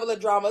that level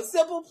of drama.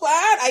 Simple Plan,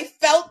 I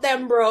felt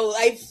them, bro.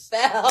 I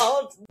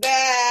felt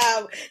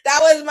them. That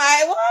was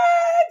my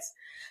what?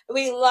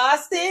 We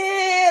lost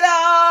it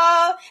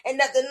all, and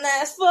nothing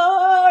lasts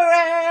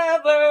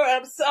forever.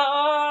 I'm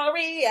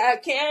sorry, I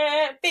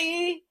can't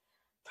be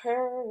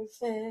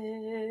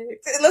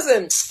perfect.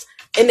 Listen,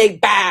 in a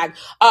bag.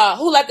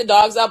 Who Let the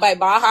Dogs Out by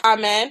Baha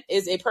Man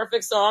is a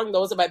perfect song.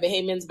 Those are by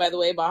Bahamians, by the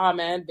way. Baha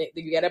Man,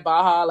 you get it?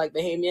 Baha, like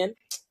Bahamian.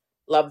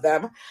 Love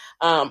them.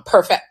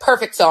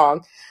 Perfect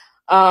song.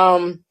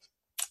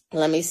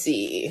 Let me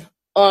see.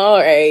 All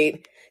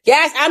right.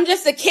 Yes, I'm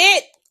just a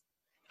kid.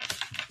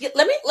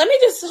 Let me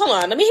just hold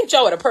on. Let me hit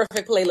y'all with a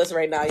perfect playlist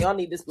right now. Y'all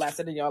need this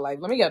blasted in your life.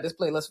 Let me get this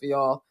playlist for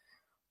y'all.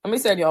 Let me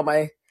send y'all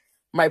my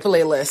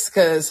playlist,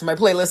 because my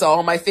playlist are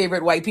all my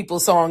favorite white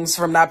people songs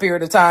from that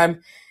period of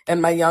time in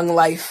my young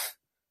life.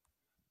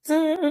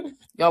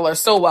 Y'all are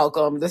so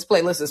welcome. This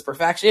playlist is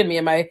perfection. Me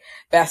and my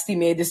bestie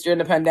made this during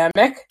the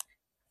pandemic.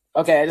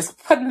 Okay, I just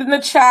put it in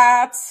the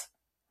chat.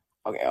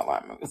 Okay, hold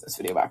on. Let me get this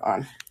video back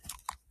on.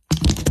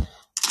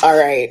 All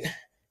right.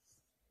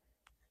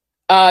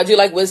 Do you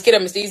like WizKid or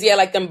Miss Easy? I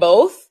like them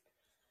both.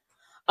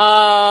 You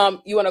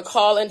want to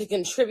call in to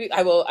contribute?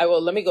 I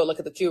will. Let me go look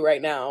at the queue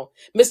right now.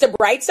 Mr.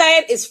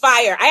 Brightside is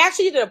fire. I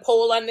actually did a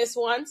poll on this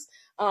once.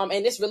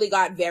 And this really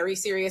got very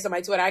serious on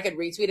my Twitter. I could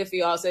retweet it for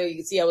y'all so you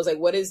can see. I was like,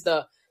 what is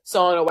the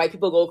song that white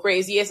people go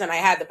craziest? And I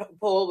had the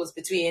poll was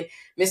between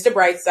Mr.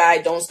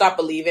 Brightside, Don't Stop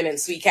Believing, and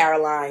Sweet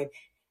Caroline.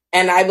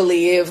 And I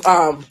believe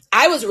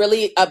I was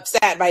really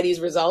upset by these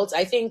results.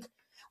 I think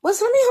let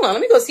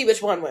me go see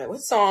which one went. What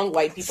song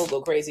white people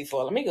go crazy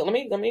for? Let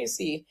me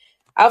see.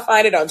 I'll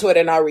find it on Twitter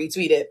and I'll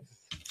retweet it.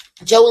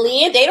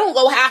 Jolene, they don't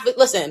go half.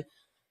 Listen.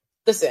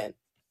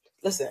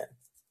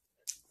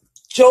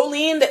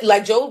 Jolene,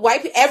 like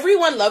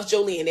everyone loves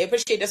Jolene. They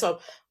appreciate that song.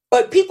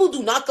 But people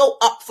do not go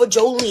up for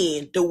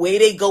Jolene the way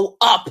they go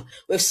up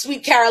with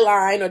Sweet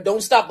Caroline or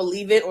Don't Stop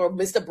Believing or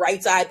Mr.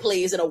 Brightside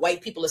plays in a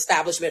white people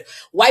establishment.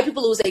 White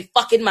people lose their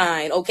fucking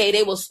mind, okay?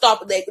 They will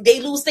stop.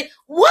 They lose their...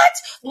 What?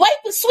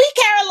 Sweet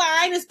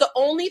Caroline is the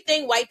only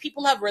thing white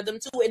people have rhythm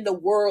to in the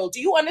world.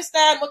 Do you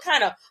understand what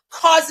kind of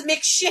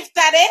cosmic shift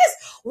that is?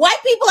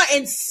 White people are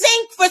in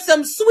sync for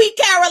some Sweet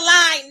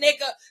Caroline,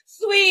 nigga.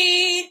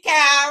 Sweet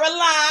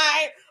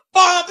Caroline.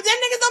 But them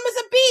niggas don't miss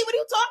a beat. What are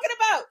you talking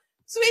about?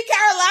 Sweet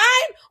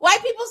Caroline?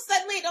 White people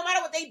suddenly, no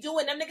matter what they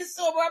doing, them niggas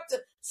sober up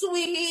to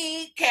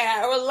Sweet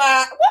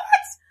Caroline.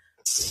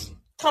 What?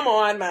 Come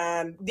on,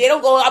 man. They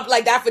don't go up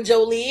like that for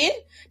Jolene.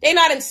 They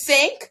not in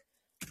sync.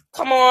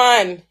 Come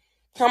on.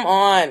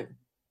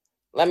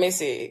 Let me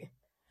see.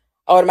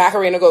 Oh, the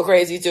Macarena go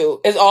crazy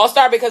too. Is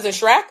All-Star because of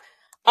Shrek?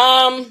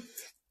 I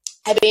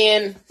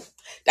mean,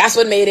 that's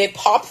what made it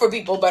pop for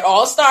people. But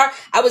All-Star,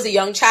 I was a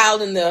young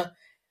child in the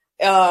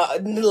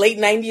late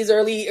 90s,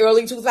 early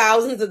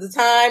 2000s at the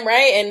time,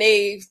 right? And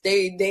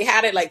they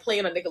had it like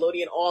playing on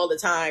Nickelodeon all the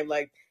time.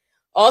 Like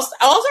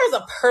All-Star is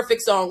a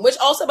perfect song, which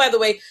also, by the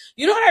way,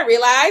 you know what I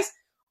realized?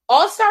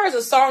 All-Star is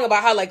a song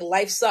about how like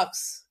life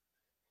sucks.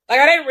 Like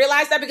I didn't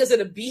realize that because of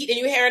the beat and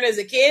you hear it as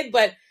a kid,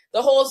 but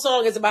the whole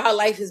song is about how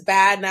life is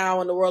bad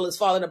now and the world is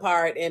falling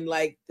apart and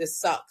like this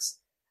sucks.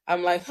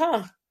 I'm like,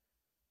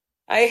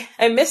 I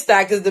missed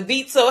that because the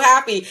beat's so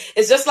happy.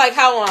 It's just like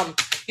how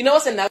you know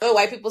what's another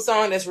white people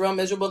song that's real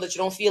miserable that you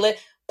don't feel it?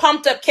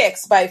 Pumped Up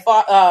Kicks by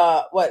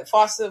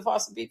Foster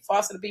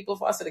the People,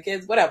 Foster the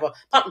Kids, whatever.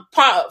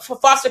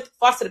 Foster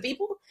the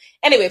People?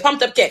 Anyway,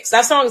 Pumped Up Kicks.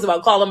 That song is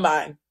about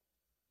Columbine.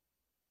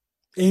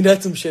 Ain't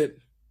that some shit?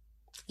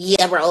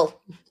 Yeah, bro.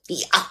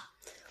 Yeah.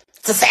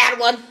 It's a sad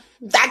one.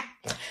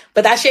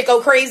 But that shit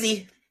go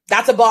crazy.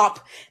 That's a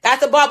bop.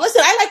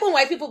 Listen, I like when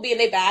white people be in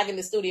their bag in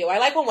the studio. I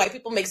like when white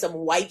people make some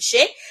white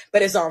shit,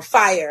 but it's on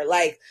fire.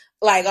 Like,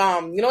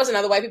 you know what's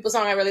another white people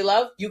song I really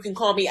love? You Can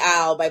Call Me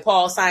Al by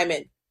Paul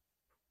Simon.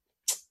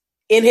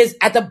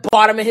 At the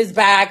bottom of his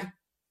bag.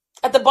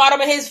 At the bottom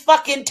of his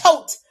fucking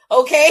tote.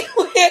 Okay?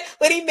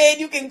 When he made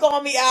You Can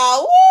Call Me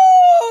Al.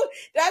 Woo!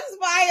 That's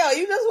fire.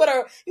 You just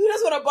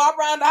wanna bop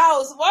around the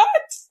house. What?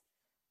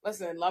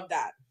 Listen, love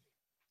that.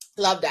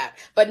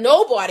 But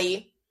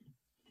nobody,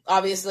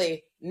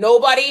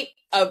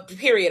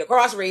 period,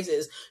 across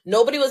races,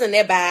 nobody was in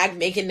their bag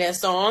making their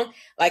song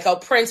like how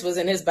Prince was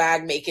in his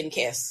bag making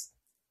Kiss.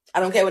 I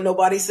don't care what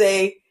nobody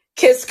say.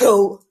 Kiss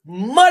go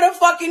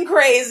motherfucking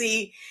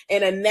crazy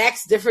in a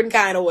next different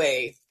kind of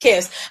way.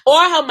 Kiss. Or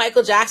how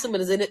Michael Jackson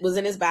was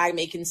in his bag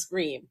making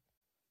Scream.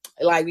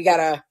 Like, we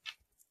gotta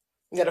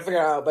You gotta figure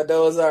out, but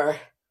those are,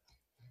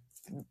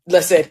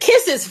 listen,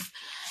 Kiss is,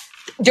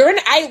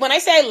 when I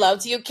say I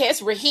love you,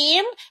 Kiss,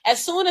 Raheem,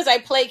 as soon as I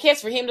play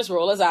Kiss, Raheem just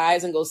roll his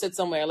eyes and go sit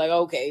somewhere like,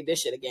 okay, this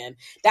shit again.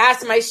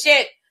 That's my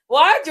shit.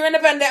 What? During the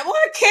pandemic?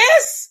 What?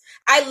 Kiss?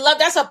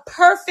 That's a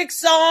perfect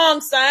song,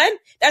 son.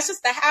 That's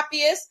just the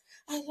happiest.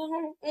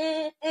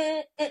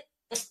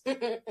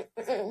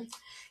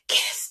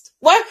 Kissed.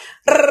 What?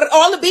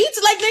 All the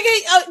beats? Like,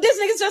 nigga, this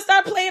nigga just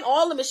started playing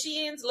all the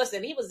machines.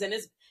 Listen, he was in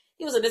his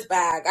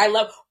bag.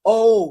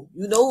 You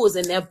know who was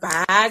in their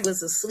bag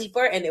was a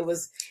sleeper, and it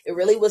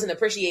really wasn't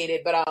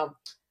appreciated. But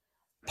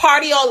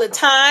Party All the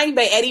Time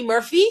by Eddie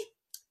Murphy.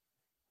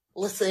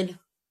 Listen.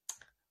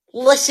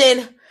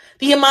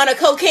 The amount of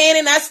cocaine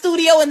in that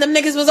studio and them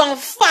niggas was on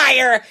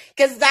fire,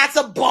 because that's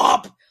a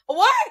bop.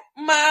 What?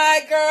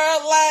 My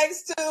girl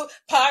likes to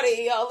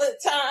party all the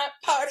time.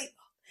 Party.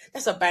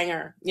 That's a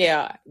banger.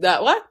 Yeah.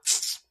 That what?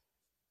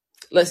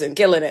 Listen,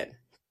 killing it.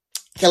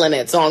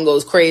 Song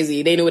goes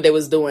crazy. They knew what they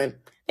was doing.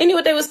 I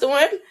love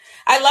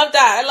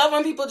that. I love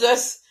when people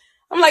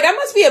I'm like, that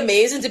must be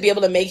amazing to be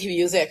able to make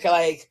music.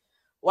 Like,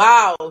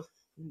 wow,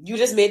 you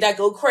just made that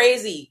go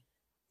crazy.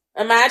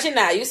 Imagine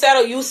that.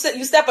 You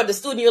step at the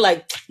studio, you're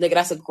like, nigga,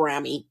 that's a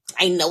Grammy.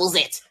 I knows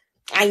it.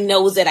 I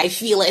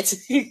feel it.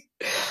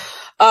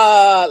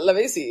 Let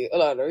me see.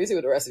 Hold on. Let me see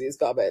what the rest of these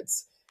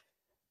comments.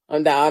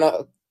 I'm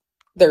down.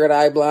 Third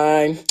Eye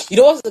Blind. You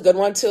know what's a good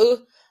one too?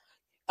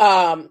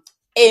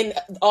 In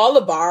all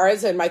the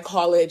bars in my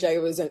college, I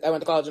went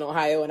to college in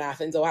Ohio, in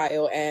Athens,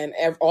 Ohio, and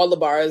all the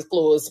bars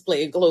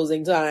played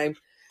closing time.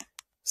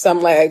 So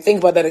I'm like, I think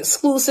about that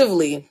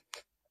exclusively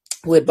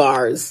with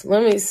bars.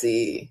 Let me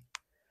see.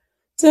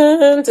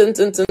 Dun, dun,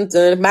 dun, dun,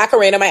 dun.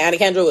 Macarena. My Auntie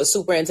Kendra was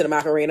super into the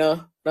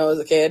Macarena when I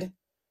was a kid.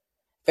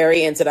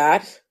 Very into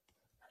that.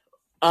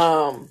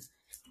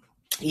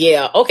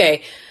 Yeah.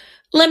 Okay.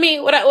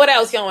 What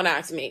else y'all want to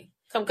ask me?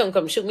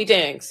 Come. Shoot me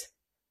things.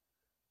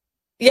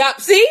 Yep.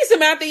 See,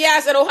 Samantha,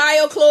 yes. And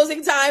Ohio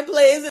closing time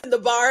plays in the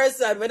bars,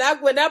 son. When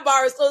that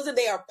bar is closing,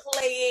 they are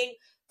playing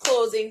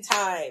closing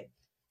time.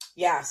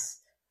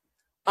 Yes.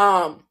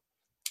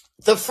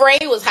 The Fray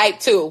was hyped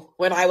too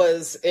when I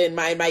was in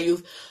my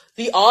youth.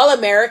 The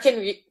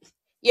All-American,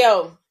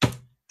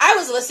 I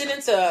was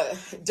listening to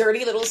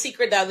Dirty Little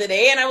Secret the other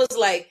day, and I was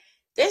like,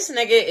 this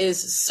nigga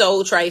is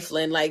so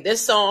trifling. Like,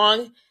 this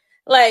song,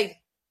 like,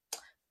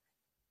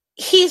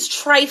 he's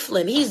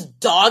trifling. He's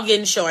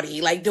dogging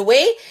shorty. Like,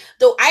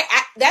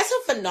 that's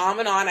a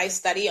phenomenon I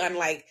study on,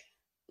 like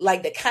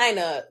the kind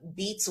of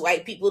beats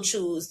white people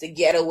choose to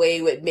get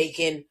away with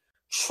making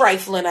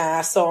trifling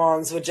ass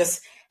songs with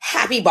just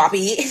happy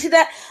boppy.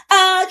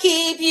 I'll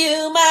keep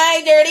you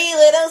my dirty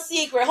little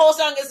secret. Whole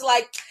song is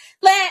like,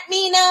 let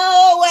me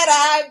know what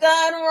I've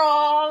done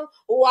wrong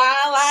while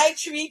I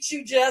treat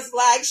you just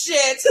like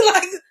shit.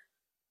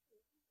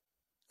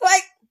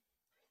 Like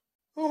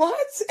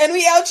what? And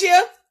we out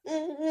here.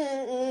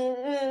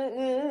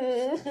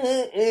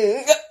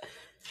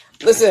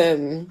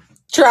 Listen,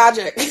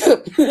 tragic.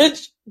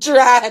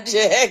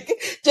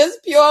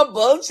 Just pure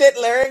bullshit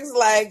lyrics.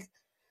 Like,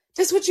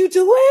 this what you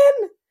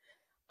doing?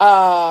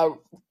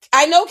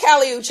 I know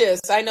Kali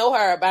Uchis. I know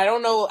her, but I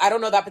don't know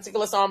that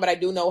particular song, but I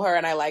do know her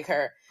and I like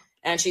her.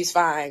 And she's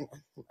fine.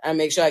 I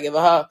make sure I give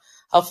her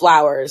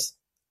flowers.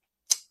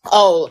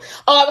 Oh,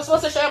 I was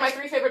supposed to show you my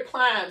 3 favorite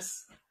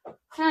plants.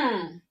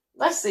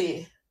 Let's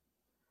see.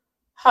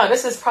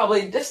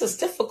 This is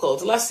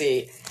difficult. Let's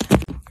see.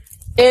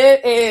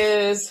 It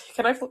is,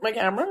 can I flip my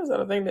camera? Is that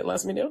a thing that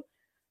lets me do?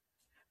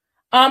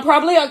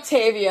 Probably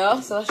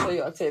Octavia. So I'll show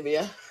you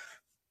Octavia.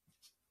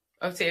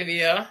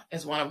 Octavia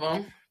is one of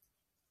them.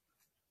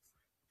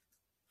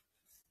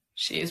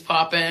 She's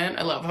popping.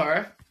 I love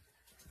her.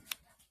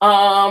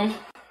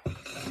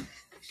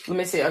 Let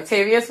me see.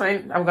 Octavia's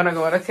fine. I'm gonna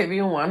go with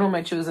Octavia 1. Who am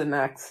I choosing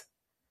next?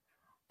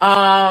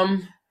 I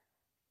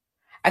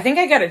think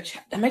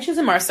am I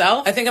choosing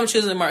Marcel? I think I'm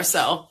choosing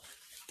Marcel.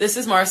 This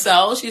is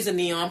Marcel. She's a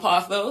Neon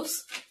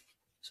Pothos.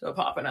 So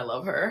popping. I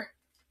love her.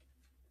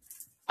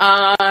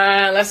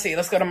 Let's see.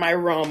 Let's go to my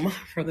room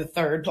for the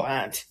third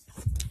plant.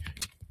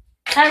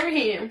 Hi,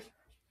 Raheem.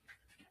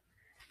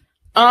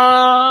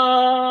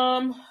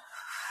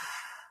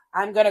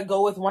 I'm gonna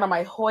go with one of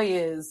my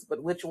Hoyas,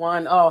 but which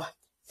one? Oh,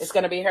 it's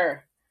gonna be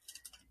her.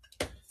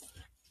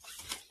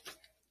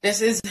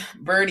 This is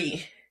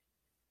Birdie.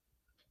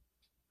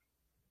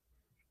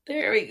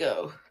 There we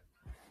go.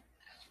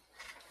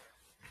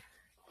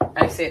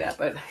 I say that,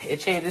 but it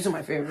changes to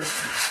my favorite.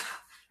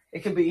 It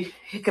could be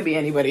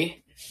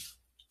anybody.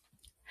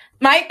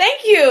 Mike,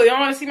 thank you. You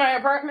want to see my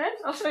apartment?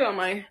 I'll show you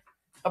my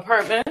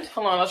apartment.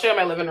 Hold on, I'll show you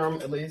my living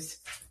room at least.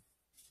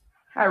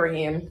 Hi,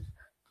 Raheem.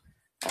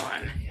 Hold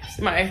on.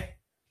 See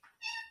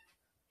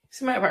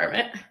my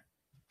apartment.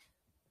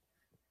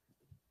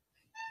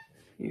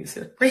 You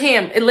see,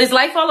 Raheem, is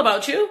life all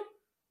about you?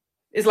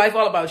 Is life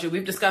all about you?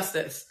 We've discussed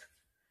this.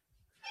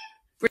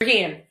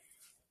 Raheem.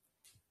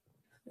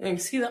 Let me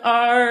see the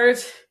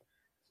art.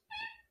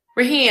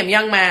 Raheem,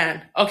 young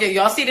man. Okay,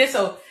 y'all see this?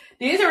 So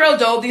these are real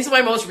dope. These are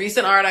my most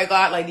recent art I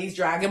got, like these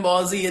Dragon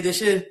Ball Z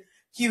edition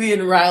Huey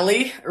and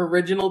Riley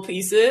original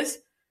pieces.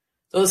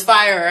 Those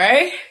fire,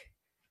 right?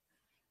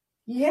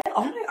 Yeah,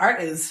 all my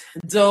art is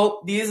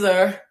dope. These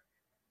are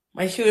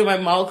my Huey and my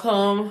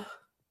Malcolm.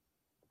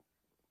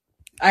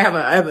 I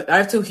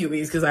have two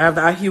Hueys because I have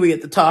that Huey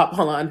at the top.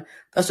 Hold on.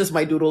 That's just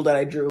my doodle that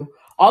I drew.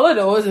 All of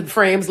those in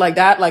frames like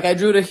that. Like I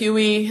drew the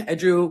Huey, I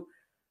drew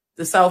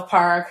the South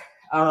Park,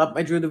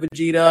 I drew the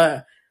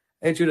Vegeta,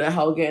 I drew the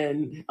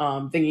Helgen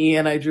thingy,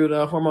 and I drew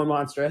the Hormone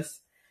Monstrous.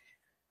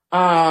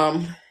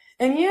 And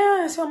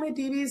yeah, it's all my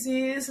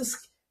DBZs.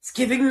 It's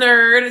giving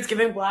nerd. It's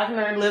giving Black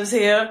Nerd lives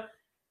here.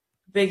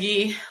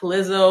 Biggie,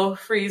 Lizzo,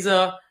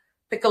 Frieza,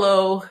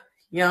 Piccolo,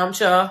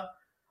 Yamcha,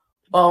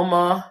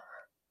 Bulma.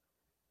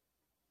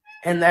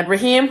 And then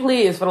Raheem,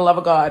 please, for the love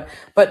of God.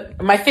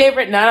 But my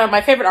favorite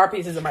art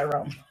pieces in my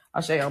room.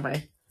 I'll show you hold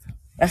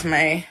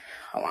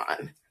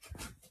on.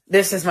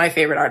 This is my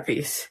favorite art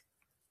piece.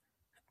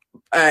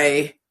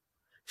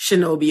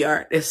 Shinobi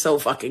art is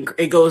so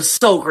it goes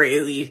so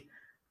crazy.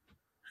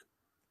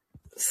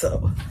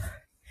 So,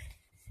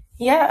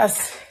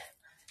 yes.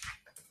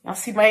 Y'all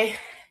see my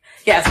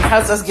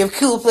house does give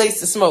cool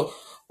place to smoke.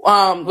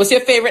 What's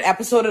your favorite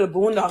episode of the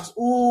Boondocks?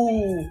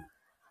 Ooh.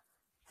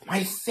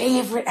 My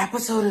favorite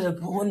episode of the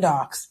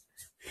Boondocks.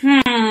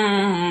 If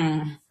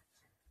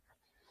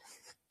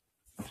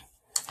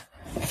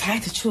I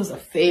had to choose a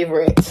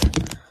favorite.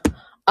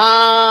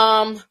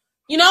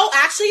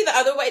 Actually the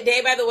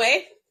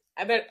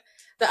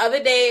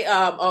other day,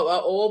 an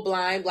old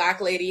blind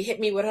Black lady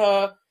hit me with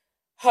her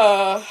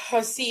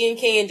C and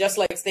K and just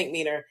like stink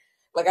meter.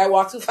 Like I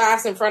walked too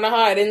fast in front of her.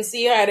 I didn't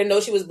see her. I didn't know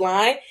she was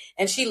blind.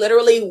 And she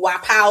literally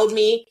wapowed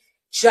me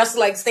just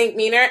like stink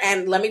meter.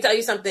 And let me tell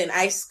you something.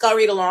 I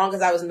scurried along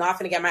because I was not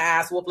going to get my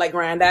ass whooped like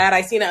granddad.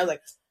 I seen it. I was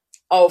like,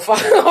 oh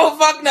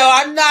fuck no.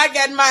 I'm not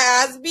getting my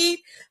ass beat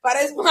by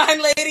this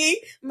blind lady.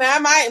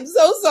 Ma'am, I am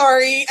so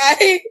sorry.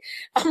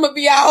 I'm going to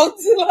be out.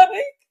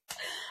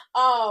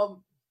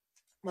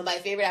 But my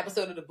favorite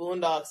episode of the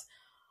Boondocks.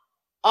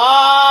 Honestly,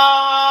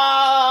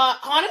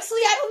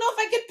 I don't know if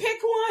I could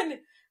pick one.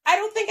 I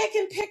don't think I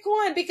can pick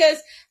one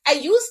because I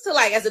used to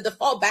as a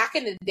default back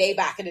in the day,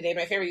 my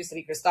favorite used to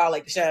be Cristal,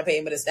 like the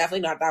champagne, but it's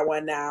definitely not that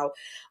one now.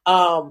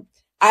 I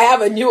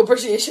have a new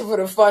appreciation for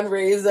the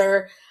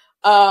fundraiser.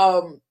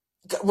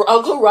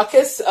 Uncle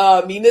Ruckus,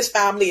 Mina's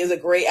Family is a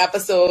great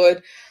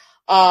episode.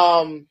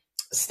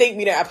 Stink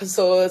Meter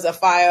episodes, a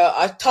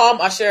fire, Tom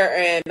Usher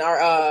and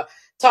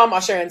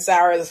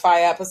Sarah is a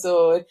fire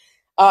episode.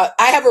 I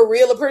have a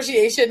real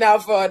appreciation now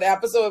for the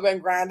episode when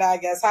Granddad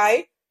gets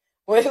high.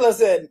 When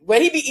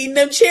he be eating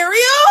them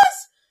Cheerios,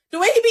 the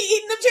way he be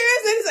eating them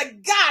Cheerios, and he's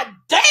like, God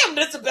damn,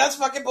 that's the best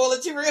fucking bowl of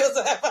Cheerios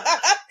I've ever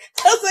had.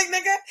 I was like,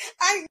 nigga,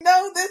 I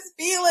know this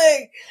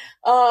feeling.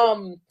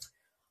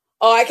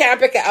 I can't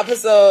pick an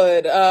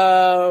episode.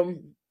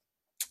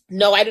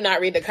 No, I do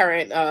not read the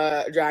current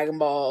Dragon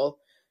Ball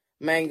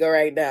manga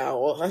right now.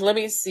 Let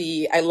me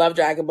see. I love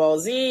Dragon Ball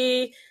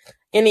Z.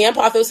 In the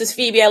Empathos is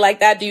Phoebe. I like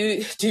that. Do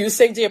you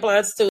sing to your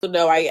plants too?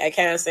 No, I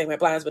can't sing my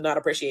plants, but not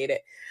appreciate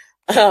it.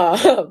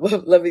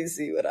 Let me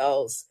see what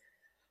else.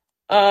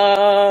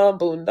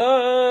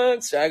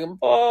 Boondocks, Dragon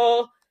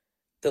Ball,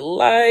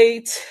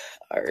 Delight.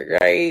 All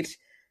right.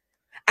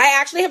 I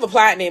actually have a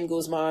plant named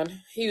Guzman.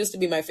 He used to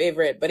be my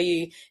favorite, but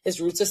his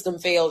root system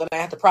failed, and I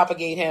had to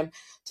propagate him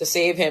to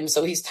save him.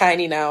 So he's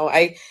tiny now.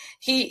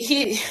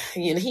 He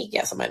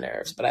gets on my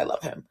nerves, but I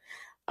love him.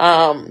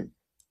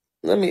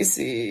 Let me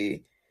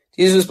see.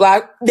 Jesus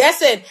Black.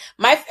 Listen,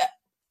 my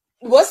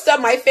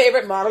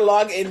favorite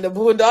monologue in the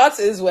Boondocks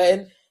is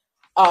when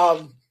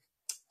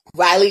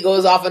Riley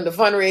goes off on the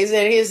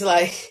fundraising, and he's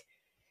like,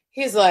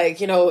 this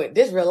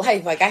real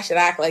life, like I should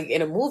act like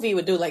in a movie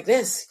would do like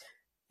this.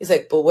 He's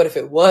like, but what if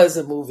it was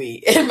a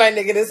movie? And my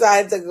nigga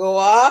decided to go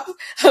off.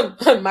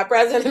 My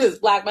president is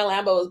black, my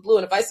Lambo is blue,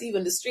 and if I see you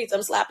in the streets,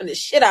 I'm slapping the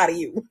shit out of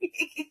you.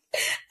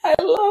 I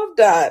love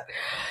that.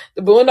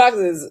 The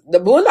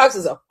Boondocks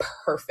is a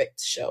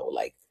perfect show,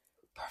 like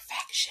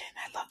perfection.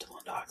 I love the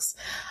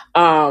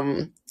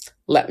Boondocks.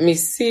 Let me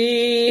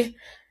see.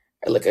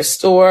 A liquor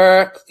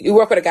store. You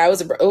work with a guy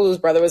whose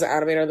brother was an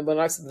animator in the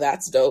Boondocks.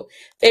 That's dope.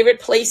 Favorite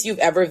place you've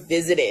ever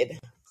visited?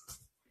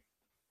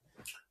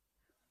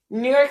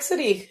 New York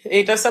City.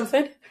 Ain't that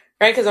something?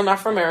 Right? Because I'm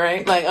not from there,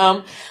 right?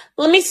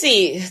 Let me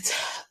see.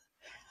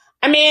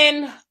 I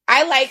mean,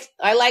 I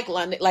like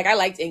London. Like, I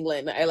liked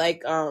England. I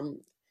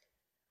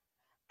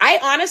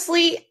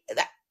honestly,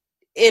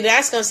 and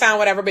that's going to sound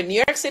whatever, but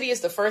New York City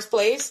is the first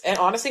place, and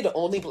honestly, the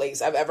only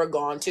place I've ever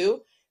gone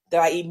to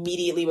that I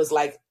immediately was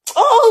like,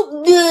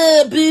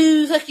 oh,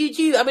 boo, fuck you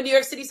too. I'm a New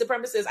York City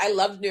supremacist. I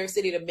loved New York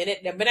City the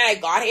minute I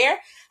got here.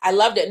 I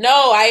loved it.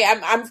 No,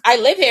 I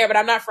live here, but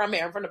I'm not from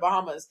here. I'm from the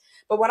Bahamas.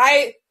 But when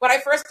I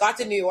first got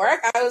to New York,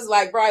 I was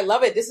like, bro, I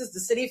love it. This is the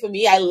city for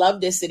me. I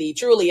love this city,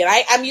 truly. And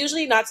I'm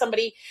usually not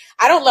somebody,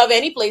 I don't love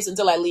any place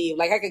until I leave.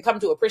 Like, I can come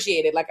to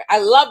appreciate it. Like, I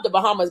love the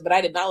Bahamas, but I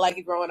did not like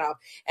it growing up.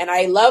 And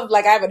I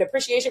have an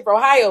appreciation for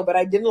Ohio, but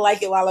I didn't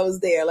like it while I was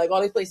there. Like,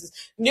 all these places.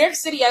 New York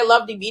City, I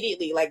loved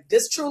immediately. Like,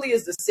 this truly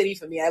is the city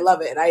for me. I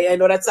love it. I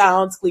know that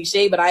sounds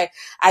cliche, but I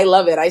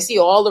love it. I see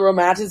all the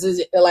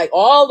romanticism, like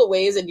all the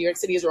ways that New York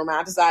City is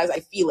romanticized.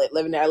 I feel it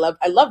living there.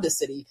 I love this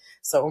city.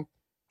 So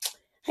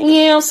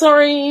yeah, I'm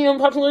sorry,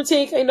 unpopular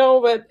take, I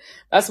know, but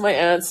that's my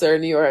answer,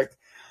 New York.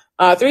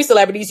 3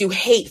 celebrities you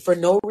hate for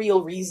no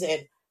real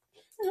reason.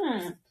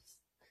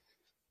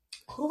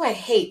 Who do I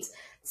hate?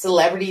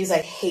 Celebrities I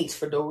hate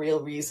for no real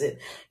reason.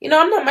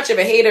 I'm not much of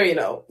a hater,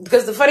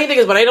 because the funny thing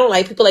is when I don't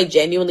like people, I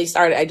genuinely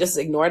start, I just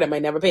ignore them. I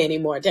never pay any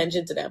more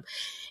attention to them.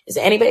 Is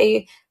there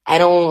anybody I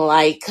don't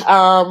like?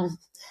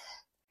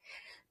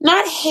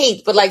 Not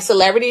hate, but like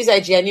celebrities I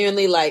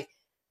genuinely like.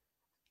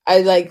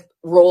 I like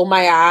roll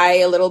my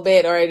eye a little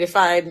bit, or I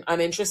find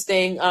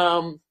uninteresting.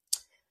 I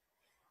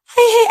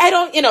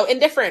don't,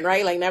 indifferent,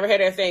 right? Like never heard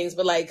their things,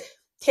 but like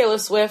Taylor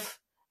Swift,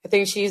 I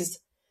think she's,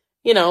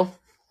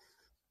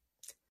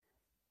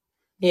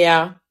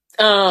 yeah,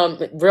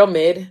 real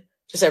mid.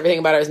 Just everything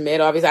about her is mid.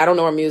 Obviously, I don't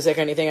know her music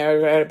or anything,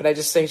 but I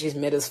just think she's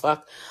mid as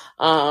fuck.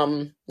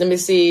 Let me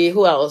see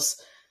who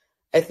else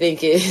I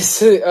think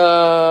is. Who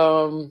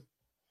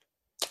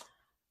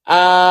else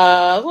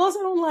I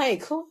don't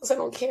like? Who else I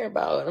don't care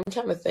about? I'm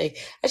trying to think.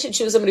 I should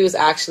choose somebody who's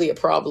actually a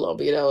problem,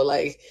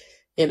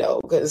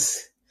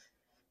 because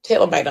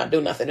Taylor might not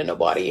do nothing to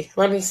nobody.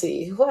 Let me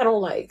see who I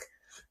don't like.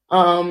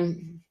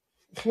 I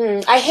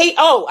hate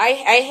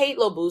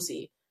Lil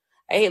Boosie.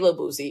 I hate Lil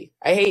Boosie.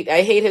 I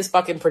hate his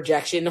fucking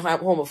projection,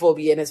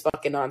 homophobia, and his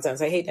fucking nonsense.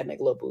 I hate that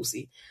nigga Lil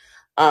Boosie.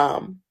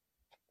 Let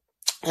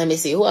me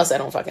see who else I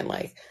don't fucking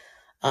like.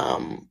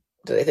 Do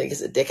they think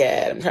is a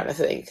dickhead? I'm trying to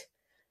think.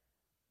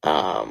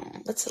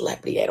 What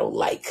celebrity I don't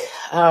like?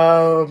 Who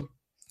I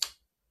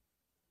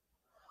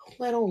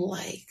don't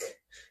like?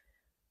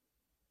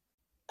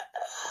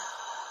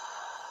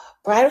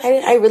 But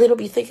I really don't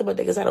be thinking about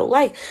niggas I don't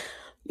like.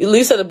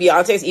 Lisa, the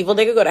Beyonce's evil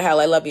nigga, go to hell.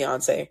 I love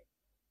Beyonce.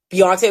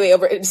 Beyonce way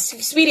over.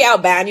 Speedy, I'll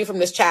ban you from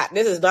this chat.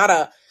 This is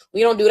not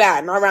we don't do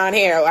that. Not around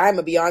here. I'm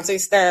a Beyonce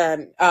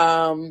stan.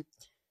 I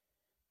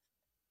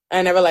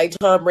never liked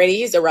Tom Brady.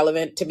 He's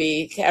irrelevant to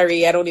me.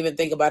 Kyrie, I don't even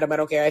think about him. I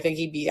don't care. I think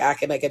he'd be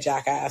acting like a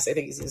jackass. I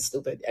think he's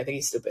stupid. I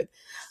think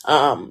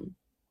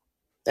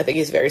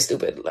he's very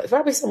stupid. Like,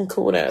 probably some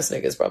cool ass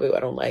niggas. Probably what I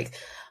don't like.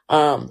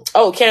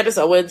 Candace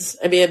Owens.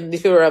 I mean,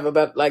 these people are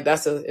about like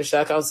if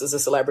that counts as a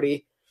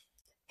celebrity.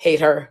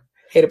 Hate her.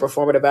 Hate a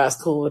performative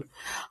ass coon.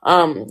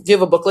 Do you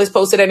have a book list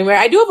posted anywhere?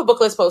 I do have a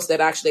book list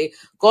posted, actually.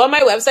 Go on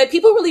my website.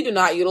 People really do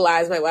not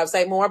utilize my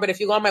website more, but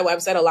if you go on my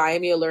website,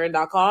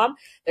 AlayaMeAllurin.com,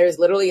 there's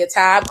literally a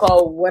tab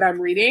called What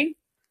I'm Reading.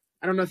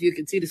 I don't know if you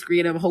can see the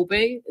screen. I'm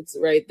hoping it's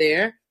right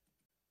there.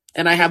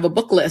 And I have a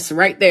book list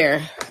right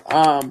there. Go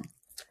on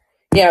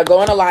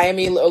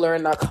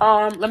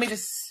AlayaMeAllurin.com. Let me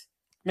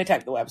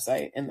type the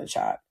website in the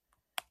chat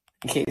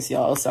in case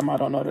y'all somehow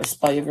don't know to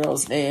spell your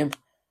girl's name.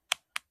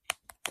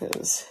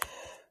 Because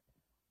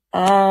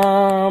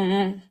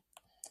okay,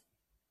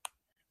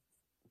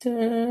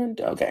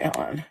 hold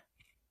on.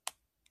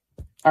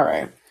 All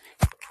right.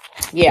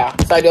 Yeah,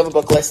 so I do have a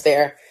book list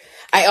there.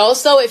 I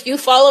also, if you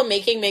follow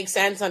Making Make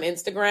Sense on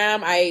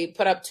Instagram, I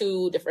put up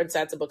 2 different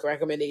sets of book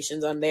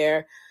recommendations on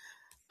there.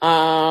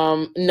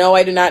 No,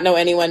 I do not know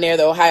anyone near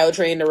the Ohio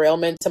train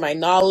derailment to my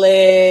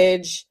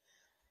knowledge.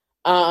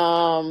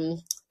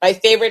 My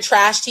favorite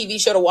trash TV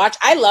show to watch.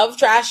 I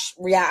love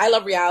I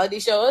love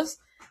reality shows.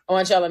 I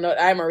want y'all to know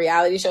I'm a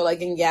reality show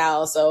liking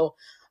gal. So,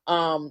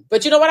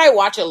 but you know what I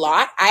watch a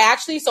lot? I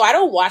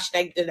don't watch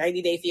the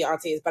 90 Day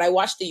Fiancés, but I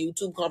watch the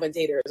YouTube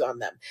commentators on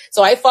them.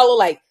 So I follow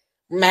like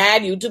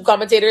mad YouTube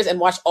commentators and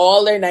watch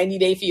all their 90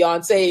 Day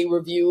Fiancé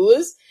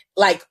reviews,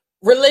 like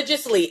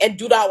religiously, and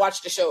do not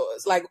watch the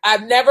shows. Like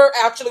I've never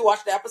actually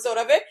watched an episode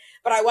of it,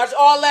 but I watch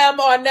all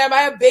them on them. I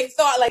have big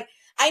thought. Like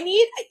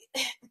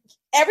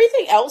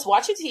everything else,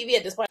 watching TV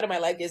at this point in my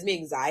life gives me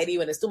anxiety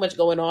when there's too much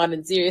going on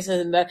and serious,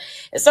 and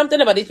it's something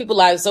about these people's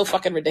lives so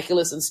fucking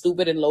ridiculous and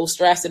stupid and low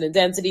stress and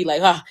intensity.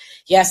 Like,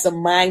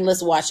 some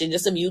mindless watching,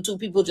 just some YouTube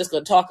people just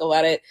gonna talk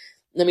about it.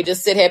 Let me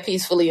just sit here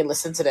peacefully and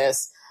listen to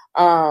this.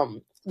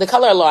 The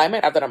Color of Law, I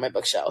might have that on my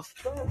bookshelf.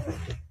 I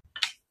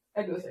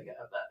do think I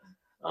have that.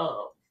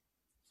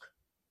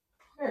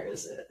 Where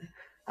is it?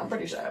 I'm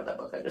pretty sure I have that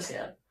book. I just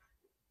can't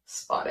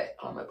spot it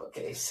on my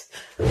bookcase.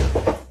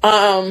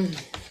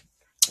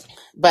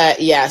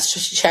 But yeah,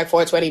 check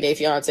for 20 Day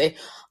Fiance.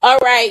 All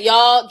right,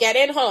 y'all, get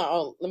in. Hold on.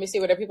 Oh, let me see.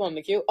 Were there people in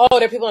the queue? Oh,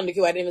 there are people in the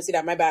queue. I didn't even see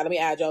that. My bad. Let me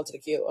add y'all to the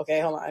queue.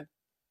 Okay, hold on.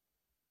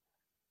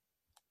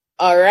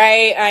 All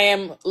right, I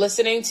am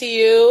listening to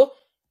you.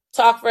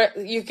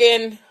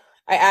 I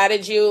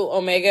added you,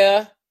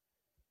 Omega.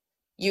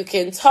 You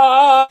can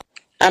talk.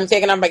 I'm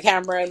taking on my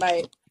camera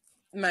and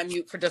my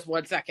mute for just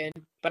 1 second,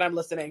 but I'm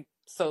listening.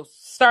 So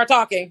start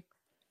talking.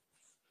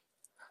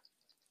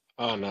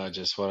 Oh no,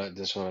 just wanted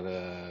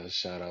to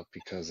shout out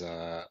because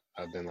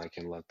I've been like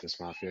in Love This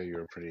Mafia. You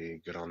were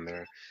pretty good on there.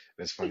 And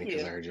it's funny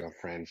because I heard you and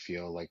Fran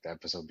feel like the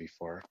episode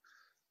before,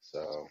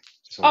 so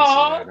just want to say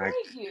that.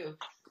 Thank you.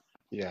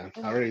 Yeah,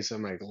 I already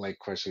said my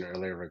question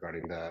earlier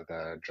regarding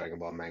the Dragon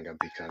Ball manga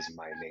because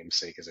my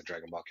namesake is a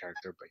Dragon Ball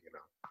character, but you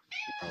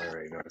probably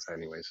already noticed that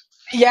anyways.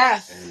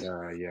 Yes.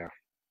 And yeah.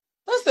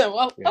 Listen,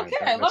 well, Yeah, okay,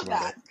 I that's love about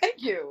that. it.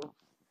 Thank you.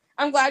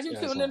 I'm glad you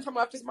Yeah, tuned in from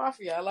Leftist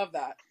Mafia. I love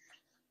that.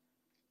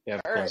 yeah,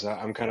 of All right. course.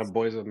 I'm kind of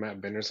boys with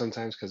Matt Bender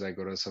sometimes because I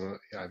go to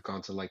I've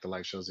gone to like the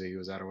live shows that he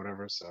was at or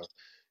whatever. So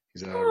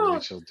he's a really Oh,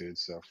 chill dude.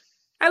 So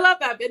I love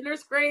that.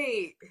 Binder's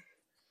great.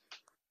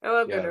 I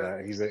love yeah,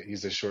 Binder. that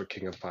he's the short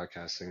king of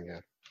podcasting. Yeah,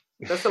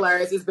 That's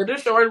hilarious. Is Binder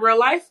short in real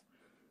life?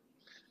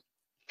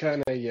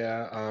 kind of.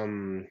 Yeah.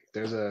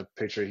 There's a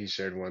picture he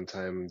shared one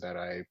time that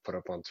I put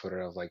up on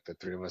Twitter of like the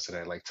three of us that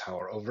I like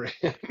tower over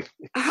him.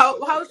 How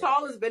So how it's like,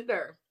 tall is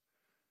Binder?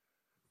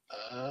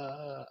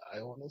 I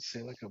want to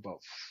say like about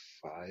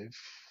 5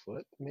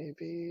 foot,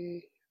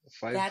 maybe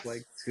five, That's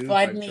like two, 5'3",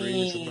 or something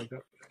funny. like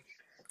that.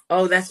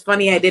 Oh, that's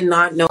funny. I did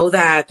not know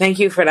that. Thank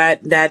you for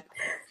that.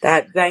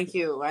 Thank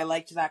you. I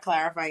liked that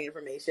clarifying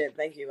information.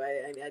 Thank you.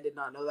 I did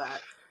not know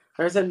that.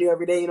 Learn something new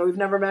every day. We've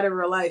never met in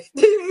real life.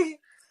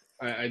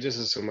 I just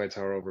assume I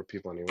tower over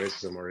people anyways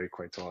because I'm already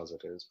quite tall as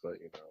it is. But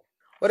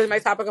What is my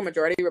topic of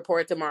majority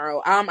report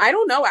tomorrow? I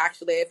don't know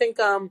actually. I think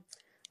let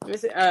me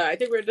see. I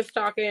think we're just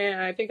talking.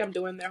 I think I'm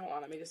doing there. Hold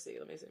on. Let me just see.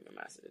 Let me see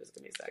my messages.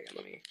 Give me a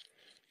second.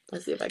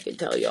 Let's see if I can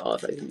tell y'all,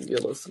 if I can give you a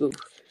little scoop.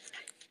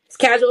 It's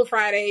Casual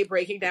Friday,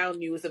 breaking down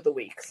news of the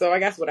week. So I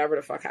guess whatever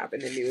the fuck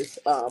happened in news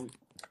of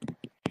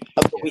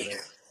the yeah, week.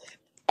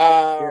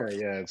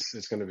 yeah,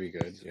 it's gonna be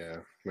good. Yeah,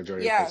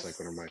 Majority Report's like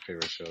one of Yes. my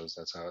favorite shows.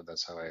 That's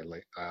how I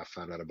like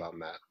found out about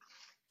Matt.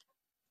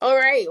 All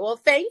right. Well,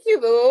 thank you,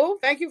 Boo.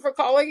 Thank you for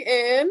calling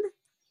in.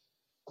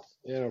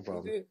 Yeah, no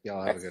problem. Y'all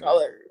have a Next good night.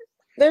 caller.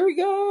 There we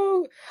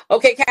go.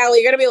 Okay,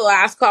 Callie, you're gonna be the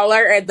last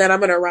caller, and then I'm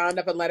gonna round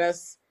up and let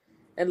us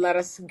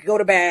go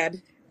to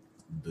bed.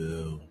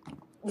 Boo.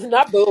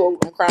 Not boo.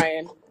 I'm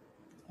crying.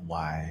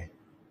 Why?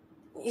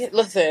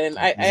 Listen, This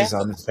I is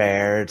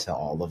unfair to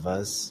all of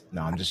us.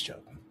 No, I'm just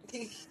joking.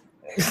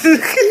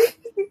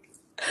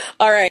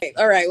 all right.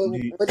 What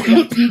you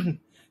got?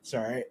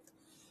 Sorry.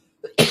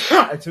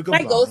 I took a My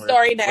bomb ghost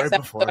story next right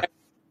episode.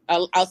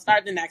 before. I'll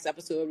start the next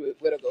episode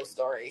with a ghost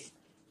story.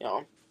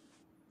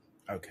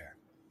 Okay.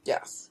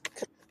 Yes.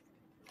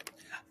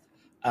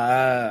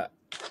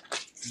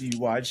 Do you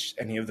watch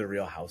any of the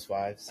Real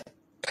Housewives?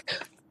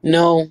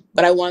 No,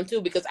 but I want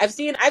to because I've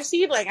seen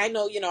like I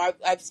know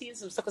I've seen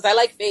some stuff because I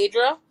like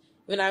Phaedra.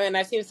 And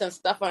I've seen some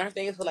stuff on her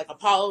things with like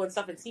Apollo and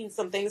stuff and seen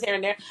some things here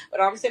and there.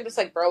 But I'm just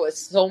like, bro, it's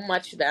so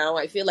much now.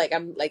 I feel like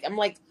I'm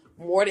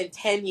more than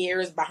 10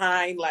 years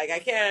behind. Like I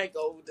can't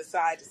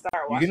decide to start You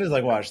can watching.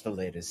 just watch the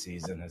latest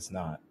season. It's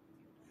not,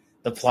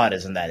 the plot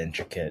isn't that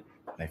intricate.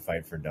 They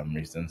fight for dumb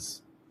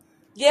reasons.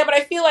 Yeah, but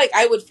I feel like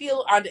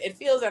it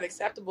feels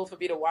unacceptable for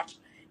me to watch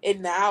it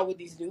now with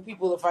these new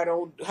people if I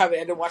don't have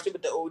it and watch it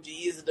with the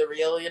OGs and the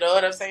real. You know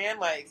what I'm saying?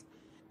 Like,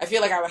 I feel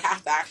like I would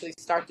have to actually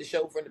start the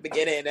show from the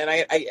beginning, and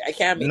I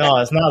can't make that. No,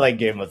 it's not like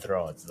Game of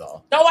Thrones,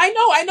 though. No, I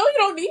know you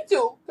don't need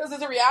to because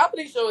it's a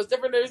reality show. It's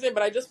different than everything,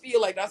 but I just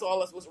feel like that's all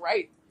that's what's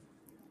right.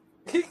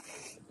 Like,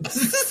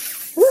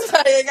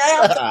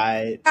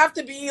 I have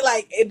to be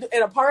like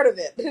in a part of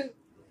it.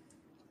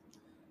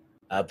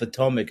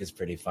 Potomac is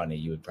pretty funny.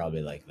 You would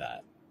probably like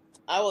that.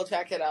 I will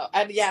check it out.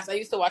 And yes, I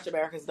used to watch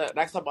America's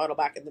Next Top Model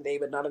back in the day,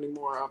 but not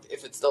anymore.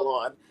 If it's still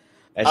on.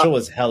 That show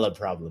was hella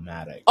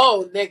problematic.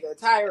 Oh, nigga,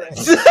 Tyra.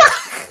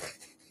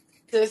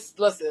 Just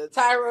listen,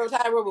 Tyra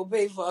will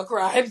pay for her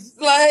crimes.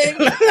 Like,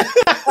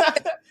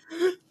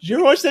 did you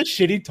ever watch that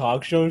shitty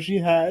talk show she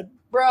had?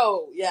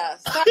 Bro,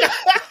 yes.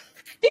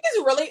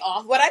 She's really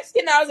off. When I see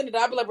it now as an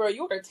adult, I'd be like, bro,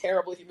 you are a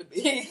terrible human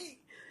being.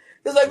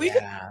 Because like we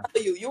can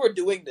tell you were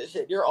doing this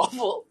shit. You're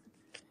awful.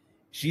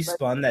 She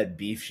spun that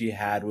beef she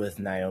had with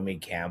Naomi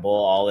Campbell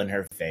all in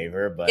her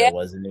favor, but it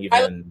wasn't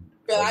even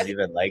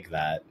like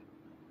that.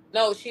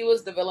 No, she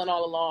was the villain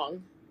all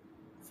along.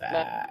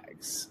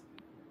 Facts.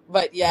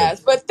 But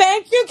yes, but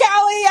thank you,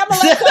 Callie. I'm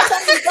gonna let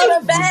you go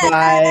to bed.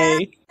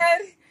 Bye.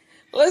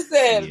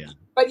 Listen,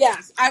 but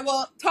yes, I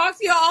will talk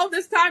to y'all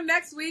this time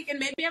next week, and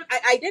maybe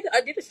I did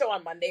a show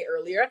on Monday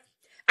earlier.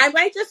 I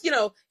might just,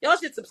 y'all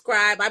should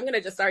subscribe. I'm gonna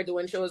just start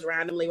doing shows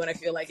randomly when I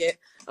feel like it.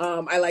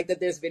 I like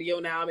that there's video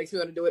now. It makes me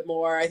want to do it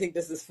more. I think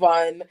this is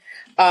fun.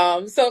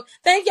 So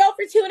thank y'all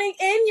for tuning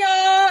in, y'all.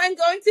 I'm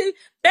going to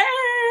bed.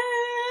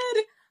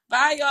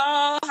 Bye,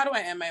 y'all. How do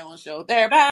I end my own show? There, bye.